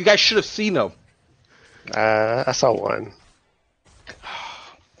Qs. Like, you guys should have seen them. I saw one.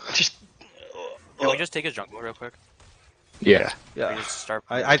 Just. Can we just take his jungle real quick? Yeah. Yeah. We just start.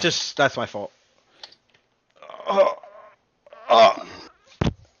 That's my fault.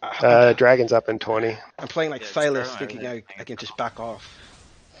 Dragon's up in 20. I'm playing like Yeah, Silas, just thinking I can just back off.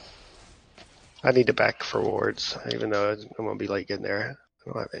 I need to back for wards, even though I'm gonna be late getting there. I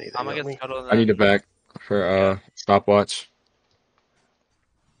don't have anything I'm on gonna me. get scuttled in I need the- to back for stopwatch.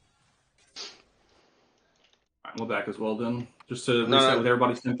 Alright, we'll back as well then. Just to No, reset no. with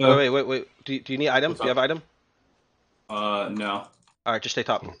everybody's info. Wait. Do you need item? What's Do you up? have item? No. Alright, just stay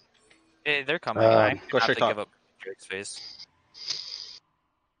top. Hey, they're coming. I Go have straight to top. give up Drake's face.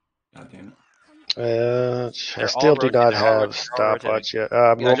 God damn it. I all still do rotating, not they're all have rotating, they're all stopwatch yet.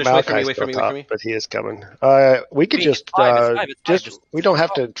 Yeah, Well, just wait for me, Malachi's wait for still me, wait top, for me. but he is coming. We could Wait, just it's five, it's five. we don't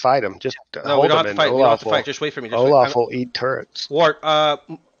have to fight him. Just No, hold we don't him, have to and fight. We don't have Olaf to will fight. Just wait for me. Just Olaf wait. will eat turrets. Ward,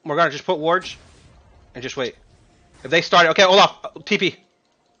 Morgana, just put wards and just wait. If they start it, okay, Olaf, TP.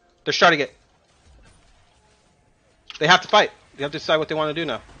 They're starting it. They have to fight. They have to decide what they want to do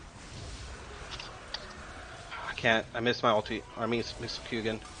now. I can't. I missed my ulti. I mean, miss Q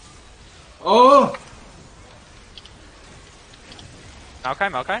again. Oh!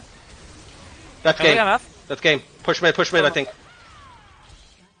 Maokai? That's Can we game. get MF? That's game. Push mid, I think.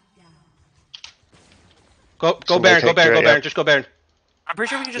 Go Somebody Baron, go take Baron, Dre, go Baron. yep. Just go Baron. I'm pretty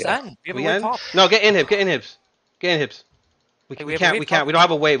sure we can just Yeah. end. We have We a wave end? top. No, get inhib. Get inhibs. Get inhibs. We Hey, we have a can't. wave We can't. top. We don't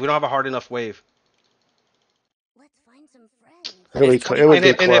have a wave. We don't have a hard enough wave. Let's find some friends. It would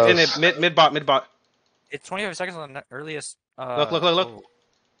get close. Inhib. Mid bot. It's 25 seconds on the earliest. Look. Oh.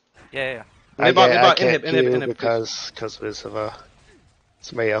 Yeah. I Mid bot. can't Inhib. do because of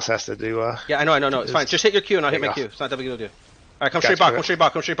somebody else has to do. Yeah, I know. It's fine. Just hit your Q and I'll hit my There you Q. It's not that big of a deal. Alright, come Gotcha. straight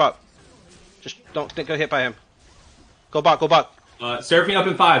bot. Come straight bot. Just don't get hit by him. Go bot. Seraphine up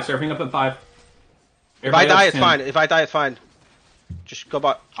in 5. If I Everybody die, else it's 10. fine. If I die, it's fine. Just go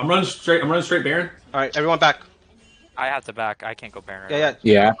bot. I'm running straight Baron. Alright, everyone back. I have to back. I can't go Baron right Yeah.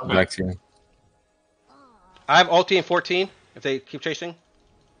 Yeah, Okay. back to you. I have ulti in 14. If they keep chasing,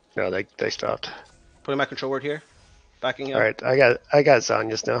 No, they stopped. putting my control word here. Backing him. All right, I got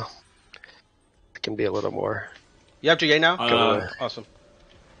Zanya's now. I can be a little more. You have GA now? Awesome.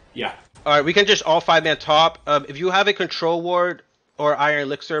 Yeah. Alright, we can just all 5-man top. If you have a control ward or iron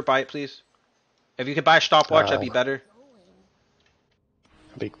elixir, buy it please. If you could buy a stopwatch, that'd be better.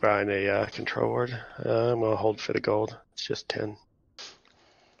 Big buying a control ward. I'm gonna hold for the gold. It's just 10.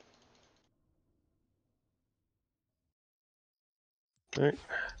 All right.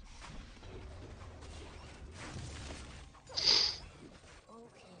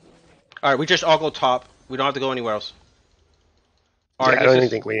 Alright, we just all go top. We don't have to go anywhere else. Yeah, Alright, I this don't is- even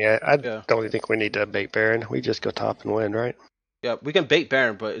think we. Don't even think we need to bait Baron. We just go top and win, right? Yeah, we can bait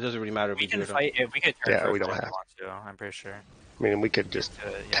Baron, but it doesn't really matter if We we can do it. fight. If we could turn Yeah, first we don't if have. want to, I'm pretty sure. I mean, we could just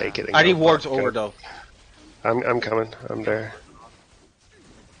take it. And I go need wards top. over though. I'm coming. I'm there.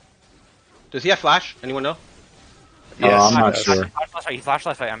 Does he have flash? Anyone know? Yes, I'm not he does. sure. He flashed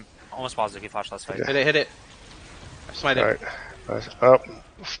last fight. I'm almost positive he flashed last fight. Hit it. I smite it. All right. Oh,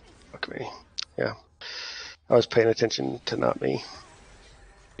 fuck me. Yeah, I was paying attention to not me.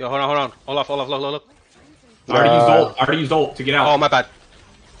 Yo, hold on. Olaf, look. I already used ult to get out. Oh, my bad.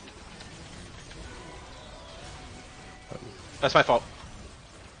 That's my fault.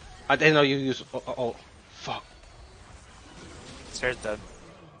 I didn't know you used. Oh, fuck. Stairs dead.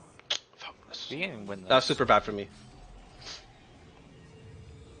 Fuck. We can win this. That was super bad for me.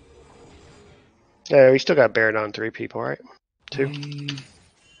 Yeah, we still got Baron on 3 people, right? 2.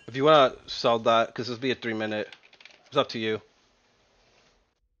 If you wanna sell that, because this will be a 3-minute. It's up to you.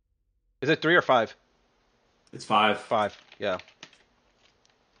 Is it 3 or 5? It's 5. 5. Yeah.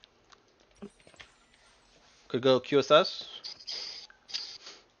 Could go QSS.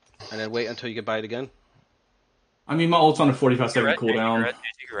 And then wait until you can buy it again. I mean, my ult's on a 45-second Red, cooldown.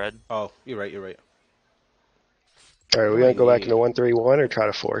 Take a red. Oh, you're right. All right, What we do gonna I go back need? into 1-3-1 or try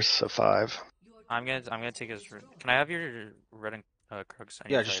to force a 5? I'm gonna take his. Can I have your red and crooks? I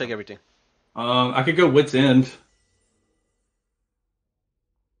need Yeah, to just fight take him. everything. I could go Wit's End.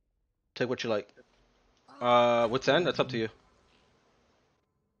 Take what you like. What's end? That's up to you.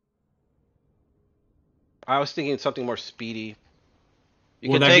 I was thinking something more speedy. You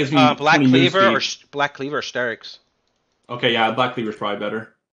Well, can that take gives me Black 20 move Cleaver or speed. Black Cleaver or Sterix. Okay, yeah, Black Cleaver's probably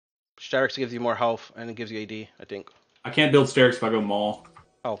better. Sterix gives you more health and it gives you AD, I think. I can't build Sterix if I go Maul.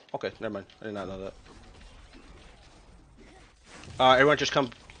 Oh, okay, never mind. I did not know that. Everyone just come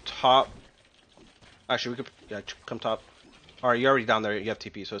top. Actually, we could come top. Alright, you're already down there. You have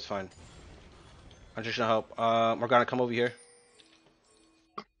TP, so it's fine. I'm just gonna help. Morgana, come over here.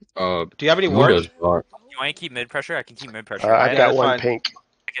 Do you have any Mundo's wards? dark. You want to keep mid pressure? I can keep mid pressure. I've Yeah, got that's one fine. pink.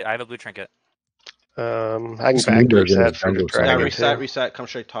 I have a blue trinket. I can This back Mundo's in his reset for the jungle Yeah, dragon somewhere. reset, come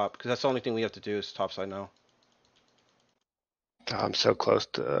straight top. Because that's the only thing we have to do is top side now. too. I'm so close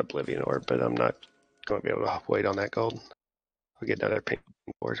to Oblivion Orb, but I'm not going to be able to wait on that gold. We'll get another pink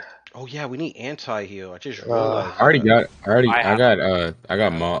board. Oh yeah, we need anti-heal. I just Uh, realized I already that. got, I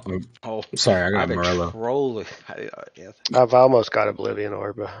got Ma. Oh, Sorry, I I've got been Morello. trolling. I've almost got Oblivion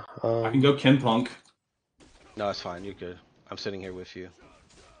Orb. I can go Kinpunk. No, it's fine. You're good. I'm sitting here with you.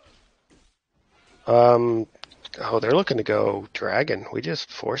 Oh, they're looking to go dragon. We just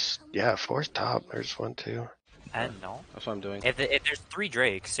force top. There's 1, 2. And no. That's what I'm doing. If there's 3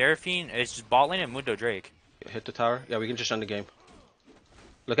 Drake, Seraphine is just bot lane and Mundo Drake. Hit the tower. Yeah, we can just end the game.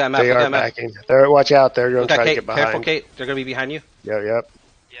 Look at map. They Look are at map. backing. Watch out. They're going Look to at try to Kate. get behind. Careful, Kate. They're gonna be behind you. Yep.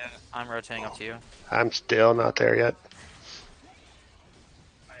 Yeah, I'm rotating up to you. I'm still not there yet.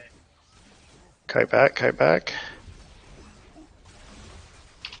 Kite back.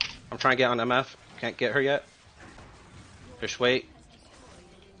 I'm trying to get on MF. Can't get her yet. Just wait.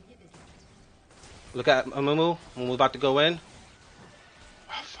 Look at Amumu. Amumu about to go in.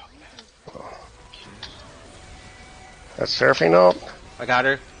 Oh, fuck. That's Seraphine ult. I got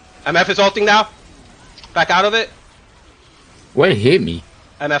her. MF is ulting now. Back out of it. What hit me?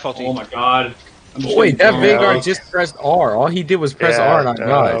 MF ulting. Oh my god. Wait, that Vanguard just pressed R. All he did was press R and I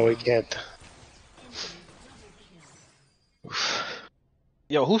died. No, we can't.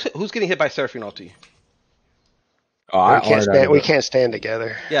 Yo, who's getting hit by Seraphine ulti? Oh, we can't stand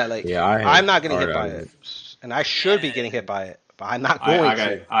together. Yeah, like I'm not getting hit by it, and I should be getting hit by it, but I'm not going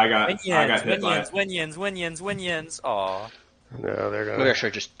to. I got hit by it. Winions. Aw. No, they're gonna. Maybe I should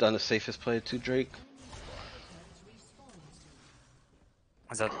have just done the safest play to Drake.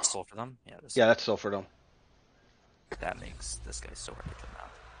 Is that soul for them? Yeah. Yeah, that's still for them. That makes this guy so hard to kill now.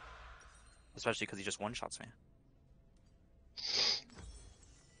 Especially because he just one-shots me.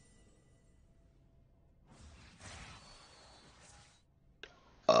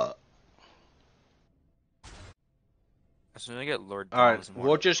 As soon as I get Lord Alright,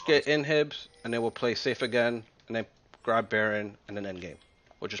 we'll just get inhibs, and then we'll play safe again, and then grab Baron, and then endgame.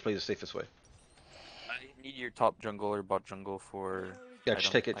 We'll just play the safest way. I need your top jungle or bot jungle for... Yeah,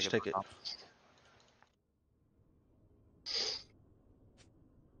 just take it, just take it.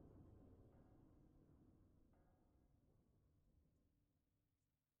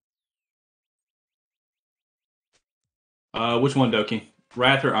 Which one, Doki?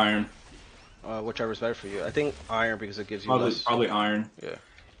 Wrath or Iron? Whichever's better for you. I think Iron because it gives you less. Probably Iron. Yeah.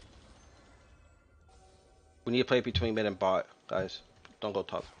 We need to play between mid and bot, guys. Don't go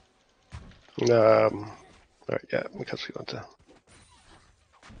top. Alright, yeah, because we want to.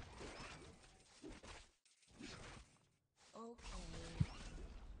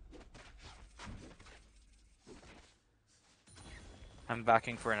 I'm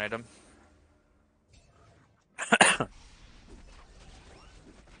backing for an item.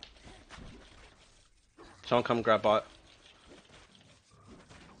 Someone come grab bot.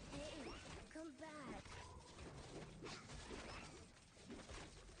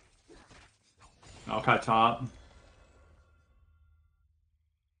 I'll cut top.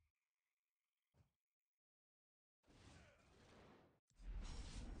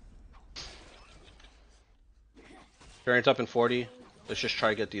 Baron's up in 40. Let's just try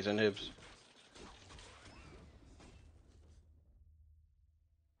to get these inhibs.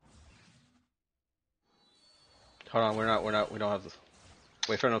 Hold on, we don't have the...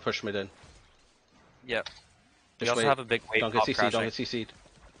 Wait for him to push mid in. Yep. We Just also wait. have a big wave Don't get pop CC'd, crashing. don't get CC'd.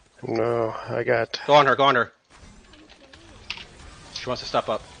 No, I got. Go on her. She wants to step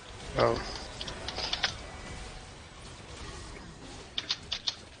up. Oh.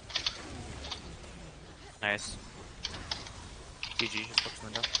 Nice. GG, just looks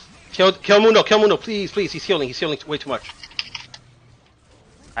window. Kill Mundo, please, he's healing way too much.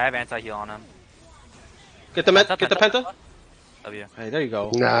 I have anti-heal on him. Get the penta. W. Hey, there you go.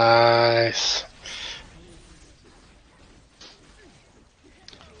 Nice.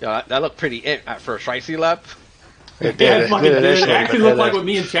 Yeah, that looked pretty it at first, right, C-Lab? It Yeah, did. it fucking did. It initially, actually but looked then like what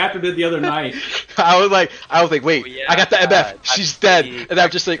me and Chapter did the other night. I was like, wait, I got the MF. She's dead, pretty- and I'm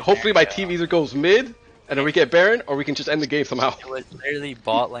just like, hopefully my team either goes mid, and then we get Baron, or we can just end the game somehow. It was literally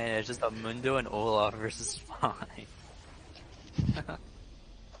bot lane. It's just a Mundo and Olaf versus Fine.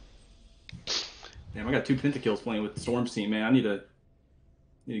 Damn, I got 2 pentakills playing with Storm's team, man. I need to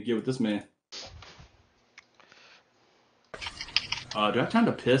get with this man. Do I have time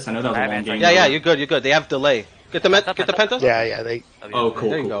to piss? I know that was a long game. Yeah, you're good. They have delay. Get the penta. Yeah, they. Oh, cool,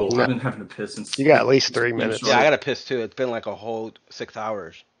 There you cool. go. I've been having to piss since. You got at least 3 minutes. Yeah, I gotta piss too. It's been like a whole 6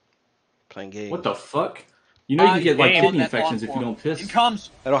 hours playing games. What the fuck? You know you can get like game kidney on that infections if long you don't form. piss. In comes.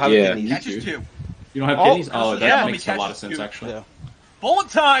 I don't have Yeah. kidneys. Catches 2. You don't have Oh, kidneys? Oh, that yeah, makes a lot of catches sense, 2. actually. Yeah. Bullet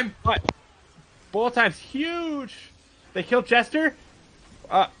time. Bullet time's huge. They killed Jester.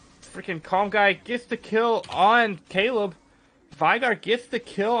 Freaking Calm Guy gets the kill on Caleb. Vigar gets the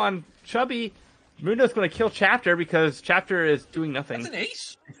kill on Chubby. Mundo's going to kill Chapter because Chapter is doing nothing. That's an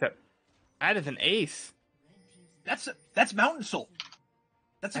ace. Except that is an ace. That's Mountain Soul.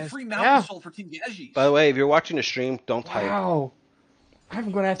 That's a That's- free Mountain yeah. Soul for Team Gaji. By the way, if you're watching the stream, don't type. Wow. I'm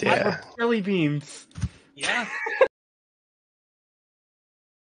going to have to Yeah. have jelly beans. Yeah.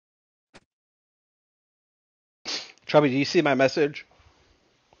 Chubby, do you see my message?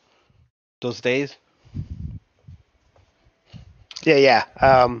 Those days? Yeah.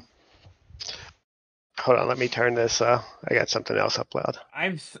 Hold on, let me turn this. I got something else up loud.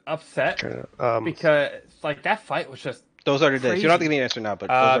 I'm upset Turn it, because like that fight was just Those are the days. You don't have to give me an answer now, but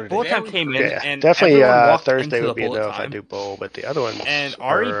those are the Bullet days. Time came in Yeah, and definitely. everyone walked Thursday into would be the a bullet no if I time. do bowl, but the other ones. And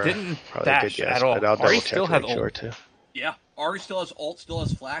Ari were didn't probably dash good yes, at all. But I'll Ari double still check to had make sure ult. too. Yeah. Ari still has ult, still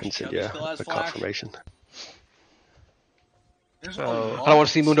has flash. And said Chubby still has the flash. confirmation. There's So- a lot I don't want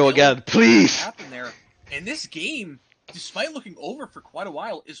to see of Mundo skill again. Please! happen there. And this game, despite looking over for quite a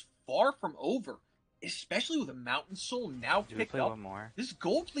while, is far from over. Especially with a Mountain Soul now Do we picked play up. one more? This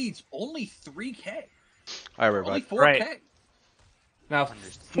gold lead's only 3k. All right, Only everybody. 4k. Right. Now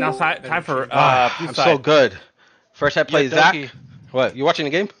time for blue I'm side. so good. First I play Zach. Doki. What? You watching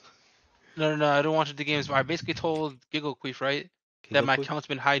the game? No, I don't watch the games. I basically told Giggle Queef, right, that my Giggle Queef? account's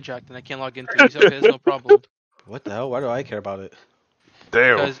been hijacked and I can't log into it. He said, okay, there's no problem. What the hell? Why do I care about it?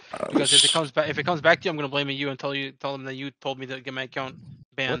 Because if it comes back to you, I'm gonna blame you and tell them that you told me to get my account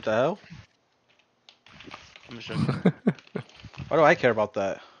What banned. the hell? I'm just joking. Why do I care about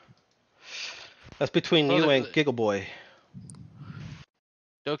that? That's between Well, you the- and Giggle Boy.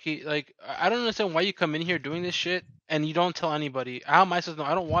 Doki, like, I don't understand why you come in here doing this shit and you don't tell anybody. How am I supposed to know?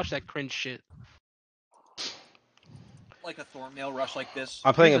 I don't watch that cringe shit. Like a Thornmail rush like this.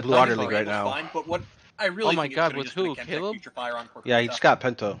 I'm playing Who's a the Blue Otter Thornmail League right was now. Fine, but what I really Oh my think God, it's with just been who? a Chemtech Caleb? Putrefier on Corpita. Yeah, he just got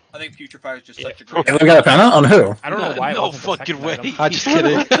Pento. I think Putrefier is just such a great. Caleb got a penna on who? I don't know why. it No wasn't the fucking second way. item. I'm just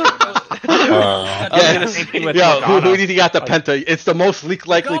kidding. Yeah, Same thing with Yo, Morgana. who do you think got the Penta? It's the most likely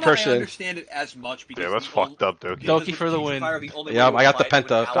Morgana, I person. understand it as much because Yeah, that's the fucked up, Doki. because Doki with for the win. Putrefier, the only Yeah, way I got the to fight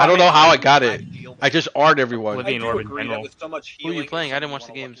Penta. with I don't know how I got Ally it. shield. I just R'd everyone. Oblivion I do Orb in agree that general. with so much Who are you healing, playing? it's I didn't watch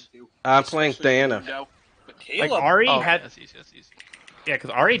something the you wanna games. look into, I'm playing especially Diana. Mundo. But Like Caleb, Ari Oh, had, that's easy. That's easy. yeah, because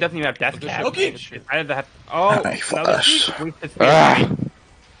Ari doesn't even have death Okay. cap. Okay. I had to have. Oh, Hi, another Flash. sweep his Ah. face.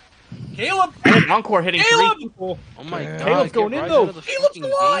 Caleb, And an encore hitting Caleb! 3 people. Oh my god. Caleb's get going in, Ryzen though. out of the Caleb's fucking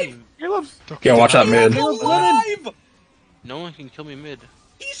alive! game. Caleb's Yeah, watch out mid. Caleb's alive! No one can kill me mid.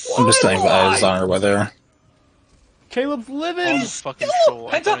 He's I'm just saying alive! guys on our weather. Caleb's Oh, living. the fucking Still! troll.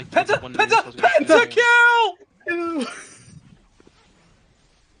 I thought I Penta, killed one of Penta, these, I was Penta gonna kill him. kill!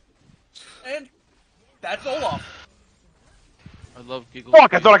 And that's Olaf. I love Giggle.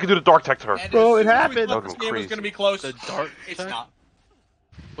 Fuck, I thought I could do the Dark Tech to her. And Bro, as it soon as we happened. thought this Fucking game was crazy. going to be close. The dart It's attack? not.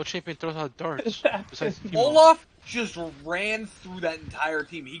 What champion throws out darts? Besides Timo? Olaf just ran through that entire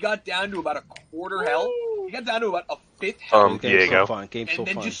team. He got down to about a quarter health. He got down to about a fifth health. Game's so Diego. fun. Game's and so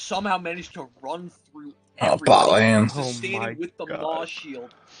then fun. just somehow managed to run through Oh, everybody. bot lane. Sustaining Oh my with the God. Maw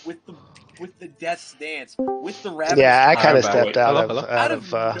Shield, with the Death's Dance, with the Rabbit. Yeah, I kind of Alright, stepped out hello? of out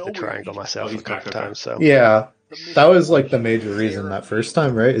of Out of the nowhere, triangle he- myself Oh, he's a couple back, okay. times. So Yeah, that was like the major reason that first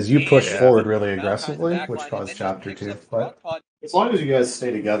time, right? Is you pushed Yeah. forward really aggressively, which caused chapter 2. But as long as you guys stay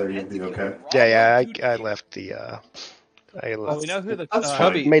together, you'll be okay. yeah, I left the I Well, we know who the That's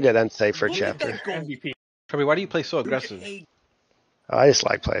Chubby. made it unsafe for Look at chapter. that goal. MVP. Chubby, why do you play so aggressive? I just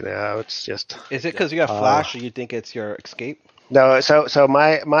like playing now. It's just Is it because you got flash, or you think it's your escape? no. So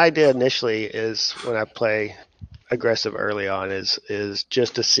my idea initially is when I play aggressive early on is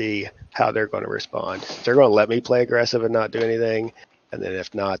just to see how they're going to respond. If they're going to let me play aggressive and not do anything, and then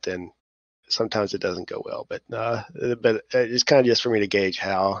if not, then sometimes it doesn't go well. But it's kind of just for me to gauge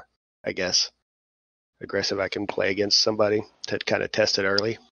how, I guess, aggressive I can play against somebody to kind of test it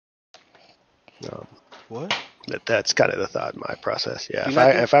early. What? That's kind of the thought in my process. Yeah,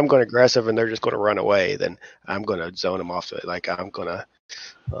 if I'm going aggressive and they're just going to run away, then I'm going to zone them off to it. Like I'm going to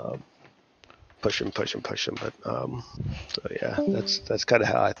push them. But so yeah, that's kind of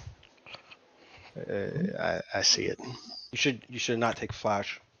how I see it. You should not take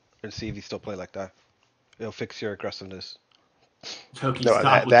flash and see if you still play like that. It'll fix your aggressiveness. Doki, No,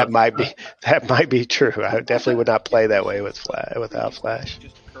 stop with that the- might be true. I definitely would not play that way without flash.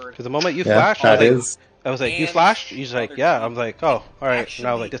 Because the moment you flashed, I was like, you flashed? He's like, yeah. I'm like, oh, all right. Actually,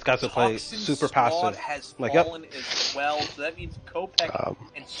 Now like this guy's gonna play Toxin's super squad passive. has I'm like, yep. fallen as well, so that means Kopek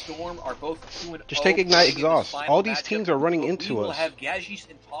and Storm are both 2-0. Just take Ignite in this Exhaust. final All these matchup, teams are running but into we will us. have Gajis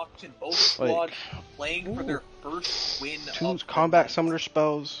and Toxin, both squads playing for their first win. Two combat summoner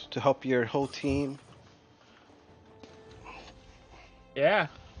spells to help your whole team. Yeah,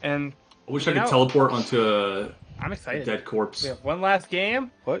 and I wish I could teleport onto I'm excited. a dead corpse. We have one last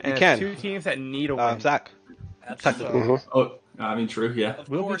game. What? And You can. two teams that need a win. Zach. Absolutely. Oh, I mean, true, yeah.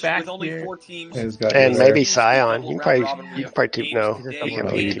 We'll be back with only here. 4 teams. And maybe Scion. You can probably no. He can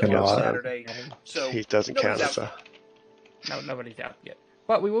Games keep on Scion. Saturday. So He doesn't count nobody's as out a. No, nobody's out yet.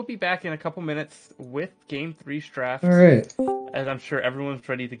 But we will be back in a couple minutes with Game 3 draft. All right. As I'm sure everyone's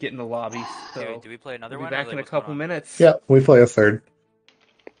ready to get in the lobby. So Do we play another we'll one? be or back like in a what's going couple on? minutes. Yeah, we play a third.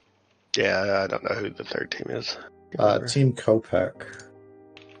 Yeah, I don't know who the third team is. Team Kopek.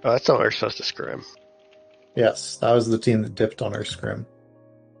 Oh, that's not where we're supposed to scrim. Yes, that was the team that dipped on our scrim.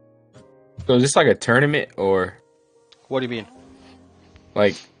 So is this like a tournament or What do you mean?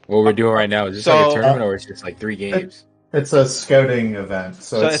 like what we're doing right now? Is this like a tournament or it's just like 3 games? It's a scouting event,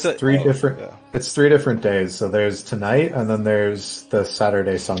 so it's three different. Yeah. It's 3 different days. So there's tonight, and then there's the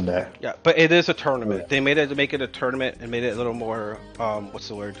Saturday, Sunday. Yeah, but it is a tournament. They made it to make it a tournament and made it a little more what's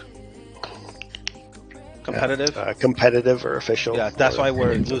the word? Competitive. Competitive or official. Yeah, that's why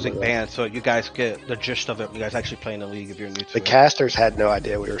we're losing bans, so you guys get the gist of it. You guys actually play in the league if you're new to The it. casters had no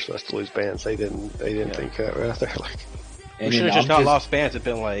idea we were supposed to lose bands. They didn't think that. Right? They're like, We should have just not lost bans. It'd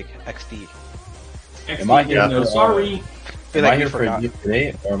been like XD. Am I here? No, sorry. Am I here for you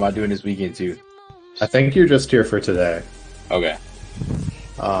today, or am I doing this weekend too? I think you're just here for today. Okay.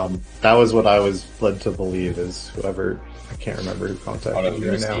 That was what I was led to believe. Is whoever I can't remember who contacted me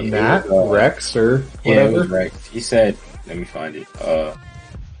right now. It Nat, was, Rex, or whatever. Yeah, it was Rex. He said, "Let me find it.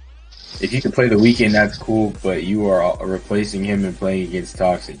 If you can play the weekend, that's cool, but you are replacing him and playing against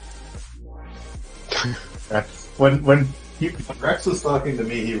Toxic." When Rex was talking to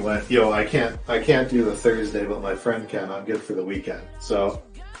me, he went, "Yo, I can't do the Thursday, but my friend can. I'm good for the weekend." So,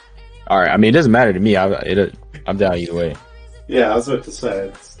 All right. I mean, it doesn't matter to me. I'm down either way. yeah, I was about to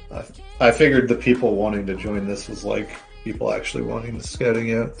say. I figured the people wanting to join this was like people actually wanting the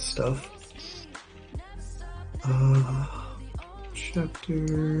scouting out stuff.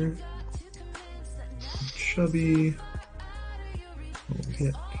 Chapter Chubby. We'll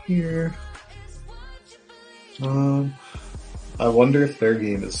get here. I wonder if their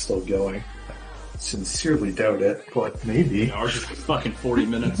game is still going. I sincerely doubt it, but maybe. Yeah, ours is fucking 40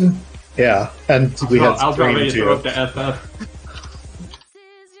 minutes. Yeah, and we had I was ready to throw up too. the FF.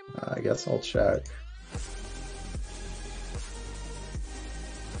 I guess I'll check.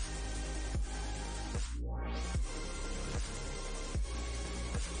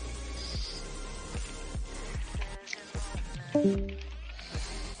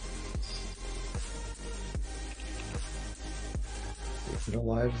 Is it a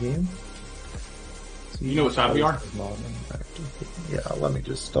live game? You know what side we are? Yeah, let me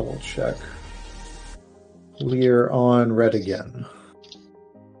just double check. We're on red again.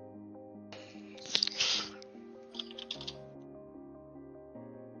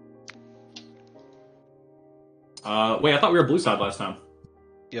 Wait, I thought we were blue side last time.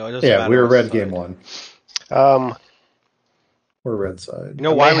 Yo, it doesn't Yeah, matter we were what red side. game 1. We're red side. You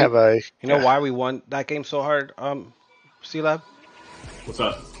know why? Why we won that game so hard? C-Lab. What's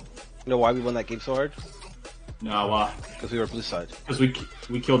up? You know why we won that game so hard? No, why? Because we were blue side. Because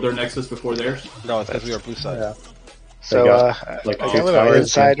we killed their Nexus before theirs? No, it's because we were blue side. Yeah. So, like a 2 little towers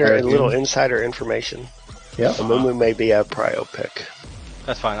insider, game. insider information. Yeah. Amumu may be a prio pick.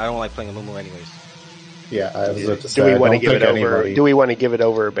 That's fine. I don't like playing Amumu anyways. Yeah, I was about to say. Do we I want to don't give it think over? anybody- Do we want to give it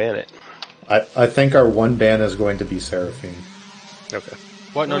over or ban it? I think our one ban is going to be Seraphine. Okay.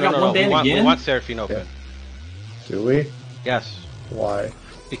 What? No, We no, got no, one no. ban We again? want Seraphine open. Yeah. Do we? Yes. Why?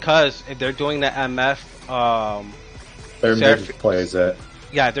 Because if they're doing the MF, Their Seraph- mid plays it.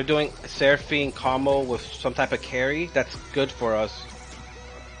 yeah, if they're doing Seraphine combo with some type of carry, that's good for us.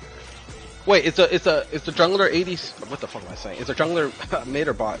 Wait, it's the jungler 80. What the fuck am I saying? Is the jungler mid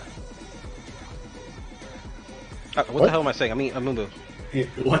or bot? What the hell am I saying? I mean, Amumu.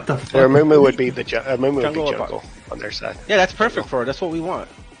 What the fuck? Their Mumu would be the Mumu would be Jungle or jungle on their side. Yeah, that's perfect for it. That's what we want.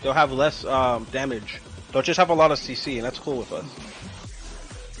 They'll have less damage. They'll just have a lot of CC, and that's cool with us.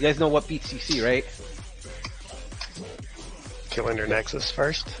 You guys know what beats CC, right? Killing their Nexus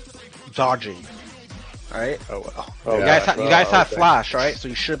first. Dodging. Alright? Oh well. Oh, you guys have flash, right? So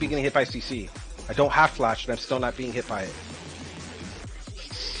you should be getting hit by CC. I don't have flash, and I'm still not being hit by it.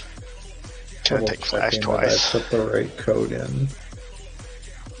 Can't take flash twice. I put the right code in.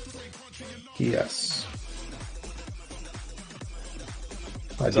 Yes.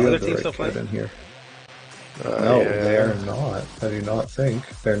 I do have the right code in here. No, yeah. they are not. I do not think.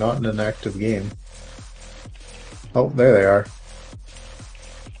 They're not in an active game. Oh, there they are.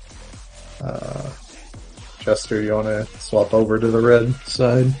 Chester, you want to swap over to the red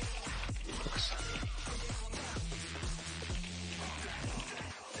side?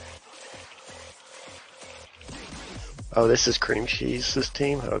 Oh, this is Cream Cheese's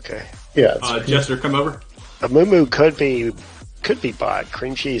team? Okay. Yeah. Jester, come over. Amumu could be bot.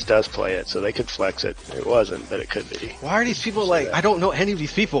 Cream Cheese does play it, so they could flex it. It wasn't, but it could be. Why are these people like... I don't know any of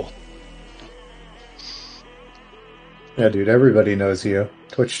these people. Yeah, dude, everybody knows you.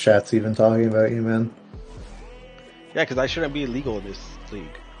 Twitch chat's even talking about you, man. Yeah, because I shouldn't be illegal in this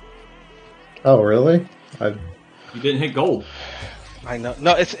league. Oh, really? You didn't hit gold. I know.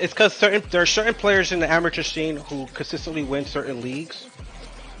 No, it's because there are certain players in the amateur scene who consistently win certain leagues,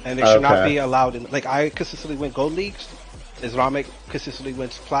 and they should not be allowed in. Like, I consistently win gold leagues. Islamic consistently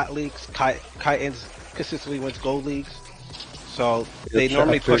wins plat leagues. Kitans consistently wins gold leagues. So they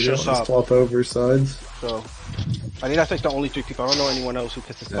normally push us up. Swap over sides. So I think that's like the only 3 people. I don't know anyone else who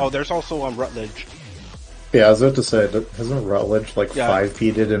consistently. Yeah. Oh, there's also Rutledge. Yeah, I was about to say, hasn't Rutledge like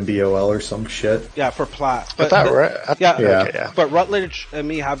 5-peated in BOL or some shit? Yeah, for plat. But But Rutledge and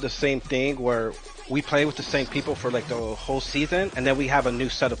me have the same thing where we play with the same people for like the whole season, and then we have a new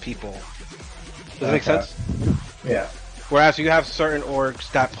set of people. Does that make sense? Yeah. Whereas you have certain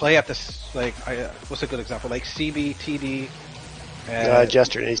orgs that play at this, like, what's a good example? Like CB, TD, and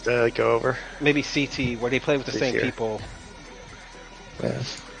Jester needs to go over. Maybe CT, where they play with the same people. Yeah.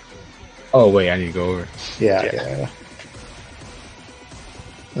 Oh wait, I need to go over. Yeah.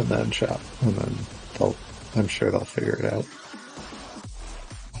 And then shop, and then I'm sure they'll figure it out.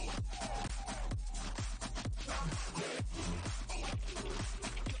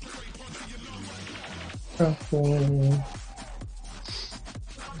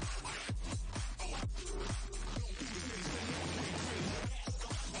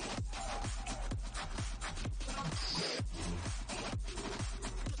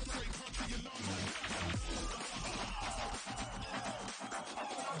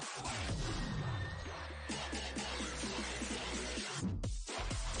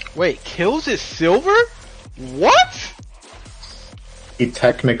 Wait, Kills is silver? What? He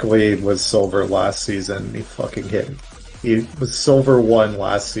technically was silver last season. He fucking hit. He was silver 1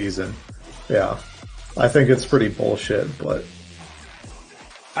 last season. Yeah. I think it's pretty bullshit, but...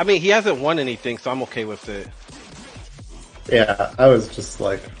 I mean, he hasn't won anything, so I'm okay with it. Yeah, I was just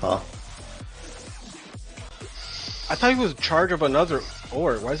like, huh. I thought he was in charge of another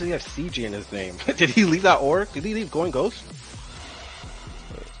org. Why does he have CG in his name? Did he leave that org? Did he leave Going Ghost?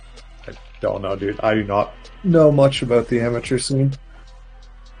 I don't know, dude. I do not know much about the amateur scene.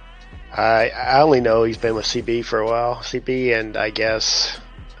 I only know he's been with CB for a while. CB and I guess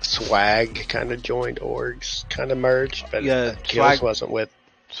Swag kind of joined orgs, kind of merged, but yeah, Kills wasn't with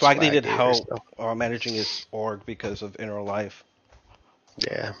Swag needed help managing his org because of Inner Life.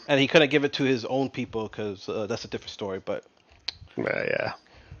 Yeah. And he couldn't give it to his own people because that's a different story, but... yeah.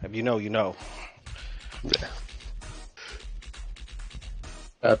 If you know, you know. Yeah.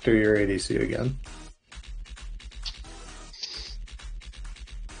 After your ADC again.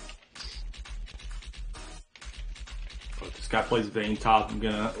 If this guy plays Vayne top, I'm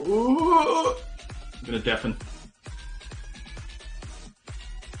gonna deafen.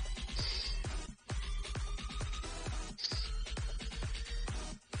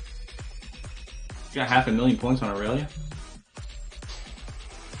 He's got 500,000 points on Aurelia.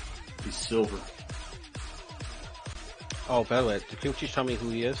 He's silver. Oh, by the way, did you tell me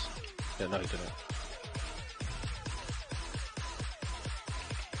who he is? Yeah, no, he didn't.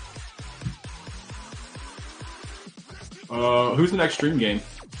 Who's the next stream game?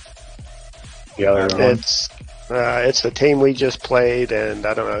 Yeah, it's the team we just played, and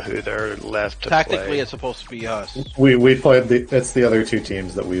I don't know who they're left to Tactically, play. it's supposed to be us. We played it's the other 2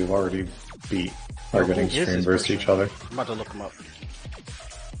 teams that we've already beat are getting streamed versus each other. I'm about to look them up.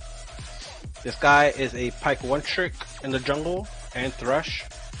 This guy is a Pike 1 trick in the jungle and Thrush.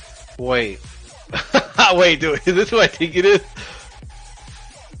 Wait. Wait, dude, is this who I think it is?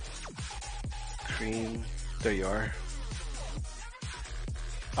 Cream. There you are.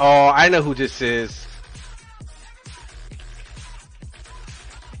 Oh, I know who this is.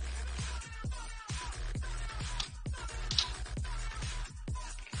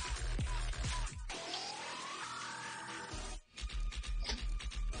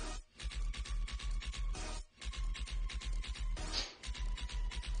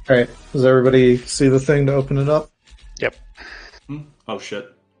 Alright, does everybody see the thing to open it up? Yep. Oh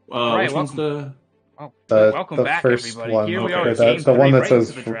shit. Right, which one's welcome. the? Welcome back, first everybody. one. Here we Okay, are. That's the Game one 3 that right says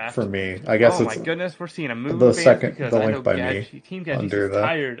into the draft. for me. I guess Oh it's my goodness, we're seeing a Amumu the bans second, because the I know link by me. Team Gadget's under is the-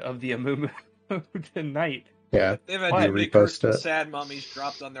 tired of the Amumu tonight. Yeah. They've had What? too many Repost cursed and it. sad mummies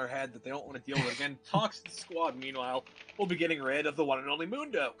dropped on their head that they don't want to deal with again. Toxic Squad, meanwhile, will be getting rid of the one and only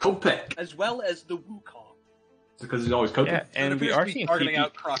Mundo, Kopek. as well as the Wukong. Because he's always coping. Yeah, and we are seeing targeting CB.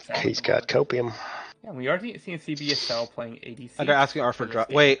 out Croc. He's got copium. Yeah, we are seeing CBSL playing ADC. They're asking R for for this drop.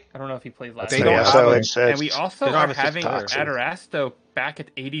 game. Wait, I don't know if he plays last They game. don't Yeah, have so it. it's And we also They don't are have a having six Adarasto back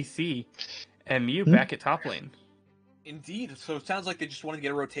at ADC and Mew back at top lane. Indeed. So it sounds like they just want to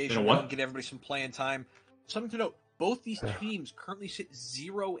get a rotation You know what? and get everybody some playing time. Something to note: both these teams currently sit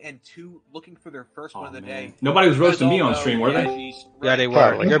 0-2, looking for their first win of the day. Nobody was roasting You me guys on all stream, know were they? Yaji's yeah, they right. were.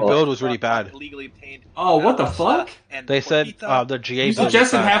 Probably. Your build was really bad. Legally obtained. Oh, what the fuck? And They said Portita, the GA You build was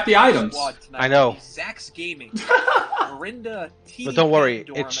suggested bad. half the items. Squad tonight I know. will be Zax Gaming, Marinda, But don't worry,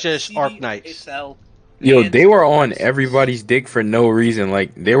 Pandora, it's just CD, Arc Knights. SL, Yo, and they were on everybody's dick for no reason.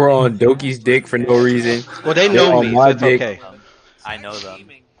 Like they were on Doki's dick for no reason. Well, they They're know on me, so my it's dick. okay. I know them.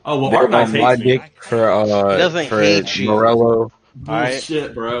 Oh, well, They were Arc Knights on my hates me. dick for He doesn't for hate you. Morello. Alright.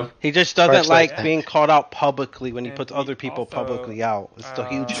 Bullshit, bro. He just doesn't First, like yeah. being called out publicly when he And puts we other people also, publicly out. It's a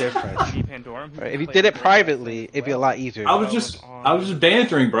huge difference. CD Pandora, who Right? If you played did it great last privately, night as it'd be a well. lot easier. I was just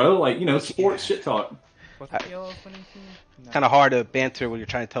bantering, bro. Like, you know, sports shit talk. Was it Yellow's winning team? No. Kind of hard to banter when you're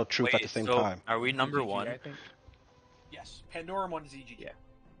trying to tell truth at Wait, the same so time. are we number ZG, one? I think. Yes, Pandora won ZG. Yeah.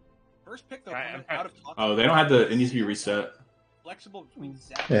 First pick though, Right, coming I'm- out of top. Oh, they don't have the. It needs to be reset. Flexible between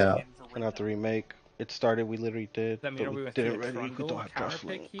Zax Yeah. and Gonna have to Verinda. remake. It started, we literally did, Does that mean but are we we going to did see it a ready. We Trundle don't have counter draft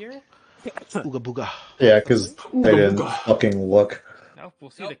pick link. here? Ooga booga. Yeah, because they didn't Ooga. fucking look. No, we'll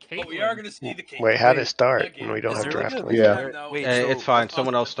see Nope, the but we Caitlyn. are going to see the Wait, how'd Caitlyn it start? again. And we don't Is have there draft like a- link. Yeah. Wait, It's fine.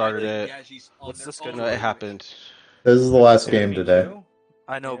 Someone else started it. What's No, it happened. This is the last game today.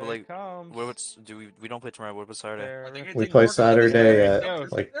 I know, but Here it like, comes. what's we don't play tomorrow? What was Saturday? There We it play is. Saturday There at it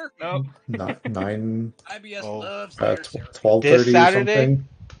goes. like Nope. 9, IBS Oh. loves their Seraphine. 12:30 or Saturday? something.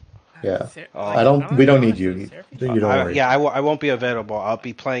 Yeah. Oh. I don't. We don't need you. You don't worry. Yeah, I won't be available. I'll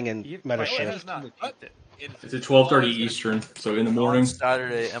be playing in You- meta Wait, shift. has not. But It's at 12:30 Eastern, so in the morning. On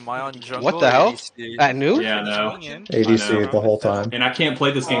Saturday, am I on jungle? What the or hell? ADC? At noon? Yeah, no. ADC I know. the whole time. And I can't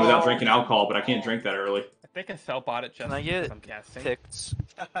play this game without drinking alcohol, but I can't drink that early. I think a cell bot it just Can I because get I'm casting. picked?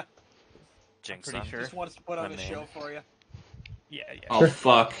 Jinx. Pretty them. sure. Just wants to put on My a man. show for you. Yeah. Oh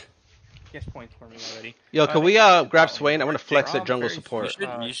fuck. Guess points for me already. Yo, can we grab Swain? I want to flex at jungle You support. should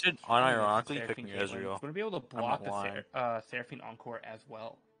unironically pick me Caitlyn. Ezreal. We're gonna be able to I'm block not lying. the Seraphine Encore as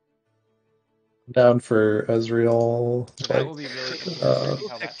well. Down for Ezreal. So that will be really interesting how Pick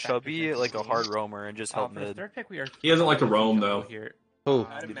that factors Chubby into like the a game. hard roamer and just help For the mid. third pick, we are He doesn't like to roam though. here. Who?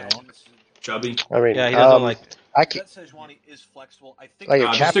 I'd You imagine don't? this is a Chubby. I mean, Yeah, he doesn't like. I can, That Sejuani is flexible. I think like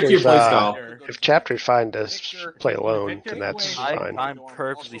if just stick to your chapters, playstyle. if chapters find us play alone, then that's fine. I'm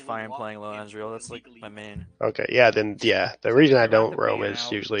perfectly fine playing low Ezreal. That's like my main. Okay, yeah, then yeah. The reason I don't roam is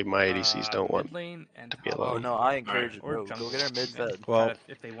usually my ADCs don't want lane and to be top Oh alone. no, I encourage it, or bro. jungle Go get our mid man. fed. Well,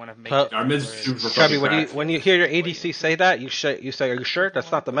 If they want to make Huh. it Our mid's where- super Chubby, fucking when you hear your ADC say that, you say, "Are you sure?"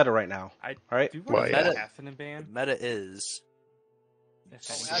 That's not the meta right now. I Right? do Well, want yeah. to assassin and ban. Meta is If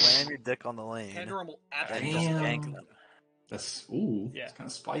slam your dick on the lane Pandora will and absolutely just Damn. gank them. That's Yeah. it's kind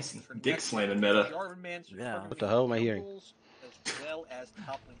of spicy. Dick slamming meta. Yeah. What the hell am I hearing?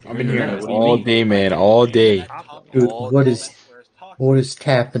 I've been Yeah, hearing what this do you all mean? day, man, all day. Dude, All what day. is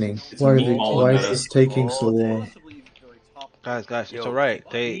happening? It's Why are they- all why meta. is this taking so All day. long? Guys, it's Yo, alright.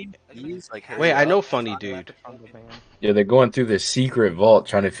 He's like, Wait, I know hurry up. funny dude. Yeah, they're going through the secret vault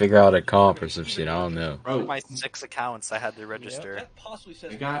trying to figure out a comp or some shit. I don't know. For Bro, my 6 accounts I had to register.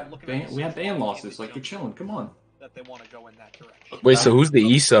 we have ban losses. Like they're chilling. Come on. That they want to go in that direction. Wait, so who's the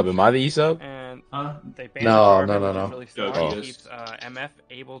eSub? Am I the eSub? And Huh? they banned No, Jarvan, no, no, which is no. Really Doki smart. is. Keeps MF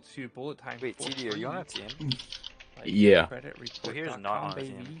able to bullet time. Wait, for TD, are you on that free. team? Like, Yeah. Credit So here's report.com, not on a baby.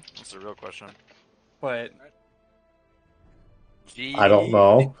 team. That's a real question. But I don't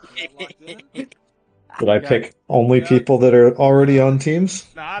know. Did I pick only people that are already on teams?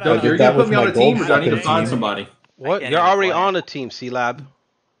 Not I Doki, you're did gonna that put with me on my a team, gold or do I need to fucking find team. somebody? What? can't You're even already play. on a team, C-Lab.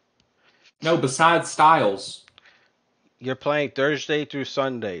 No, besides Styles. You're playing Thursday through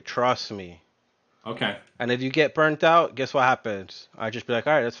Sunday. Trust me. Okay. And if you get burnt out, guess what happens? I just be like,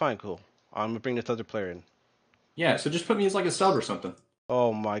 all right, that's fine, cool. I'm gonna bring this other player in. Yeah, so just put me as like a sub or something.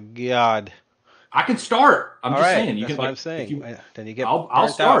 Oh my god. I can start. I'm All just right, saying. You that's can what like I'm saying. if you. Then you get I'll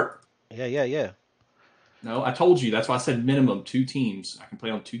burnt start. out. Yeah. No, I told you. That's why I said minimum 2 teams. I can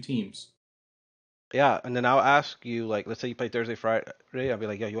play on 2 teams. Yeah, and then I'll ask you, like, let's say you play Thursday, Friday. I'll be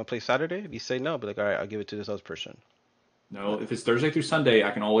like, yo, you want to play Saturday? If you say no, I'll be like, all right, I'll give it to this other person. No, if it's Thursday through Sunday,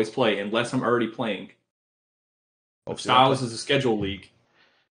 I can always play unless I'm already playing. Oh, If if you want to Styles play. is a schedule league.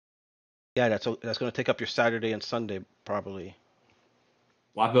 Yeah, that's gonna take up your Saturday and Sunday probably.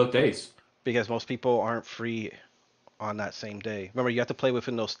 Why both days? Because most people aren't free on that same day. Remember, you have to play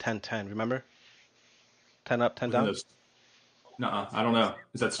within those 10-10. Remember? 10 up, 10 Within down. those. Nuh-uh, I don't know.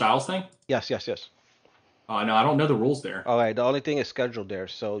 Is that Styles thing? Yes. No, I don't know the rules there. All right. The only thing is scheduled there,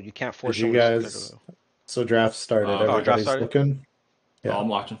 so you can't force Did you someone to guys? schedule. So draft started. Oh, draft Everybody's started? looking. Oh, Yeah. I'm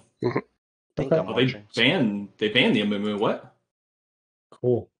watching. Think Okay. I'm Oh, watching. they banned the Amumu. What?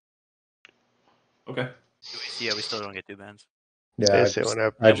 Cool. Okay. Yeah, we still don't get 2 bans. Yeah. Yes, it went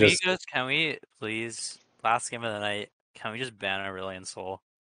up. Can we please, last game of the night, can we just ban Aurelion Soul?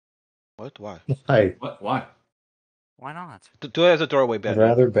 What? Why? Hi. What? Why? Why not? Do it as a doorway ban. I'd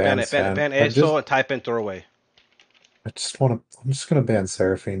rather ban ban it. Sven. Ban I'm ASO and type in doorway. I'm just gonna ban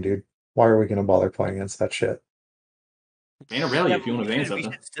Seraphine, dude. Why are we gonna bother playing against that shit? Ban Aurelia if you want to ban we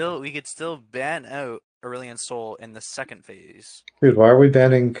something. could still ban out Aurelion Soul in the second phase. Dude, why are we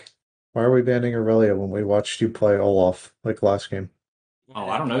banning Aurelia when we watched you play Olaf like last game? Oh,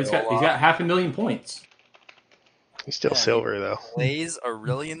 I don't know. He's got 500,000 points. He's still silver though. Plays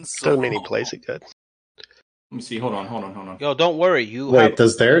Aurelion Soul. Doesn't mean he plays it good. Let me see. Hold on. Yo, don't worry. You Wait,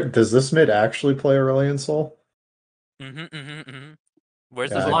 have. does this mid actually play Aurelion Soul?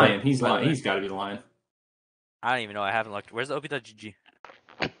 Where's He's the lying. He's lying. He's got to be lying. I don't even know. I haven't looked. Where's the op.gg?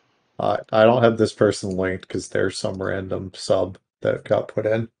 I don't have this person linked because there's some random sub that got put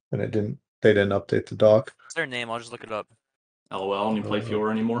in and they didn't update the doc. What's their name? I'll just look it up. LOL. I don't even play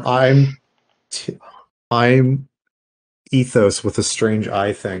Fiora anymore. I'm Ethos with a strange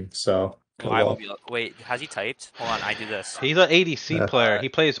eye thing, so I will be. Wait, has he typed? Hold on, I do this. He's an ADC player. He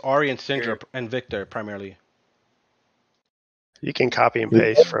plays Ahri and Syndra and Victor primarily. You can copy and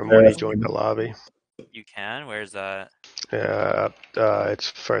paste from when he joined the lobby. You can? Where's that? It's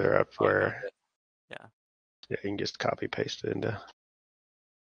further up where. Yeah. Yeah, you can just copy paste it into.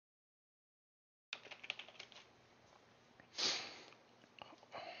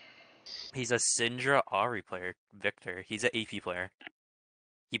 He's a Syndra Ahri player, Victor. He's an AP player.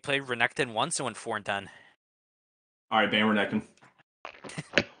 He played Renekton once and went 4-10. All right, ban Renekton.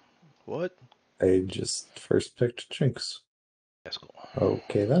 What? I just first picked Jinx. That's cool.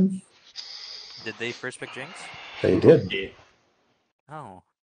 Okay then. Did they first pick Jinx? They did. Yeah. Oh.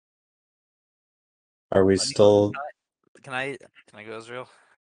 Are we still? Can I go Israel?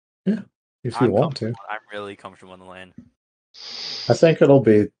 Yeah, if you want to. I'm really comfortable in the lane. I think it'll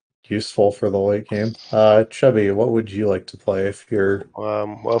be useful for the late game. Chubby, what would you like to play if you're?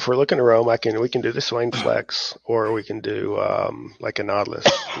 Well, if we're looking to roam, we can do the Swain Flex, or we can do like a Nautilus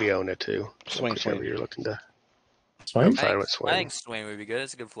Leona too. Swain. You're looking to. Swain? I'm fine with Swain. I think Swain would be good.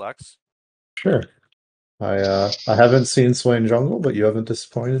 It's a good flex. Sure. I haven't seen Swain Jungle, but you haven't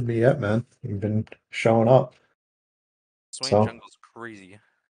disappointed me yet, man. You've been showing up. Swain Jungle's crazy.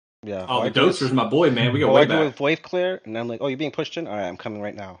 Yeah. Oh, the Doser's my boy, man. We go way I do back. with wave clear, and I'm like, oh, you're being pushed in? All right, I'm coming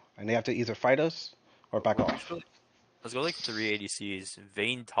right now. And they have to either fight us or back off. Let's go like 3 ADCs.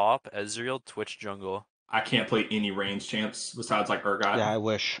 Vayne top, Ezreal, Twitch jungle. I can't play any range champs besides like Urgot. Yeah, I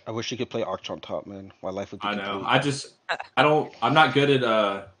wish you could play Archer on top, man. My life would be complete. I'm not good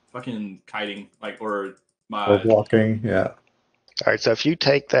at fucking kiting, or Or blocking, yeah. All right, so if you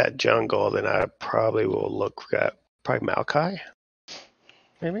take that jungle, then I probably will look at Maokai.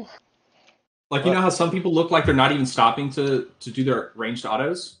 Maybe. Like, you know how some people look like they're not even stopping to do their ranged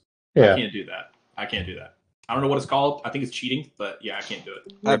autos? Yeah. I can't do that. I don't know what it's called. I think it's cheating, but yeah, I can't do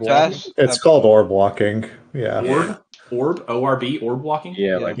it. At best, it's called orb walking. Yeah. Orb, O-R-B, orb walking?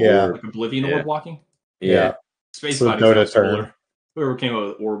 Like Oblivion orb walking? Yeah. Space It's a Body Dota sounds term. cooler. Whoever came up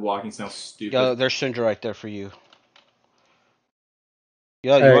with orb walking sounds stupid. Yo, there's Syndra right there for you.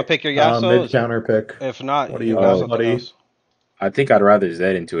 Yo, you want to pick your Yasuo? Mid counter pick. If not, what do you got want, something buddy? else. I think I'd rather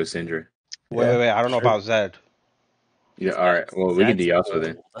Zed into a Syndra. Wait. I don't know about Zed. Yeah, all right. Well, we can do Yasuo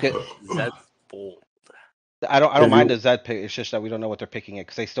then. Zed's bold. I don't mind the Zed pick. It's just that we don't know what they're picking it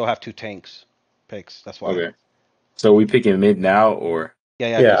because they still have 2 tanks. picks. That's why. Okay. So we picking mid now, or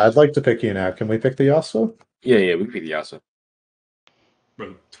Yeah, I'd like to pick you now. Can we pick the Yasuo? yeah, we can pick the Yasuo.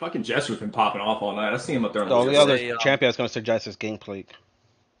 Bro, fucking Jester's been popping off all night. I see him up there on The only the other champion I was going to suggest is Gangplank.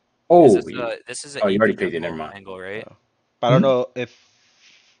 Oh, This is oh, you AP already picked it. Never jungle mind. angle, right? But I don't know if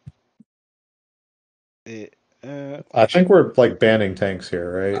I think we're like banning tanks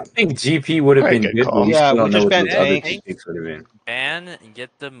here, right? I think GP would have been good, but we still don't know what those other two picks would have been. Ban and get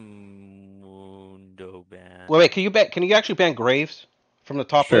the Mundo ban. Wait, can you ban? Can you actually ban Graves from the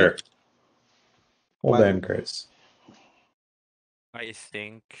top Sure. lane? We'll My- ban Graves. I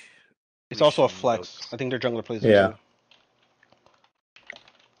think It's also a flex. I think their jungler plays it Yeah. too.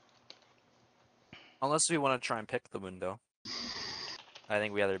 unless we want to try and pick the Mundo. I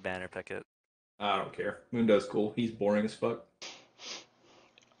think we either ban or pick it. I don't care. Mundo's cool. He's boring as fuck.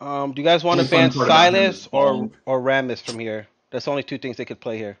 Do you guys want to Only fun ban part about him is Silas falling. or Rammus from here? That's the only two things they could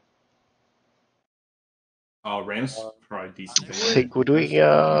play here. Oh, Rams probably decent. Would we?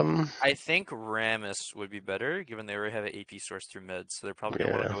 I think Rammus would be better, given they already have an AP source through mid, so they're probably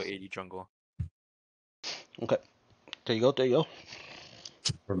gonna want to go AD jungle. Okay. There you go. There you go.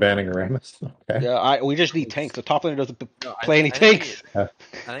 We're banning Rammus. Okay. Yeah, we just need tanks. The top laner doesn't No, play any tanks. Yeah.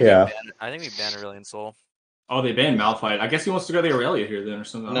 I think we ban Aurelion Soul. Oh, they banned Malphite. I guess he wants to go the Aurelia here then or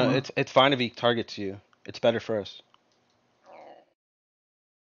something. I don't No, know. it's fine if he targets you. It's better for us.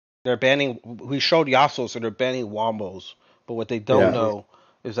 They're banning. We showed Yasuo, so they're banning Wombos. But what they don't know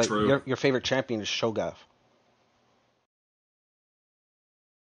is that True. your favorite champion is Shogath.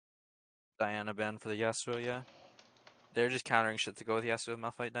 Diana ban for the Yasuo, yeah. They're just countering shit to go with Yasuo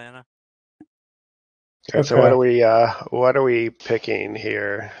Malphite Diana. Okay, so what are we picking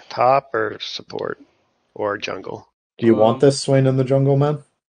here? Top or support or jungle? Do you want this Swain in the jungle, man?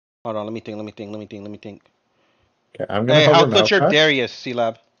 Hold on, let me think. Okay, I'm gonna. Hey, how hover good's your Malphite. Darius,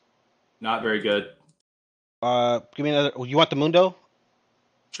 C-Lab? Not very good. Give me another. You want the Mundo?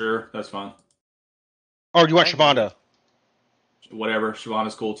 Sure, that's fine. Or do you want Shavonda? Whatever.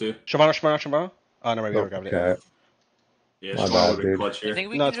 Shyvana's cool too. Shavonda? Oh, no, we already grabbed it. Okay. Yeah, My Shyvana bad, would have been dude. clutch here. I think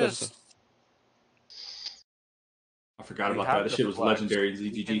we No, can it's good. just. I forgot we about have that. This the shit was flex. legendary in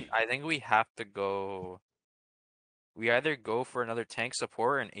ZGG. I think we have to go. We either go for another tank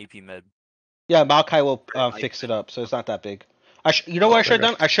support or an AP mid. Yeah, Maokai will fix it up, so it's not that big. You know what I should have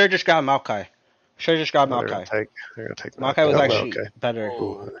done? I should have just grabbed Maokai. Should have just grabbed Maokai. They're gonna take Maokai was Oh, actually okay. better.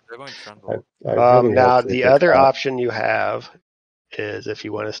 They're going Trundle. I really Now hope they the pick other that. option you have is if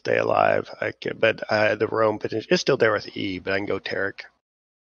you want to stay alive, but the roam potential is still there with E, but I can go Tarek.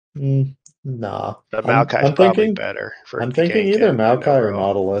 Nah. But I'm Maokai's probably thinking. better for I'm thinking gank either and Maokai or roam.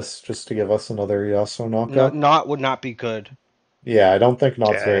 Nautilus, just to give us another Yasuo No, knockup. Not would not be good. Yeah, I don't think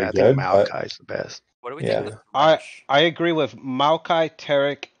Naught's very I think good, but Maokai's the best. What do we yeah. think? I agree with Maokai,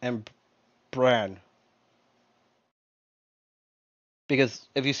 Tarek, and Bran. Because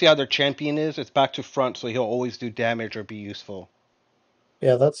if you see how their champion is, it's back to front, so he'll always do damage or be useful.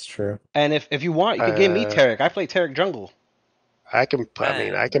 Yeah, that's true. And if you want, you can give me Tarek. I play Tarek jungle. I can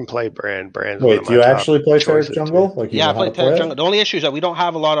play Brand. Brand's Wait, one of do my you top actually play Tarek choices, jungle? too. Like you Yeah, I know how play to play Tarek it? jungle. The only issue is that we don't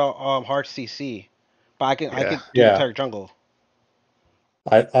have a lot of hard CC, but I could do Yeah. Tarek jungle.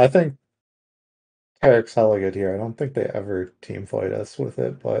 I think Tarek's hella good here. I don't think they ever team fight us with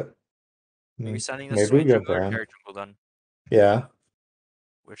it, but Are we sending the maybe we Swain go jungle or Brand. Tarek jungle then? Yeah.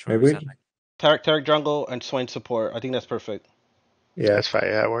 Which one are Maybe we we. sending? Tarek jungle and Swain support. I think that's perfect. Yeah. That's fine.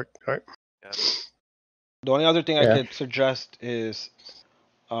 Yeah, it worked. All right. Yeah. The only other thing I Yeah. could suggest is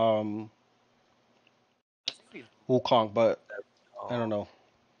Wukong, but I don't know.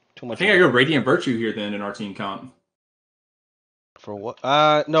 Too I much. think I go Radiant Virtue here then in our team count. For what?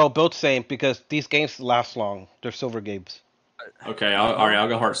 No, build same because these games last long. They're silver games. Okay, I'll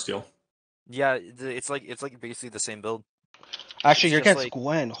go Heartsteel. Yeah, it's like basically the same build. Actually, It's you're just against like-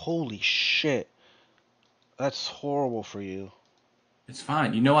 Gwen. Holy shit. That's horrible for you. It's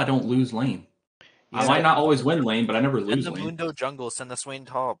fine. You know I don't lose lane. I Yeah. might not always win lane, but I never Send lose the lane. Mundo jungle, send the Swain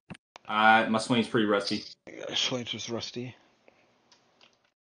top. My Swain's pretty rusty. Yeah, Swain's just rusty.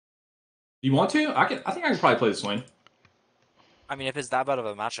 You want to? I think I can probably play the Swain. I mean, if it's that bad of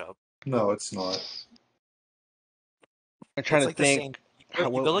a matchup. No, it's not. I'm trying It's to like the think. same. You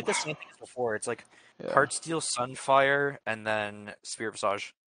build like the same things before. It's like Heartsteel, Sunfire, and then Spirit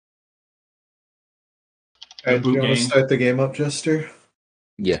Visage. Hey, The do you boot want to game. start the game up, Jester?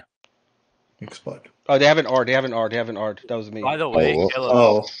 Yeah. Explode. Oh, they have an R. They have an R. That was me. By the way, well.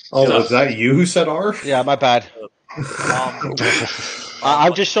 Caleb, Was that you who said R? Yeah, my bad. Um,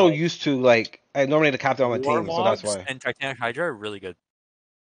 I'm just so used to like I normally the captain on my team, so that's Warmogs why. and Titanic Hydra are really good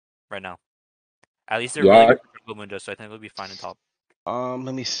right now. At least they're You really are- good for Jungle Mundo, so I think they'll be fine in top. Let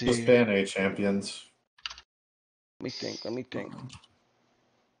me Just see. ban A champions Let me think. Let me think.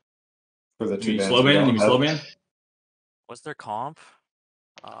 for the two You bans slow we ban? don't You have. slow ban? What's their comp?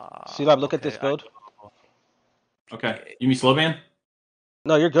 C-Lab, look at Okay, this build. Okay. You mean slow ban?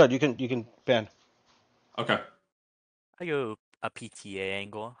 No, you're good. You can ban. Okay. I go a PTA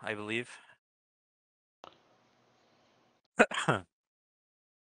angle, I believe.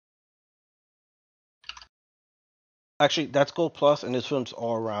 Actually, that's gold plus, and this one's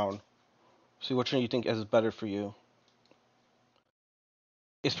all around. See which one you think is better for you.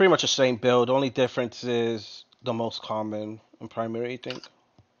 It's pretty much the same build. The only difference is the most common and primary, I think.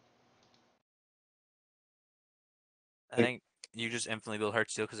 I think you just infinitely build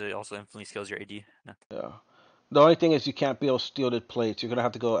Heart Steel because it also infinitely scales your AD. No. Yeah. The only thing is you can't build steel plates. You're gonna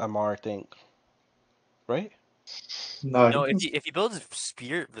have to go MR, I think. Right? No, No, if you build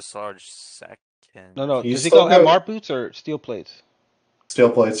Spirit Visage second. No. you Does he still go go MR boots or steel plates? steel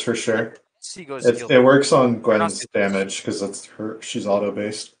plates for sure. He goes steel. It works on Or not Gwen's steel. damage because it's her. She's auto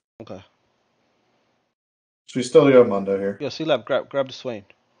based. Okay. So we still go Mundo here. Yo, C-Lab, grab the Swain.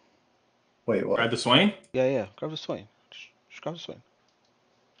 Wait, what? Grab the Swain? Yeah. Grab the Swain. Just grab the Swain.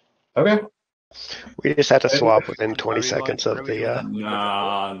 Okay. We just had to swap within 20 are we going- seconds what are of we doing the with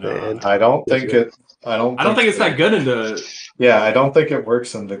Nah. end. I don't think it. I don't think it's that good into. Yeah, I don't think it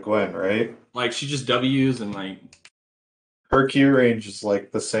works into Gwen, right? Like, she just W's and, like. Her Q range is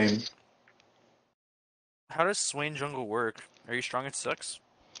like the same. How does Swain Jungle work? Are you strong at 6?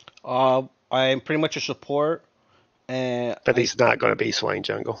 I'm pretty much a support, and But he's not going to be Swain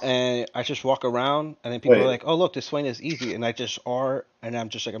Jungle. And I just walk around, and then people Wait. are like, "Oh, look, this Swain is easy," and I just R, and I'm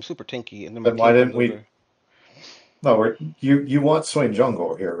just like, I'm super tanky, and then Then my why team didn't comes we? over. No, you want Swain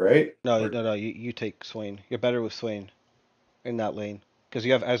Jungle here, right? No. You take Swain. You're better with Swain in that lane because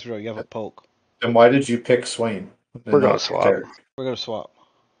you have Ezra, you have a poke. Then why did you pick Swain? We're going to swap. We're gonna swap.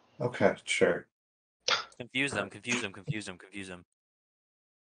 Okay, sure. Confuse them.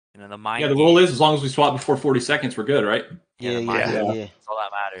 And then the mind. Yeah, the rule is as long as we swap before 40 seconds, we're good, right? Yeah. That's all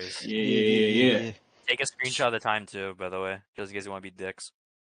that matters. Yeah. Take a screenshot of the time too, by the way, because you guys want to be dicks.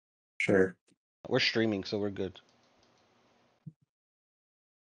 Sure. We're streaming, so we're good.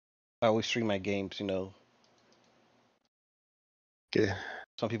 I always stream my games, you know. Okay.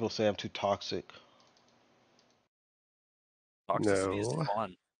 Some people say I'm too toxic. Toxicity is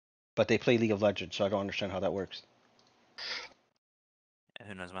fun. But they play League of Legends, so I don't understand how that works. Yeah,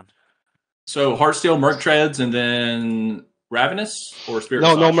 who knows, man? So Heartsteel, Merc Treads, and then Ravenous or Spirit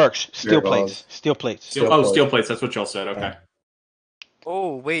No Visage? mercs. Steel plates. Steel plates. Steel plates. That's what y'all said. Okay.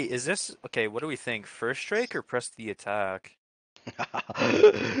 Oh wait, is this okay? What do we think? First strike or press the attack?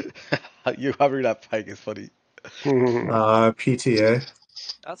 You hovering that pike is funny. PTA.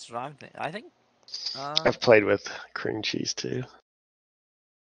 That's what I'm thinking. I think. I've played with cream cheese too.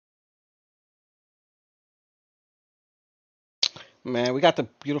 Man, we got the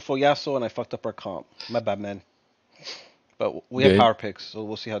beautiful Yasuo, and I fucked up our comp. My bad, man. But we have power picks, so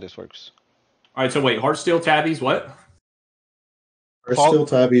we'll see how this works. All right. So wait, Heartsteel, Tabbies, what? Heartsteel,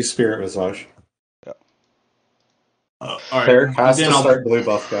 Tabby, Spirit Visage. Yeah. All right. Fair has Then to I'll- start blue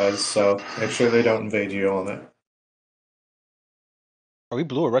buff, guys. So make sure they don't invade you on it. Are we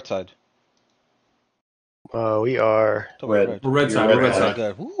blue or red side? We are red. We're red side. We're red side.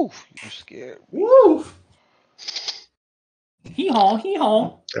 Good. Woo! I'm scared. Woo! Hee-haw, hee-haw.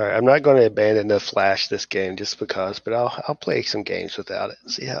 All right, I'm not going to abandon the flash this game just because, but I'll play some games without it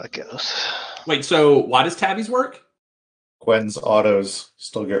and see how it goes. Wait, so why does Tabbies work? Gwen's autos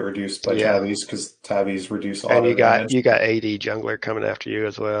still get reduced by Tabbies because Tabbies reduce auto And you damage. got AD jungler coming after you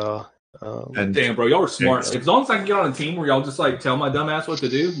as well. And Damn, bro, y'all are smart. As long as I can get on a team where y'all just like tell my dumbass what to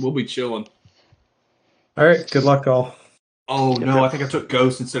do, we'll be chilling. All right, good luck, all. Oh no, I think I took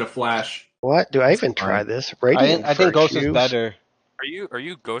Ghost instead of Flash. What? Do I even try this? Radiant I think Ghost is Virtues? better. Are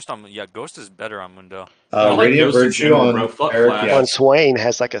you Ghost on? Yeah, Ghost is better on Mundo. Radiant Virtue on Eric, on Swain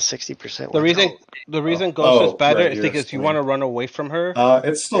has like a 60%. The reason Ghost is better is because you want to run away from her.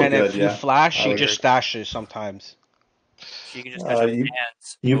 It's still and good, if you flash, she just stashes sometimes. She can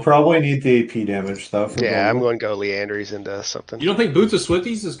just you probably need the AP damage though. For Yeah, I'm Golden. going to go Leandries into something. You don't think Boots of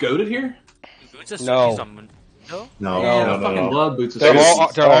Swifties is goaded here? Boots of No. Swifties on Mundo? I fucking love Boots of They're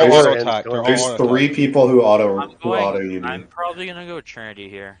Swifties. all auto attack. There's three people who auto you. I'm probably gonna go Trinity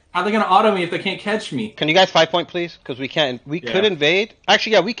here. How are they gonna auto me if they can't catch me? Can you guys 5-point, please? Because we can't. We could invade.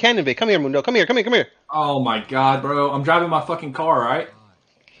 Actually, yeah, we can invade. Come here, Mundo. Come here. Oh my god, bro! I'm driving my fucking car, right?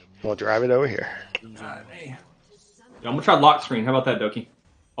 We'll drive it over here. Yeah, I'm gonna try lock screen. How about that, Doki?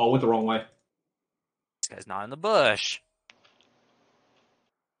 Oh, went the wrong way. This guy's not in the bush.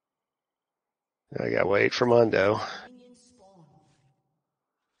 I got to wait for Mundo.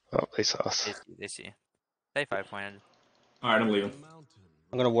 they saw us. They see. They 5-pointed. All right, I'm leaving.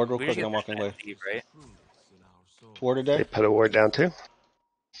 I'm gonna ward real We quick just and get I'm walking away. Leave, right? Warded They there. put a ward down too.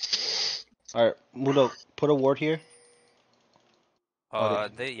 All right, Mudo, put a ward here.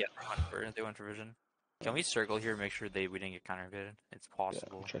 They went for vision. Can we circle here, make sure we didn't get counter-invaded? It's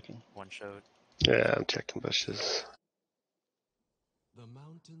possible. I'm checking. One showed. Yeah, I'm checking bushes.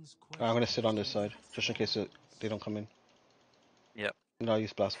 I'm gonna sit on this side just in case they don't come in. Yep. No, I'll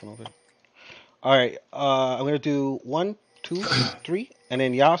use blast over. All right, I'm gonna do 1, 2, 3, and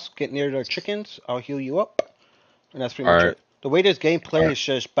then Yas get near the chickens. I'll heal you up, and that's pretty much Alright. it. The way this game plays is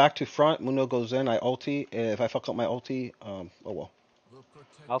just back to front. Muno goes in. I ulti. If I fuck up my ulti, oh well.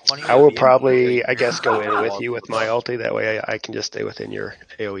 How funny I would it will be if probably, I you guess, go in with walls you to with the my top? ulti. That way I can just stay within your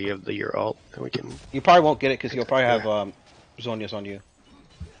AoE of your ult, and we can. You probably won't get it because you'll probably there. have Zonias on you.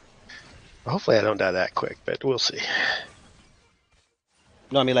 Hopefully, I don't die that quick, but we'll see.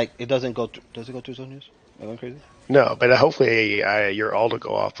 No, I mean like it doesn't go. Does it go through Zonias? Am I going crazy? No, but hopefully your ult will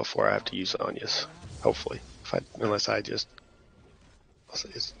go off before I have to use Anya's. Hopefully, unless I just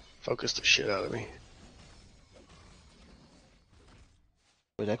focus the shit out of me.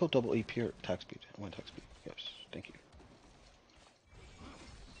 Wait, did I go double AP or attack speed? I want attack speed. Yes, thank you.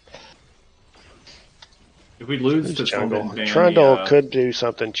 If we lose to jungle, Sylvan, Trundle could do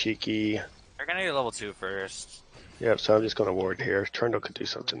something cheeky. They're gonna get level 2 first. Yep, so I'm just gonna ward here. Trundle could do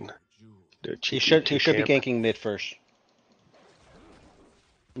something. He should be ganking mid first.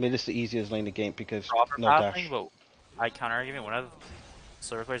 Mid is the easiest lane to gank because Proper no pathing, dash. but I counter argument one of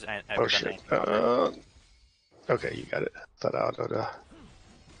silver players and Oh shit. Okay, you got it. Thought I would.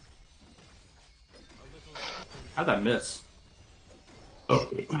 How'd that miss? Oh,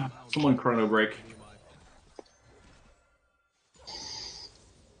 someone chrono break.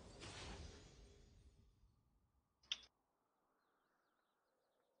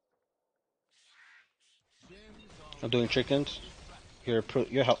 I'm doing chickens. You're full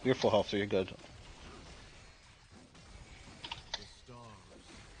health, so you're good.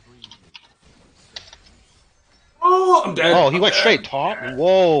 Oh, I'm dead. Oh, he went straight top.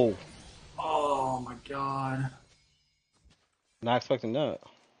 Whoa. Oh my god. Not expecting that.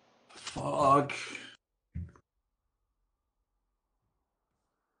 Fuck.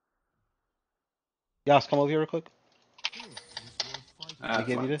 Yas, come over here real quick. That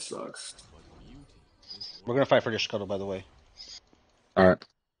give you this? sucks. We're gonna fight for this scuttle, by the way. Alright.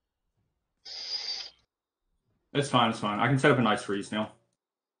 It's fine, it's fine. I can set up a nice freeze now.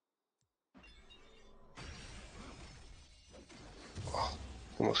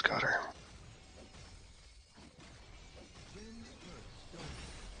 Almost got her.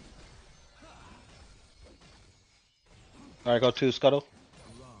 Alright, go to scuttle.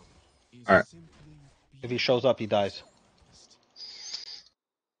 Alright. If he shows up, he dies.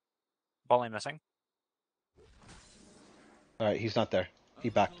 Ball lane missing. Alright, he's not there. He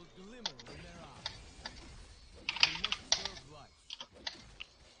backed.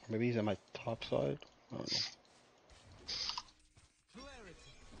 Maybe he's on my top side. I don't know.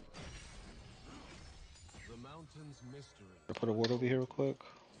 I'll put a ward over here real quick.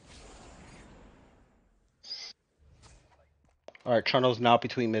 Alright, Trundle's now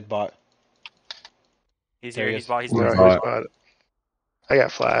between mid bot. He's There here, he he's is. bot, he's No, bot. he's bot. I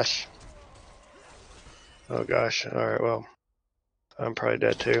got flash. Oh gosh. Alright, well. I'm probably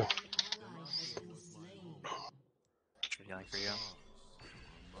dead too. Healing for you.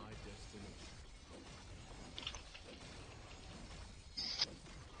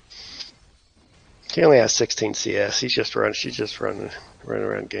 He only has 16 CS. She's just running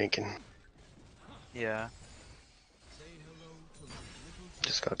around ganking. Yeah.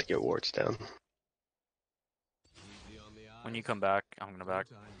 Just got to get wards down. When you come back, I'm gonna back.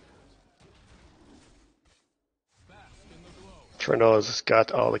 Trundle has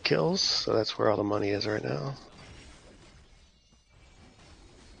got all the kills, so that's where all the money is right now.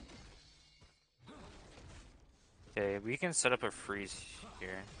 Okay, we can set up a freeze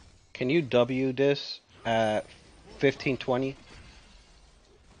here. Can you W this at 1520? Can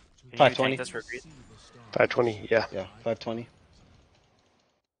you 520? tank this for a freeze? 520, yeah. Yeah, 520.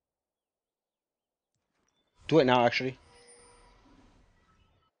 Do it now, actually.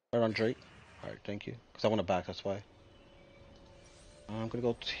 Right on Drake. Alright, thank you. Because I want to back, that's why. I'm gonna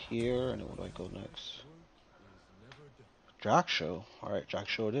go here, and then where do I go next? Jack Show. Alright, Jack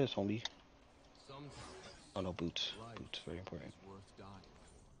Show it is, homie. Oh no, boots. Boots, very important.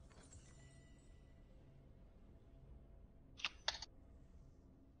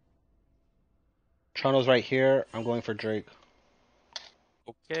 Chrono's right here. I'm going for Drake.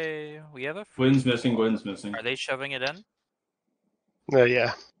 Okay, we have a Gwen's freeze missing, wall. Gwen's missing. Are they shoving it in?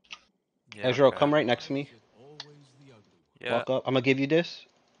 Yeah. Yeah, Ezreal, okay. come right next to me. Yeah. Walk up. I'm gonna give you this,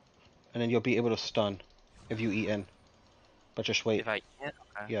 and then you'll be able to stun if you eat in. But just wait. If I can't,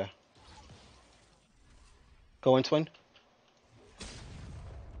 okay. Yeah. Go in, Twin.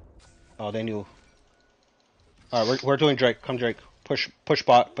 Oh, they knew. All right, we're doing Drake. Come, Drake. Push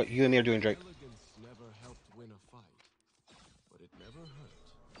bot, but you and me are doing Drake.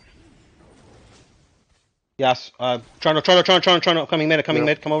 Yes. Toronto. Coming mid. Coming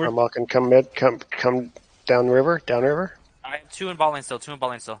mid. Come over. I'm walking. Come mid. Come down river. Down river. I have 2 in bot lane still. 2 in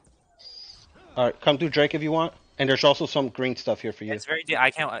bot lane still. All right, come do Drake if you want. And there's also some green stuff here for you. It's very. I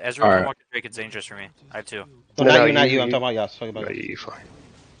can't. Ezreal Alright. can't walk the Drake. It's dangerous for me. I have 2. No, not you. I'm talking about Yas. Talking about no, you fine.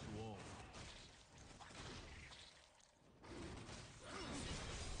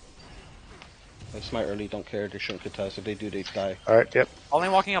 It's my early. Don't care. They shouldn't contest. If they do, they die. All right. Yep. Ball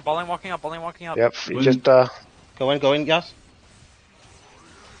lane walking up. Ball lane walking up. Ball lane walking up. Yep. You just Go in, Yas.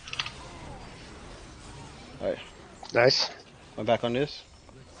 All right. Nice. I'm back on this.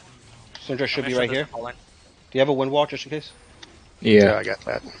 Syndra should be sure right there's here. a ball lane. Do you have a wind wall just in case? Yeah. I got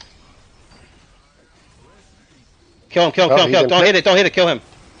that. Kill him. Don't hit it. Kill him.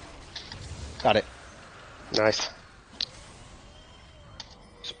 Got it. Nice.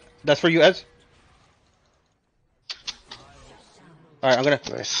 That's for you, Ez. All right, I'm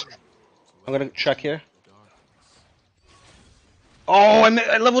gonna check here. Oh,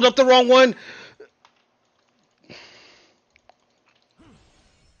 I leveled up the wrong one.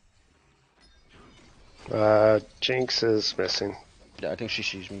 Jinx is missing. Yeah, I think she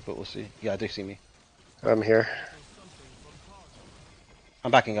sees me, but we'll see. Yeah, they see me. I'm here. I'm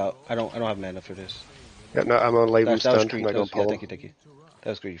backing out. I don't have mana for this. Yeah, no, I'm gonna leave him That was stunned. I'm greedy. not gonna pull. Thank you.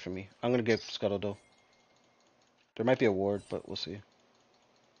 That was greedy for me. I'm gonna give Scuttle though. There might be a ward, but we'll see.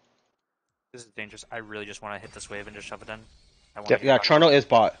 This is dangerous. I really just want to hit this wave and just shove it in. Yeah, Toronto is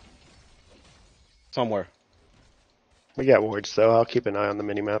bot. Somewhere. We got wards though. I'll keep an eye on the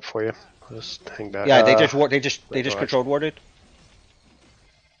mini map for you. Just hang back. Yeah, they just controlled warded.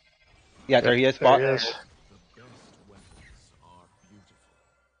 Yeah, there he is, bot. There he is.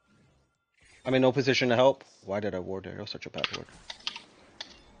 I'm in no position to help. Why did I ward there? That was such a bad ward.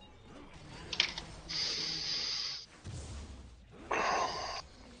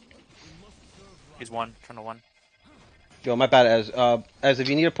 He's 1. Toronto 1. Yo, my bad. As if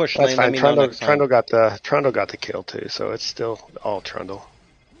you need to push That's lane, fine. let me know next time. Trundle got the kill too, so it's still all Trundle.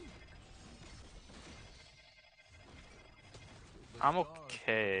 I'm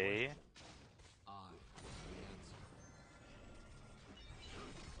okay.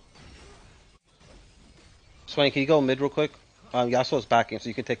 Swain, can you go mid real quick? Yasuo's backing, so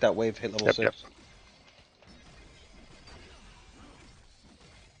you can take that wave, hit level 6. Yep.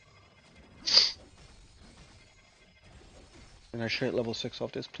 And I should hit level 6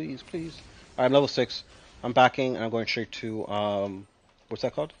 off this, please. Alright, I'm level 6. I'm backing, and I'm going straight to, what's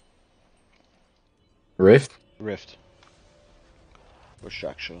that called? Rift? Rift. Where's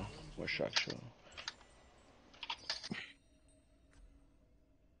Shaksha?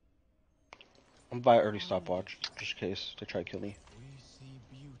 I'm by early stopwatch, just in case they try to kill me.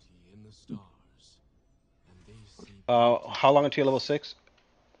 How long until you're level 6?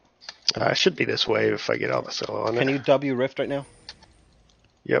 I should be this wave if I get all the solo on it. Can you W Rift right now?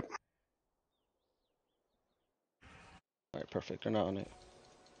 Yep. Alright, perfect. They're not on it.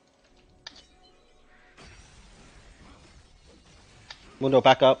 Mundo,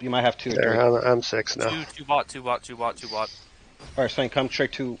 back up. You might have 2 or 3. There, I'm 6 now. 2 bot. Alright, Swain, come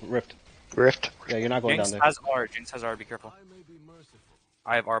straight to Rift. Rift? Yeah, you're not going Jinx down there. Jinx has R. Be careful.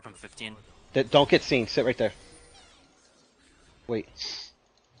 I have ARP in 15. Don't get seen. Sit right there. Wait.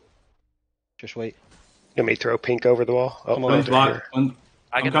 Just wait. You want me to throw pink over the wall? Oh, Come right on. there.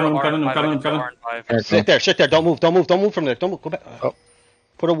 I'm coming. Sit there. Don't move from there. Don't move. Go back. Oh.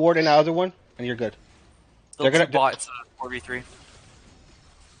 Put a ward in the other one, and you're good. They're gonna bot. It's 4v3.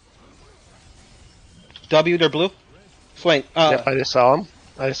 W, they're blue. Swain. Yep, I just saw him.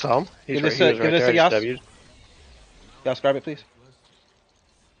 He's Give right, this he was right a there. Yas. W'd. Yas, grab it, please.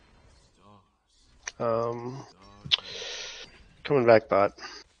 Coming back, bot.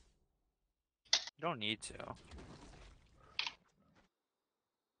 You don't need to.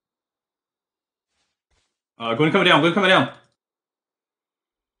 Going coming down.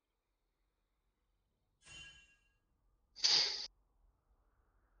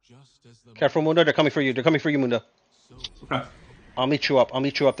 Careful, Mundo. They're coming for you. Mundo. Okay. I'll meet you up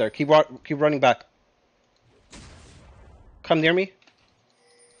there. Keep running back. Come near me.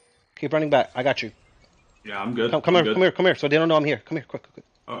 Keep running back. I got you. Yeah, I'm good. Come here. So they don't know I'm here. Come here, quick.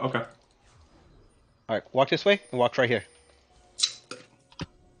 Oh, okay. All right, walk this way and walk right here.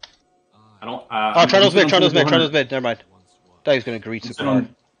 I don't. Oh, Trundle's mid. Trundle's mid. Trundle's mid. Never mind. Thought he was gonna greet super hard.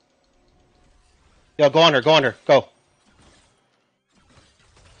 Yo, go on her. Go on her. Go.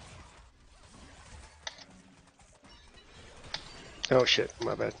 Oh shit,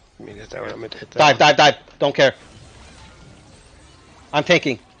 my bad. I mean, hit that one. I meant to hit that. Dive, dive, dive. Don't care. I'm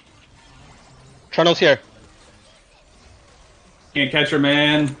tanking. Trundle's here. Can't catch her,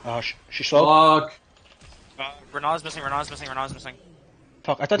 man. Oh, she's slow. Fuck. Renata's missing. Renata's missing. Renata's missing.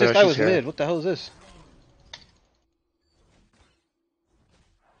 Fuck, I thought this guy was mid. What the hell is this?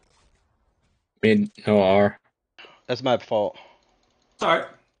 Mid, no R. That's my fault. It's alright.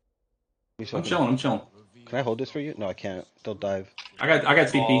 I'm chilling. I'm chilling. Can I hold this for you? No, I can't. They'll dive. I got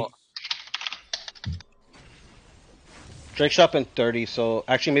CP. Drake's up in 30, so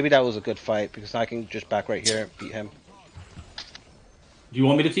actually maybe that was a good fight because now I can just back right here and beat him. Do you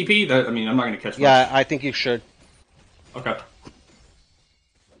want me to TP? I mean, I'm not gonna catch. Yeah, much. I think you should. Okay.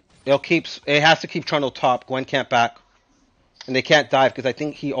 It has to keep Trundle top. Gwen can't back, and they can't dive because I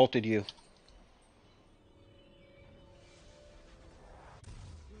think he ulted you.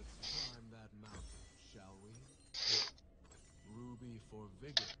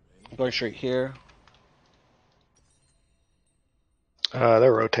 I'm going straight here.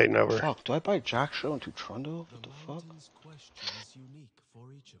 They're rotating over. Fuck, do I buy Jack Show into Trundle? What the fuck?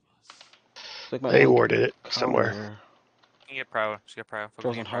 Like They warded it somewhere. You can get Pro. Just get Pro.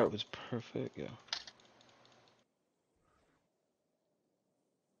 Frozen Heart was perfect, yeah.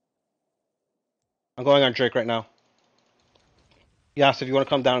 I'm going on Drake right now. Yas, if you want to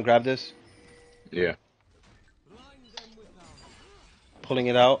come down and grab this. Yeah. Pulling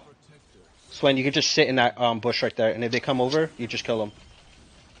it out. Swen, you can just sit in that bush right there, and if they come over, you just kill them.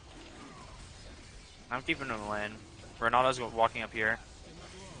 I'm keeping him in the lane. Renata's walking up here.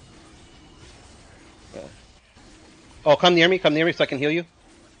 Yeah. Oh, come near me so I can heal you.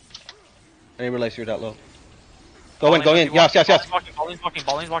 I didn't realize you were that low. Go in. Yes.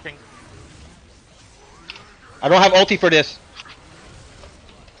 Balling's walking. I don't have ulti for this.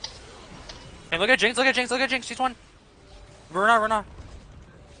 Hey, look at Jinx. She's one. Renata.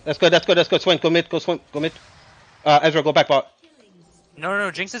 That's good. Swen, go mid. Ezra, go back bot.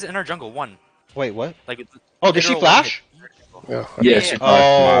 No. Jinx is in our jungle. One. Wait, what? Like. Oh, did she flash? Yeah, she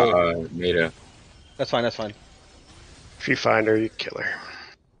flashed Meta. That's fine. If you find her, you kill her.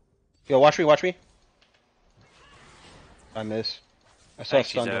 Yo, watch me. I miss. I saw a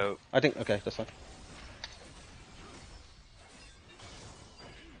she's stun. out. I think, okay, that's fine.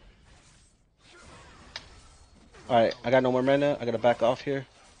 Alright, I got no more mana. I gotta back off here.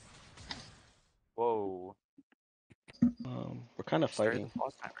 Whoa. We're kind of fighting.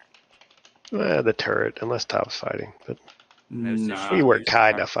 The turret, unless top's fighting. But Nah, we were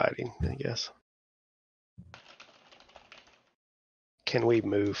kind of fighting, I guess. Can we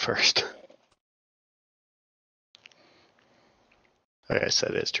move first? Like I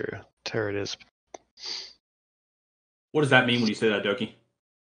said, it's true. Turret is. What does that mean when you say that, Doki?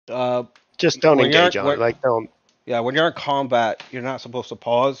 Just don't engage on it. Like, don't. Yeah, when you're in combat, you're not supposed to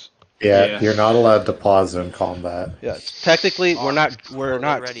pause. Yeah, you're not allowed to pause in combat. Yeah, technically we're not. We're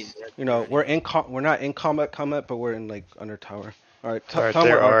not in combat, but we're in like under tower. All right,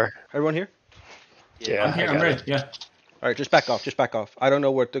 there are. Everyone here? Yeah, I'm here. I'm ready. Yeah. All right, just back off. I don't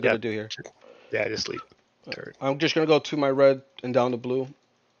know what they're gonna do here. Yeah, just leave. Turret. I'm just gonna go to my red and down to blue.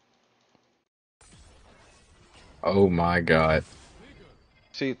 Oh my god.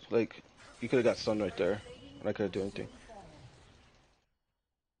 See, like, you could have got stunned right there, and I couldn't do anything.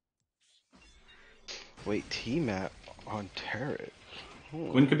 Wait, T-map on turret.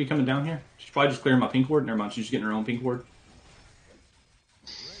 Gwen could be coming down here. She's probably just clearing my pink ward. Never mind, she's just getting her own pink ward.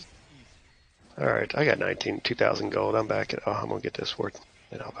 Alright, I got 2,000 gold. I'm back. I'm gonna get this ward,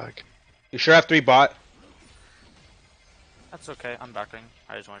 and I'll back. You sure have 3 bot? That's okay. I'm backing.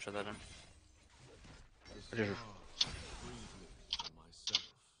 I just want to show that in.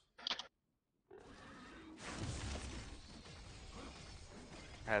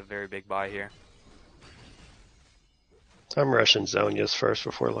 I have a very big buy here. I'm rushing Zonia's first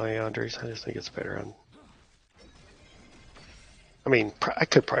before Leandre's. I just think it's better on. I mean, I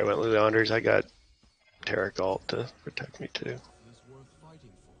could probably went Leandre's. I got Tarek ult to protect me too.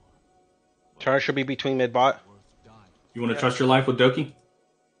 Tara should be between mid bot. You want to trust your life with Doki?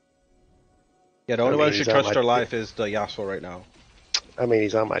 Yeah, the only one who should trust her life is the Yasuo right now. I mean,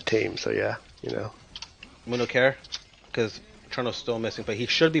 he's on my team, so yeah, you know. Muno care, because Trundle's still missing, but he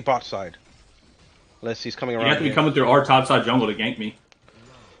should be bot side. Unless he's coming around. You have to be coming through our top side jungle to gank me.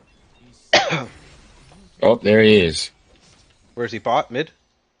 Oh, there he is. Where's he? Bot? Mid?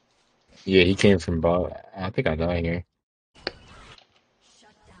 Yeah, he came from bot. I think I died here.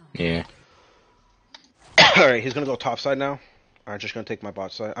 Yeah. Alright, he's gonna go top side now. I'm just gonna take my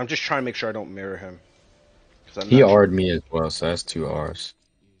bot side. I'm just trying to make sure I don't mirror him. I'm He not R'd me as well, so that's 2 Rs.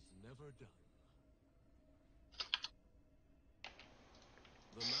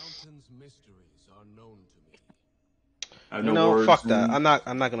 I have You no know, words. fuck that. I'm not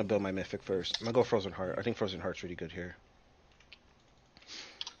gonna build my mythic first. I'm gonna go Frozen Heart. I think Frozen Heart's really good here.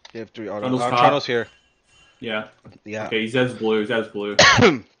 You have 3 autos. Trundle's top. Trundle's here. Yeah. Yeah. Okay, he's as blue. He's as blue.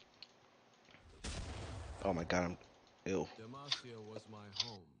 Oh my god, I'm ill.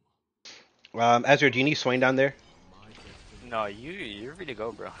 Azure, do you need Swain down there? No, you're free to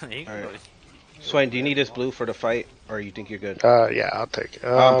go, bro. You can Alright. go. Swain, do you need his blue for the fight, or you think you're good? Yeah, I'll take it.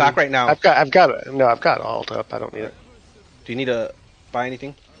 Back right now. I've got alt up. I don't need it. Do you need to buy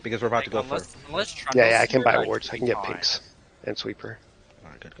anything? Because we're about to go unless Yeah, I can Trundle's buy here, wards. I can be get fine. pinks and sweeper.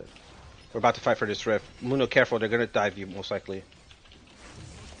 Alright, good. We're about to fight for this rift. Muno, careful, they're gonna dive you, most likely.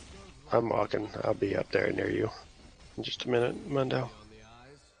 I'm walking. I'll be up there near you in just a minute, Mundo.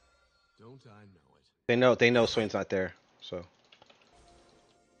 They know Swain's not there, so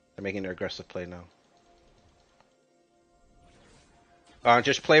they're making their aggressive play now.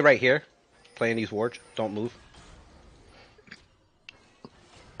 Just play right here. Play in these wards. Don't move.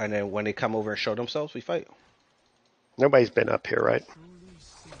 And then when they come over and show themselves, we fight. Nobody's been up here, right?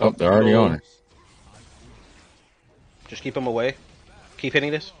 Oh, they're already on it. Just keep them away. Keep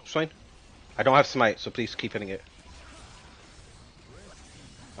hitting this, Swain. I don't have smite, so please keep hitting it.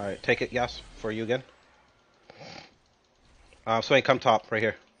 Alright, take it, Yas, for you again. Swain, come top, right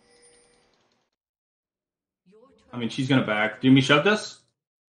here. I mean, she's gonna back. Do you mean shove this?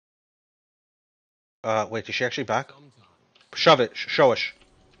 Wait, is she actually back? Shove it, show us.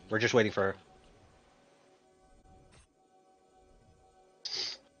 We're just waiting for her.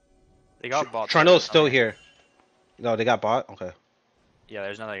 They got bot. Trundle's still here. No, they got bot? Okay. Yeah,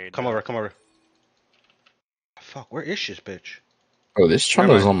 there's another. Come over. Fuck, where is this bitch? Oh, this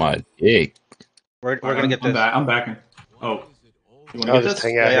Trundle's on my dick. We're gonna get this. I'm backing. Oh. You wanna I'll get just this?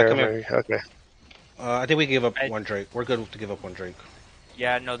 hang out Yeah, here. come here. Okay. I think we give up one Drake. We're good to give up one Drake.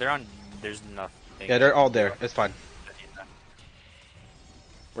 Yeah, no, they're on. There's nothing. Yeah, they're all there. It's fine.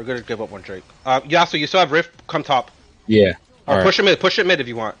 We're good to give up one Drake. Yeah, so you still have Rift. Come top. Yeah. Or All push him mid. Push it mid if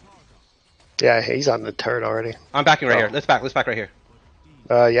you want. Yeah, he's on the turret already. I'm backing right here. Let's back right here.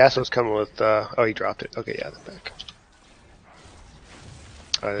 Yasuo's coming with. Oh, he dropped it. Okay, yeah, they're back.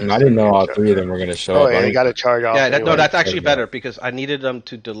 And I didn't know all 3 of them were gonna show Oh, up. yeah, they got to charge off. Yeah, anyway. no, that's actually better because I needed them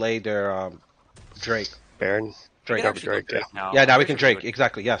to delay their Drake. Baron. Drake. Drake, yeah. Yeah, now we can Drake.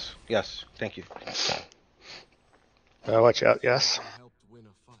 Exactly. Yes. Thank you. Watch out, yes.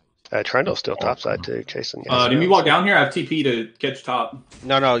 Trundle's still topside too, chasing. Did we walk down here? I have TP to catch top.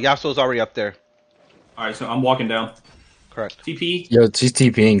 No, Yasuo's already up there. Alright, so I'm walking down. Correct. TP. Yo, she's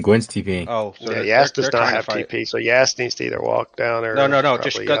TPing. Gwen's TPing. Oh, so yeah, Yas does they're not trying have to fight. TP, so Yas needs to either walk down or No.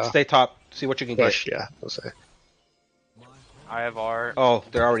 probably, Just stay top. See what you can push. get. Yeah, we'll say. I have R. Oh,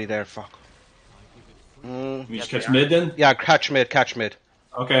 they're already there. Fuck. You just catch mid then? Yeah, catch mid.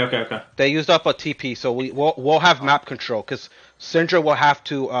 Okay. They used up a TP, so we'll have map control because Syndra will have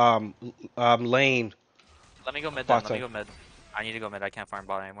to lane. Let me go mid. Bot Let me side. go mid. I need to go mid. I can't farm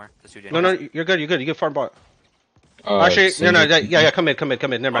bot anymore. That's too No, dangerous. you're good. You can farm bot. Actually, no. Yeah. Come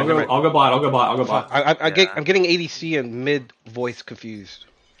in. Never mind. I'll go bot. I'm getting ADC and mid voice confused.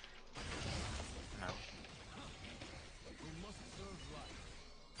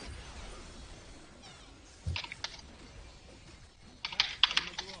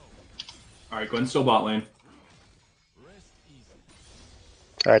 Alright, Gwen's still bot lane.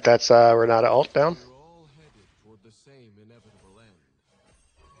 Alright, that's Renata ult down.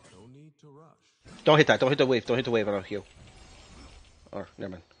 Don't hit that. Don't hit the wave. I don't heal. Or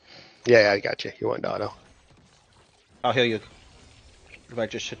never mind. Yeah, I got you. You want auto. I'll heal you. If I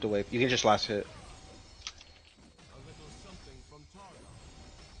just hit the wave, you can just last hit.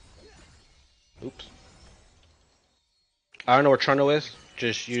 Oops. I don't know where Trundle is.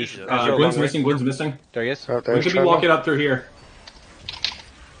 Just use. Gwen's missing. There he is. Oh, Gwen could be walking up through here.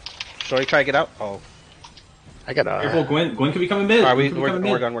 Sorry, try to get out. Oh. I got Careful, Gwen could be coming mid. Alright,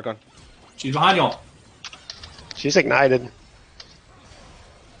 we're gone. She's behind y'all. She's ignited.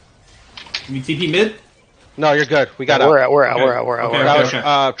 Can you TP mid? No, you're good. We got out. We're out. Okay,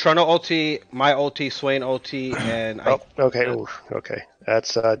 okay. Trundle ulti, my ulti, Swain ulti, and okay. Ooh, okay.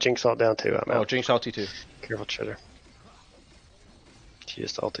 That's Jinx ult down too. I'm out. Oh, Jinx ulti too. Careful, Chitter. She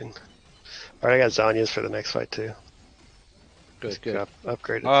just ulting. Alright, I got Zanya's for the next fight too. Good.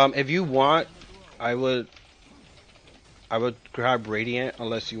 Upgraded. If you want, I would grab Radiant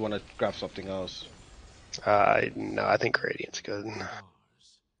unless you want to grab something else. No, I think Radiant's good.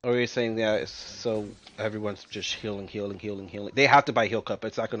 Or you're saying that it's so everyone's just healing. They have to buy heal cup.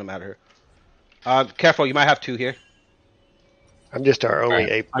 It's not gonna matter. Careful, you might have 2 here. I'm just our only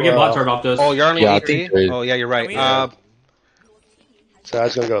AP. I get bot off this. Oh, you're only Yeah, I AP? think there is. Oh, yeah, you're right. Yeah. So I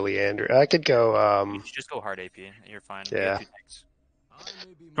was gonna go Leander. I could go. You should just go hard AP. You're fine. Yeah.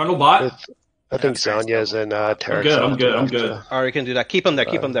 Trundle bot. I think Zonya's and Tarek. I'm good. Alright, you can do that. Keep him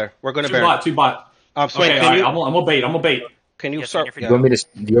there. We're gonna 2 Baron. bot, 2 bot. Swain, Okay, can you? I'm gonna bait. Can you Yes, start? Do you want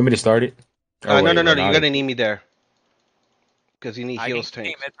me to start it? No. Or wait, You're we're not? gonna need me there. Because you need heals I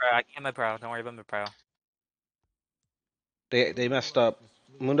tank. can mid pro. Don't worry about mid pro. They messed up.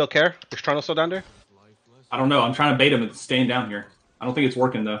 Mundo care? Is Trundle still down there? I don't know. I'm trying to bait him. It's staying down here. I don't think it's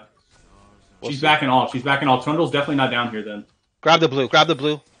working though. She's backing off. Trundle's definitely not down here then. Grab the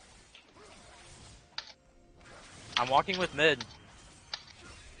blue. I'm walking with mid.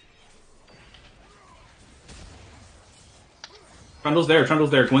 Trundle's there.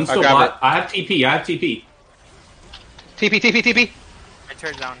 Gwen's still grab bot. I have TP. TP. My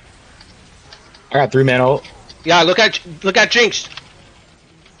turn's down. I got 3-man ult. Yeah, look at Jinx.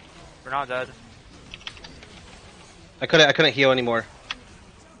 We're not dead. I couldn't heal anymore.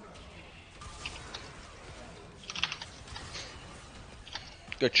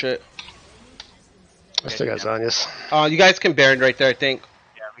 Good shit. I still got Zonya's. You guys can Baron right there, I think.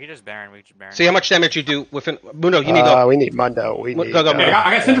 Yeah, we just Baron. See how much damage you do within. Mundo, you need go. We need Mundo. We need. Go. Okay,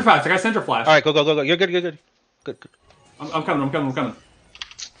 I got center flash. All right, go. You're good. Good. I'm coming.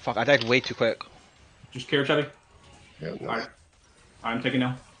 Fuck, I died way too quick. Just care, Chubby. Yeah, no. Alright. I'm taking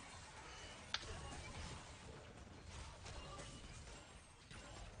now.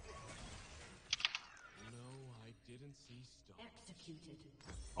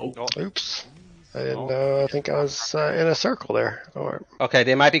 Oh. Oops. I didn't know. I think I was in a circle there. Or Okay,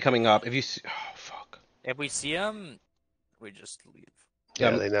 they might be coming up. If you see, oh fuck. If we see them, we just leave.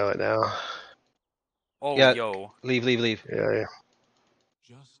 yeah, they know it now. Oh, Yeah. yo. Leave. Yeah.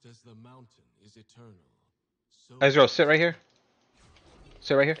 Just as the mountain is eternal, so Ezreal, sit right here.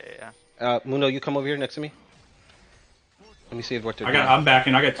 Yeah. Mundo, you come over here next to me. Let me see what they're doing. I'm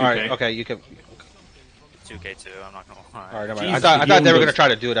backing. I got 2K. Alright, okay, you can. 2K2. I'm not gonna lie. Alright, never mind. I thought they were gonna try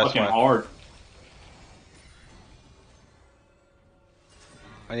to do it. That's fucking why. hard.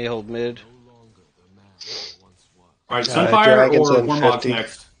 I need to hold mid. Alright, Sunfire Dragon's or in Warmogs 50.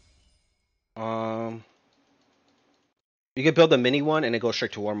 next? You can build a mini one and it goes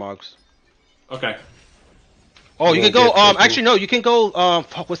straight to Warmogs. Okay. Oh, you Yeah, can go. get 50. Actually, no, you can go.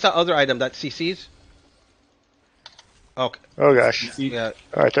 Fuck, what's that other item that CCs? Okay. Oh gosh. Yeah.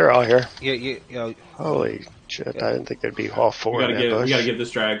 All right, they're all here. Yeah. Holy shit! I didn't think there'd be all 4 in that We bush. gotta give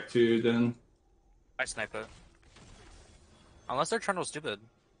this drag to then. I snipe it. Unless they're Trundle stupid.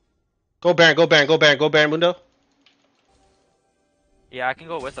 Go Baron, Mundo. Yeah, I can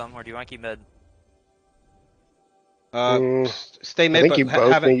go with them, or do you want to keep mid? Stay I mid. think but you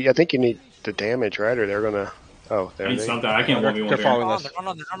both have it. need. I think you need the damage, right? Or they're gonna. Oh, there I need they. something. I can't 1v1 They're following Baron.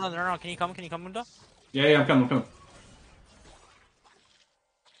 us. They're on. Can you come, Mundo? Yeah, I'm coming.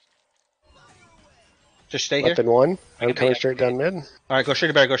 Just stay here. Weapon 1. I'm can coming bait, straight down mid. All right, go straight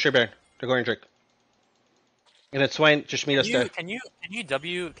to Baron. They're going Drake. And then Swain, just meet us there. Can you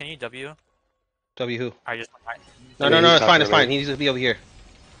W? W who? I just. No, Yeah, it's he's fine. talking to me. He needs to be over here.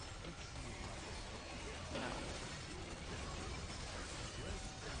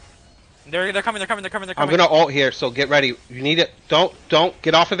 They're coming. I'm gonna ult here, so get ready. You need it. Don't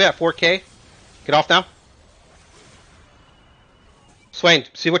get off of it at 4K. Get off now. Swain,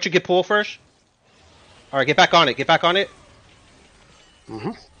 see what you get pull first. All right, get back on it. Mhm.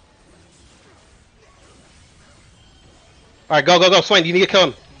 All right, go, Swain. You need to kill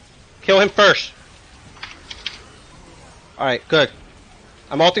him. Kill him first. All right, good.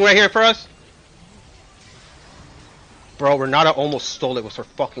 I'm ulting right here for us. Bro, Renata almost stole it with her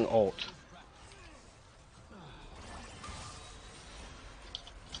fucking ult.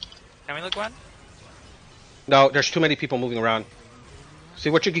 Can we look one? No, there's too many people moving around. See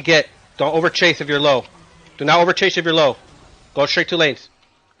what you can get. Don't overchase if you're low. Do not overchase if you're low. Go straight to lanes.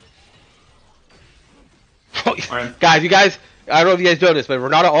 Guys, I don't know if you guys know this, but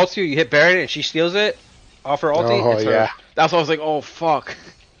Renata ults you hit Baron and she steals it off her ulti. Oh, it's her. yeah. That's why I was like, oh fuck.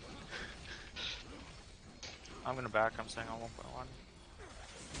 I'm gonna back. I'm saying on 1.1.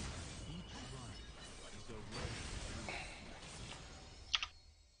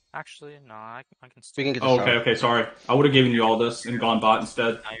 Actually, no, I can still. We can get this Oh, out. okay, sorry. I would have given you all this and gone bot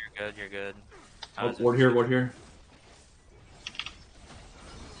instead. No, you're good. Oh, ward here.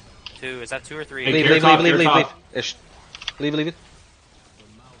 2. Is that 2 or 3? Hey, Leave. Ish. Leave it.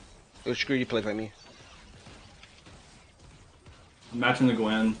 Oh, screw you, play by me. I'm matching the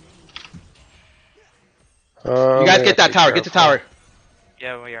Gwen. You guys get that tower. Get the tower.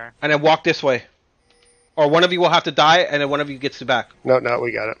 Yeah, we are. And then walk this way. Or one of you will have to die, and then one of you gets the back. No,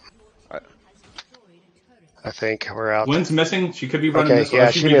 we got it. Right. I think we're out. Gwen's missing. She could be running Okay, this way.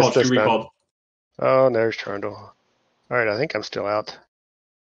 yeah, She she recalled. missed She this time. recalled. Oh, there's Trundle. All right, I think I'm still out.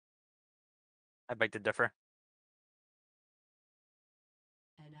 I beg to differ.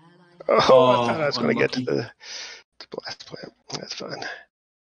 Oh, I thought I was going to get to unlucky. the blast plant. That's fine.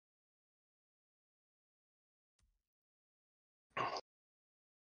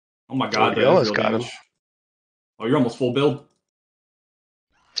 Oh my god, we that is almost real got damage. him. Oh, you're almost full build.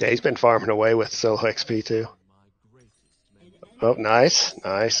 Yeah, he's been farming away with solo XP too. Oh, nice.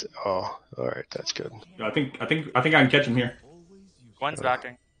 Oh, all right, that's good. Yeah, I think I can catch him here. Gwen's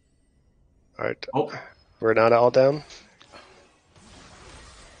backing. All right. Oh, We're not all down.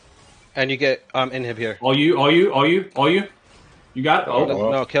 And you get inhib here. all you. You got it?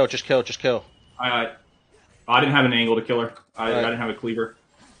 Oh, No, kill. Just kill. I didn't have an angle to kill her. I didn't have a cleaver.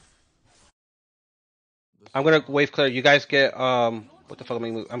 I'm gonna wave clear. You guys get what the fuck am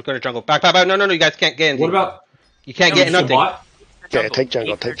I moving? I'm gonna jungle. Back. No, you guys can't get in. What about? You can't get nothing. Okay, take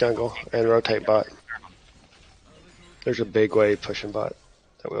jungle, and rotate bot. There's a big wave pushing bot.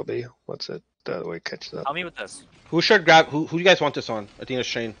 That will be. What's it? The other way catches up. Help me with this. Who should grab? Who do you guys want this on? I think it's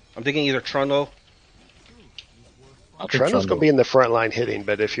Shane. I'm thinking either Trundle. Trundle's going to be in the front line hitting,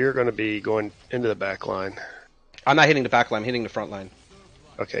 but if you're going to be going into the back line. I'm not hitting the back line. I'm hitting the front line.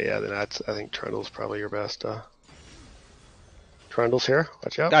 Okay, yeah, then I think Trundle's probably your best. Trundle's here.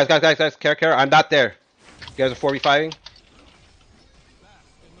 Watch out. Guys. Care. I'm not there. You guys are 4v5ing?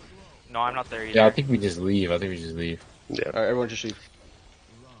 No, I'm not there either. Yeah, I think we just leave. Yeah. Alright, everyone just leave.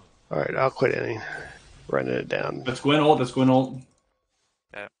 Alright, I'll quit inning. Running it down. That's Gwen ult.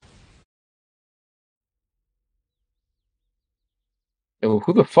 Yeah. Yo,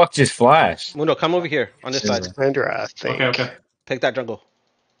 who the fuck just flashed? Mundo, come over here on this side. Sandra, I think. Okay. Take that jungle.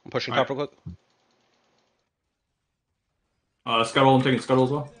 I'm pushing top real quick. Scuttle. I'm taking Scuttle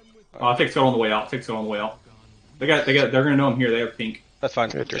as well. I'll take Scuttle on the way out. They're gonna know I'm here. They have pink. That's fine.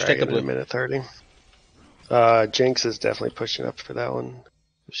 Just take the blue. Minute 30. Jinx is definitely pushing up for that one.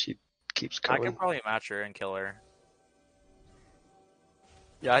 She keeps I coming. could probably match her and kill her.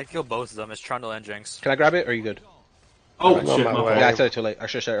 Yeah, I can kill both of them. It's Trundle and Jinx. Can I grab it, or are you good? Oh, I'm on my way. Yeah, I said it too late. I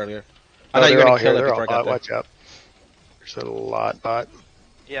should have said it earlier. I No, thought you were they're going all to kill here. it They're before I all got there. Watch out. There's a lot bot.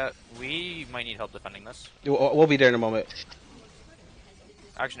 Yeah, we might need help defending this. We'll be there in a moment.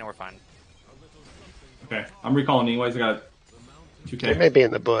 Actually, no, we're fine. Okay, I'm recalling anyways. I got 2K. They may be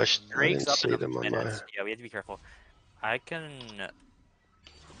in the bush. I Drake's didn't up see in them the on my. minutes. Yeah, we have to be careful. I can...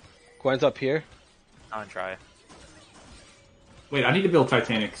 Gwen's up here. I'll try. Wait, I need to build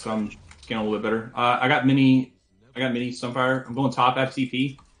Titanic, so I'm getting a little bit better. I got mini Sunfire. I'm going top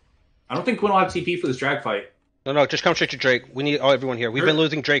FCP. I don't think Gwen will have TP for this drag fight. No, just come straight to Drake. We need everyone here. We've been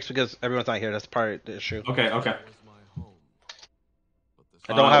losing Drakes because everyone's not here. That's part of the issue. Okay. I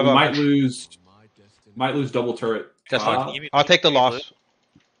don't have we a... might lose double turret. That's fine. I'll take the loss.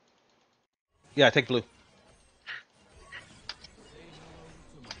 Yeah, take blue.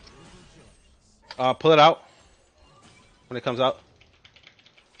 Pull it out when it comes out.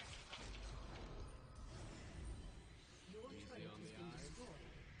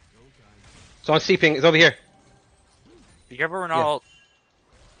 Someone's CPing. It's over here. Be careful, we're not all...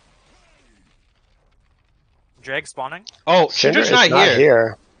 Drag spawning? Oh, Cinder Shindra's is not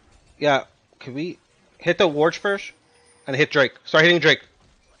here. Yeah, can we hit the wards first? And hit Drake. Start hitting Drake.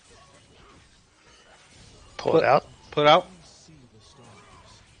 Pull it out. Pull it out.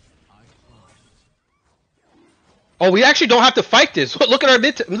 Oh, we actually don't have to fight this. Look at our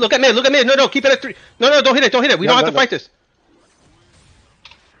mid. Look at mid. No, keep it at 3. No, don't hit it. We don't have to fight this.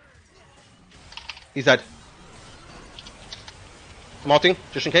 He's dead. I'm ulting,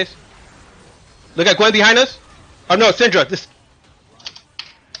 just in case. Look at Gwen behind us. Oh no, Syndra. This.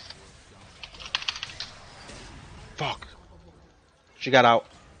 Fuck. She got out.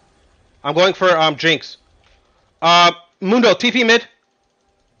 I'm going for Jinx. Mundo, TP mid.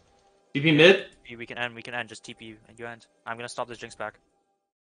 TP mid. We can end. Just TP and you end. I'm gonna stop this Jinx back.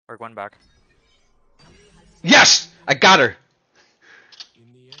 Or Gwen back. Yes! I got her.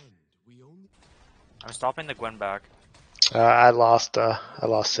 I'm stopping the Gwen back. I lost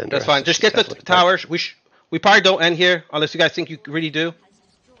Cinder. That's fine. Just get the towers. We probably don't end here unless you guys think you really do.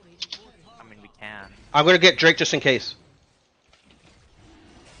 I mean, we can. I'm gonna get Drake just in case.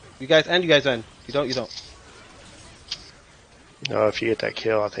 You guys end. If you don't, you don't. No, if you get that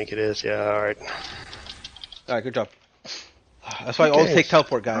kill, I think it is. Yeah, alright. Alright, good job. That's why I always take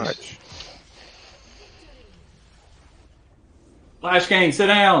teleport, guys. Flash Gang, sit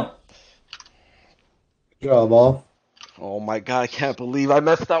down. Good job, all. Oh my god, I can't believe I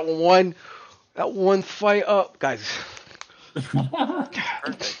messed that one fight up, guys.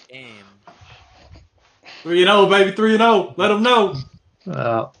 Perfect game. 3-0, baby, 3-0. Let them know.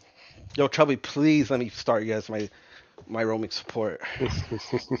 Yo, Chubby, please let me start you as my roaming support.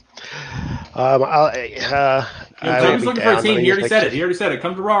 I Chubby's looking for a team. He already said it. He already said it.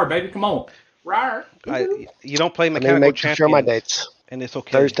 Come to RAR, baby. Come on. RAR. You don't play I mechanical mean, show my champions, dates. and it's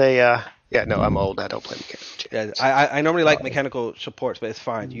okay. Thursday. Yeah, no, I'm old. I don't play mechanical champions. Yeah, I normally like mechanical supports, but it's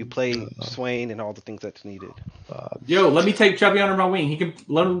fine. You play Swain and all the things that's needed. Yo, let me take Chubby under my wing. He can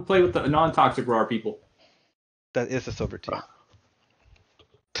let him play with the non-toxic RAR people. That is a silver team.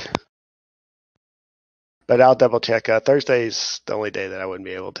 But I'll double check. Thursday's the only day that I wouldn't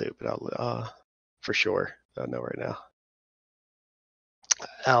be able to, but I'll for sure. I don't know right now.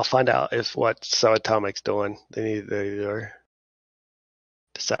 I'll find out if what Subatomic's doing. They need to either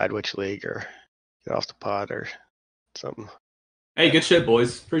decide which league or get off the pod or something. Hey, good shit,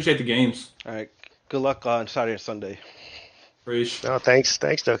 boys. Appreciate the games. All right. Good luck on Saturday and Sunday. Appreciate. No, thanks,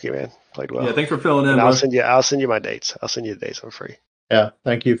 Doki, man. Played well. Yeah, thanks for filling in. And Bro. I'll send you my dates. I'll send you the dates for free. Yeah,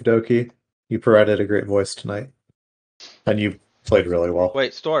 thank you, Doki. You provided a great voice tonight, and you played really well.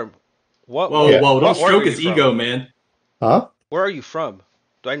 Wait, Storm. What? Whoa, don't where stroke are his you ego, from? man. Huh? Where are you from?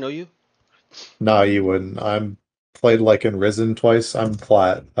 Do I know you? No, you wouldn't. I'm played like in Risen twice. I'm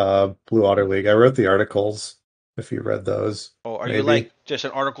plat, Blue Otter League. I wrote the articles. If you read those. Oh, are maybe. you like just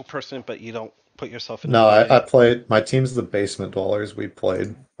an article person, but you don't put yourself in? No, I played. My team's the Basement Dwellers. We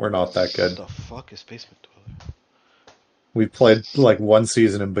played. We're not that good. What the fuck is Basement Dweller? We played like one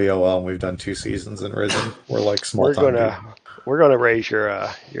season in BOL, and we've done 2 seasons in Risen. We're like small time. We're gonna raise your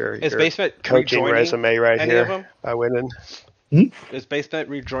Is Basement coaching resume right any here of them? by winning. Is Basement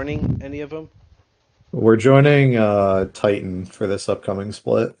rejoining any of them? We're joining Titan for this upcoming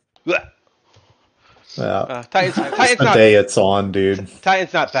split. Blech. Yeah, Titan's the not, day it's on, dude.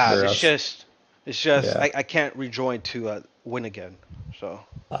 Titan's not bad. For It's us. just Yeah. I can't rejoin to win again. So.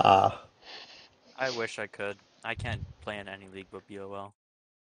 I wish I could. I can't play in any league but BOL.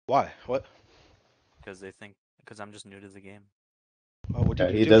 Why? What? Because I'm just new to the game. Oh, what Yeah,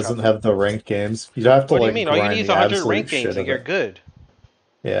 did you he do, doesn't Chopper? have the ranked games. You have to What do you like mean? All you grind need is the 100 absolute ranked games shit and of you're it. good.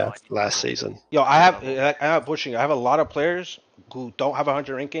 Yeah. Last season. Yo, I'm not pushing. I have a lot of players who don't have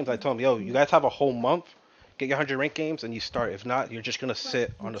 100 ranked games. I tell them, yo, you guys have a whole month, get your 100 ranked games, and you start. If not, you're just gonna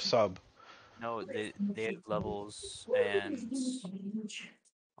sit on the sub. No, they have levels and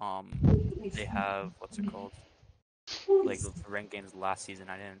they have what's it called? Like the ranked games last season.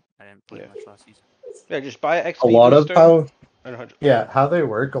 I didn't play much last season. Yeah, just buy an XP A lot booster. of and 100. how they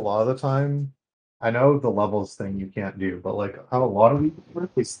work a lot of the time. I know the levels thing you can't do, but like how a lot of people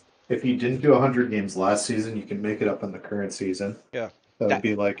work is if you didn't do 100 games last season, you can make it up in the current season. Yeah. That would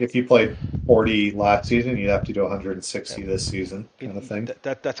be like if you played 40 last season, you'd have to do 160 this season, kind of thing.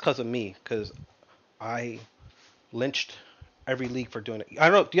 That's because of me, because I lynched every league for doing it. I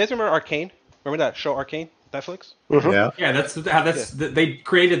don't know. Do you guys remember Arcane? Remember that show Arcane? Netflix? Yeah, they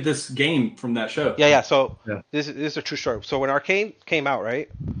created this game from that show. Yeah. So this is a true story. So when Arcane came out, right,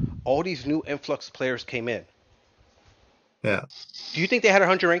 all these new influx players came in. Yeah. Do you think they had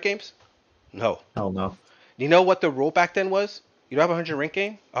 100 rank games? No. Hell no. You know what the rule back then was? You don't have a 100 rank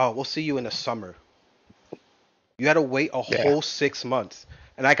game? Oh, we'll see you in the summer. You had to wait a whole 6 months.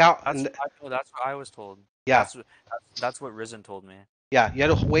 And I got... That's what I was told. Yeah. That's what Risen told me. Yeah, you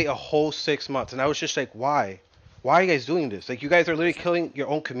had to wait a whole 6 months. And I was just like, why? Why are you guys doing this? Like, you guys are literally killing your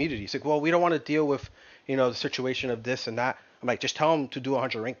own community. It's like, well, we don't want to deal with, the situation of this and that. I'm like, just tell them to do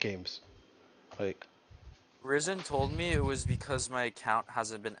 100 rank games. Like... Risen told me it was because my account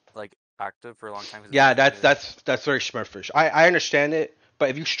hasn't been, like, active for a long time. Yeah, that's very smurfish. I understand it, but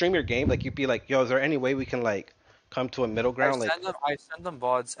if you stream your game, like, you'd be like, yo, is there any way we can, like, come to a middle ground? I send them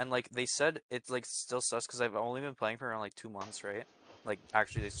VODs, and, like, they said it's, like, still sus, because I've only been playing for around, like, 2 months, right? Like,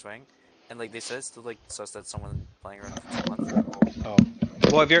 actually, they swing. And, like, they said it's still, like, sus that someone playing around for 2 months. Oh.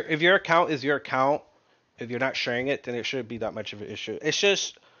 Well, if your account is your account, if you're not sharing it, then it shouldn't be that much of an issue. It's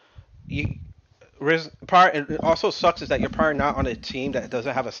just... it also sucks is that you're probably not on a team that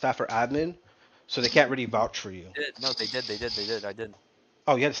doesn't have a staff or admin, so they can't really vouch for you. No, they did. I did.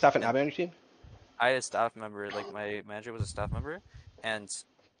 Oh, you had a staff and admin on your team? I had a staff member, like my manager was a staff member, and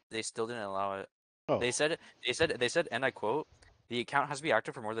they still didn't allow it. Oh. They said, and I quote, the account has to be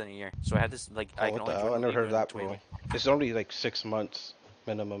active for more than a year. So I had this, like, I can What the only hell? I join the never heard of that between, rule. It's only like 6 months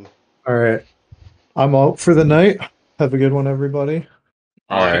minimum. All right. I'm out for the night. Have a good one, everybody.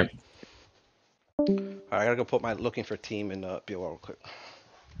 All right. I gotta go put my looking for team in BOL real quick.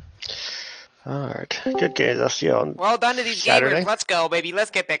 All right, good games. I'll see you on Well done to these Saturday. gamers. Let's go, baby.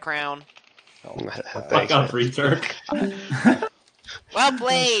 Let's get that crown. Fuck Thanks, up, man. free Turk. Well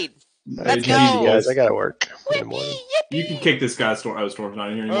played. Hey, Let's GG, GG, go. guys. I gotta work in the morning. You can kick this guy. Storm's not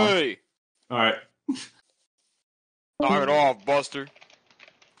in here anymore. Hey, All right. knock it off, Buster.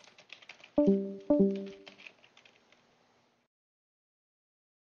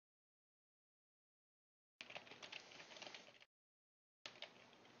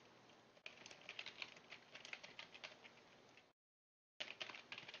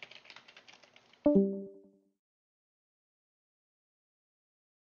 You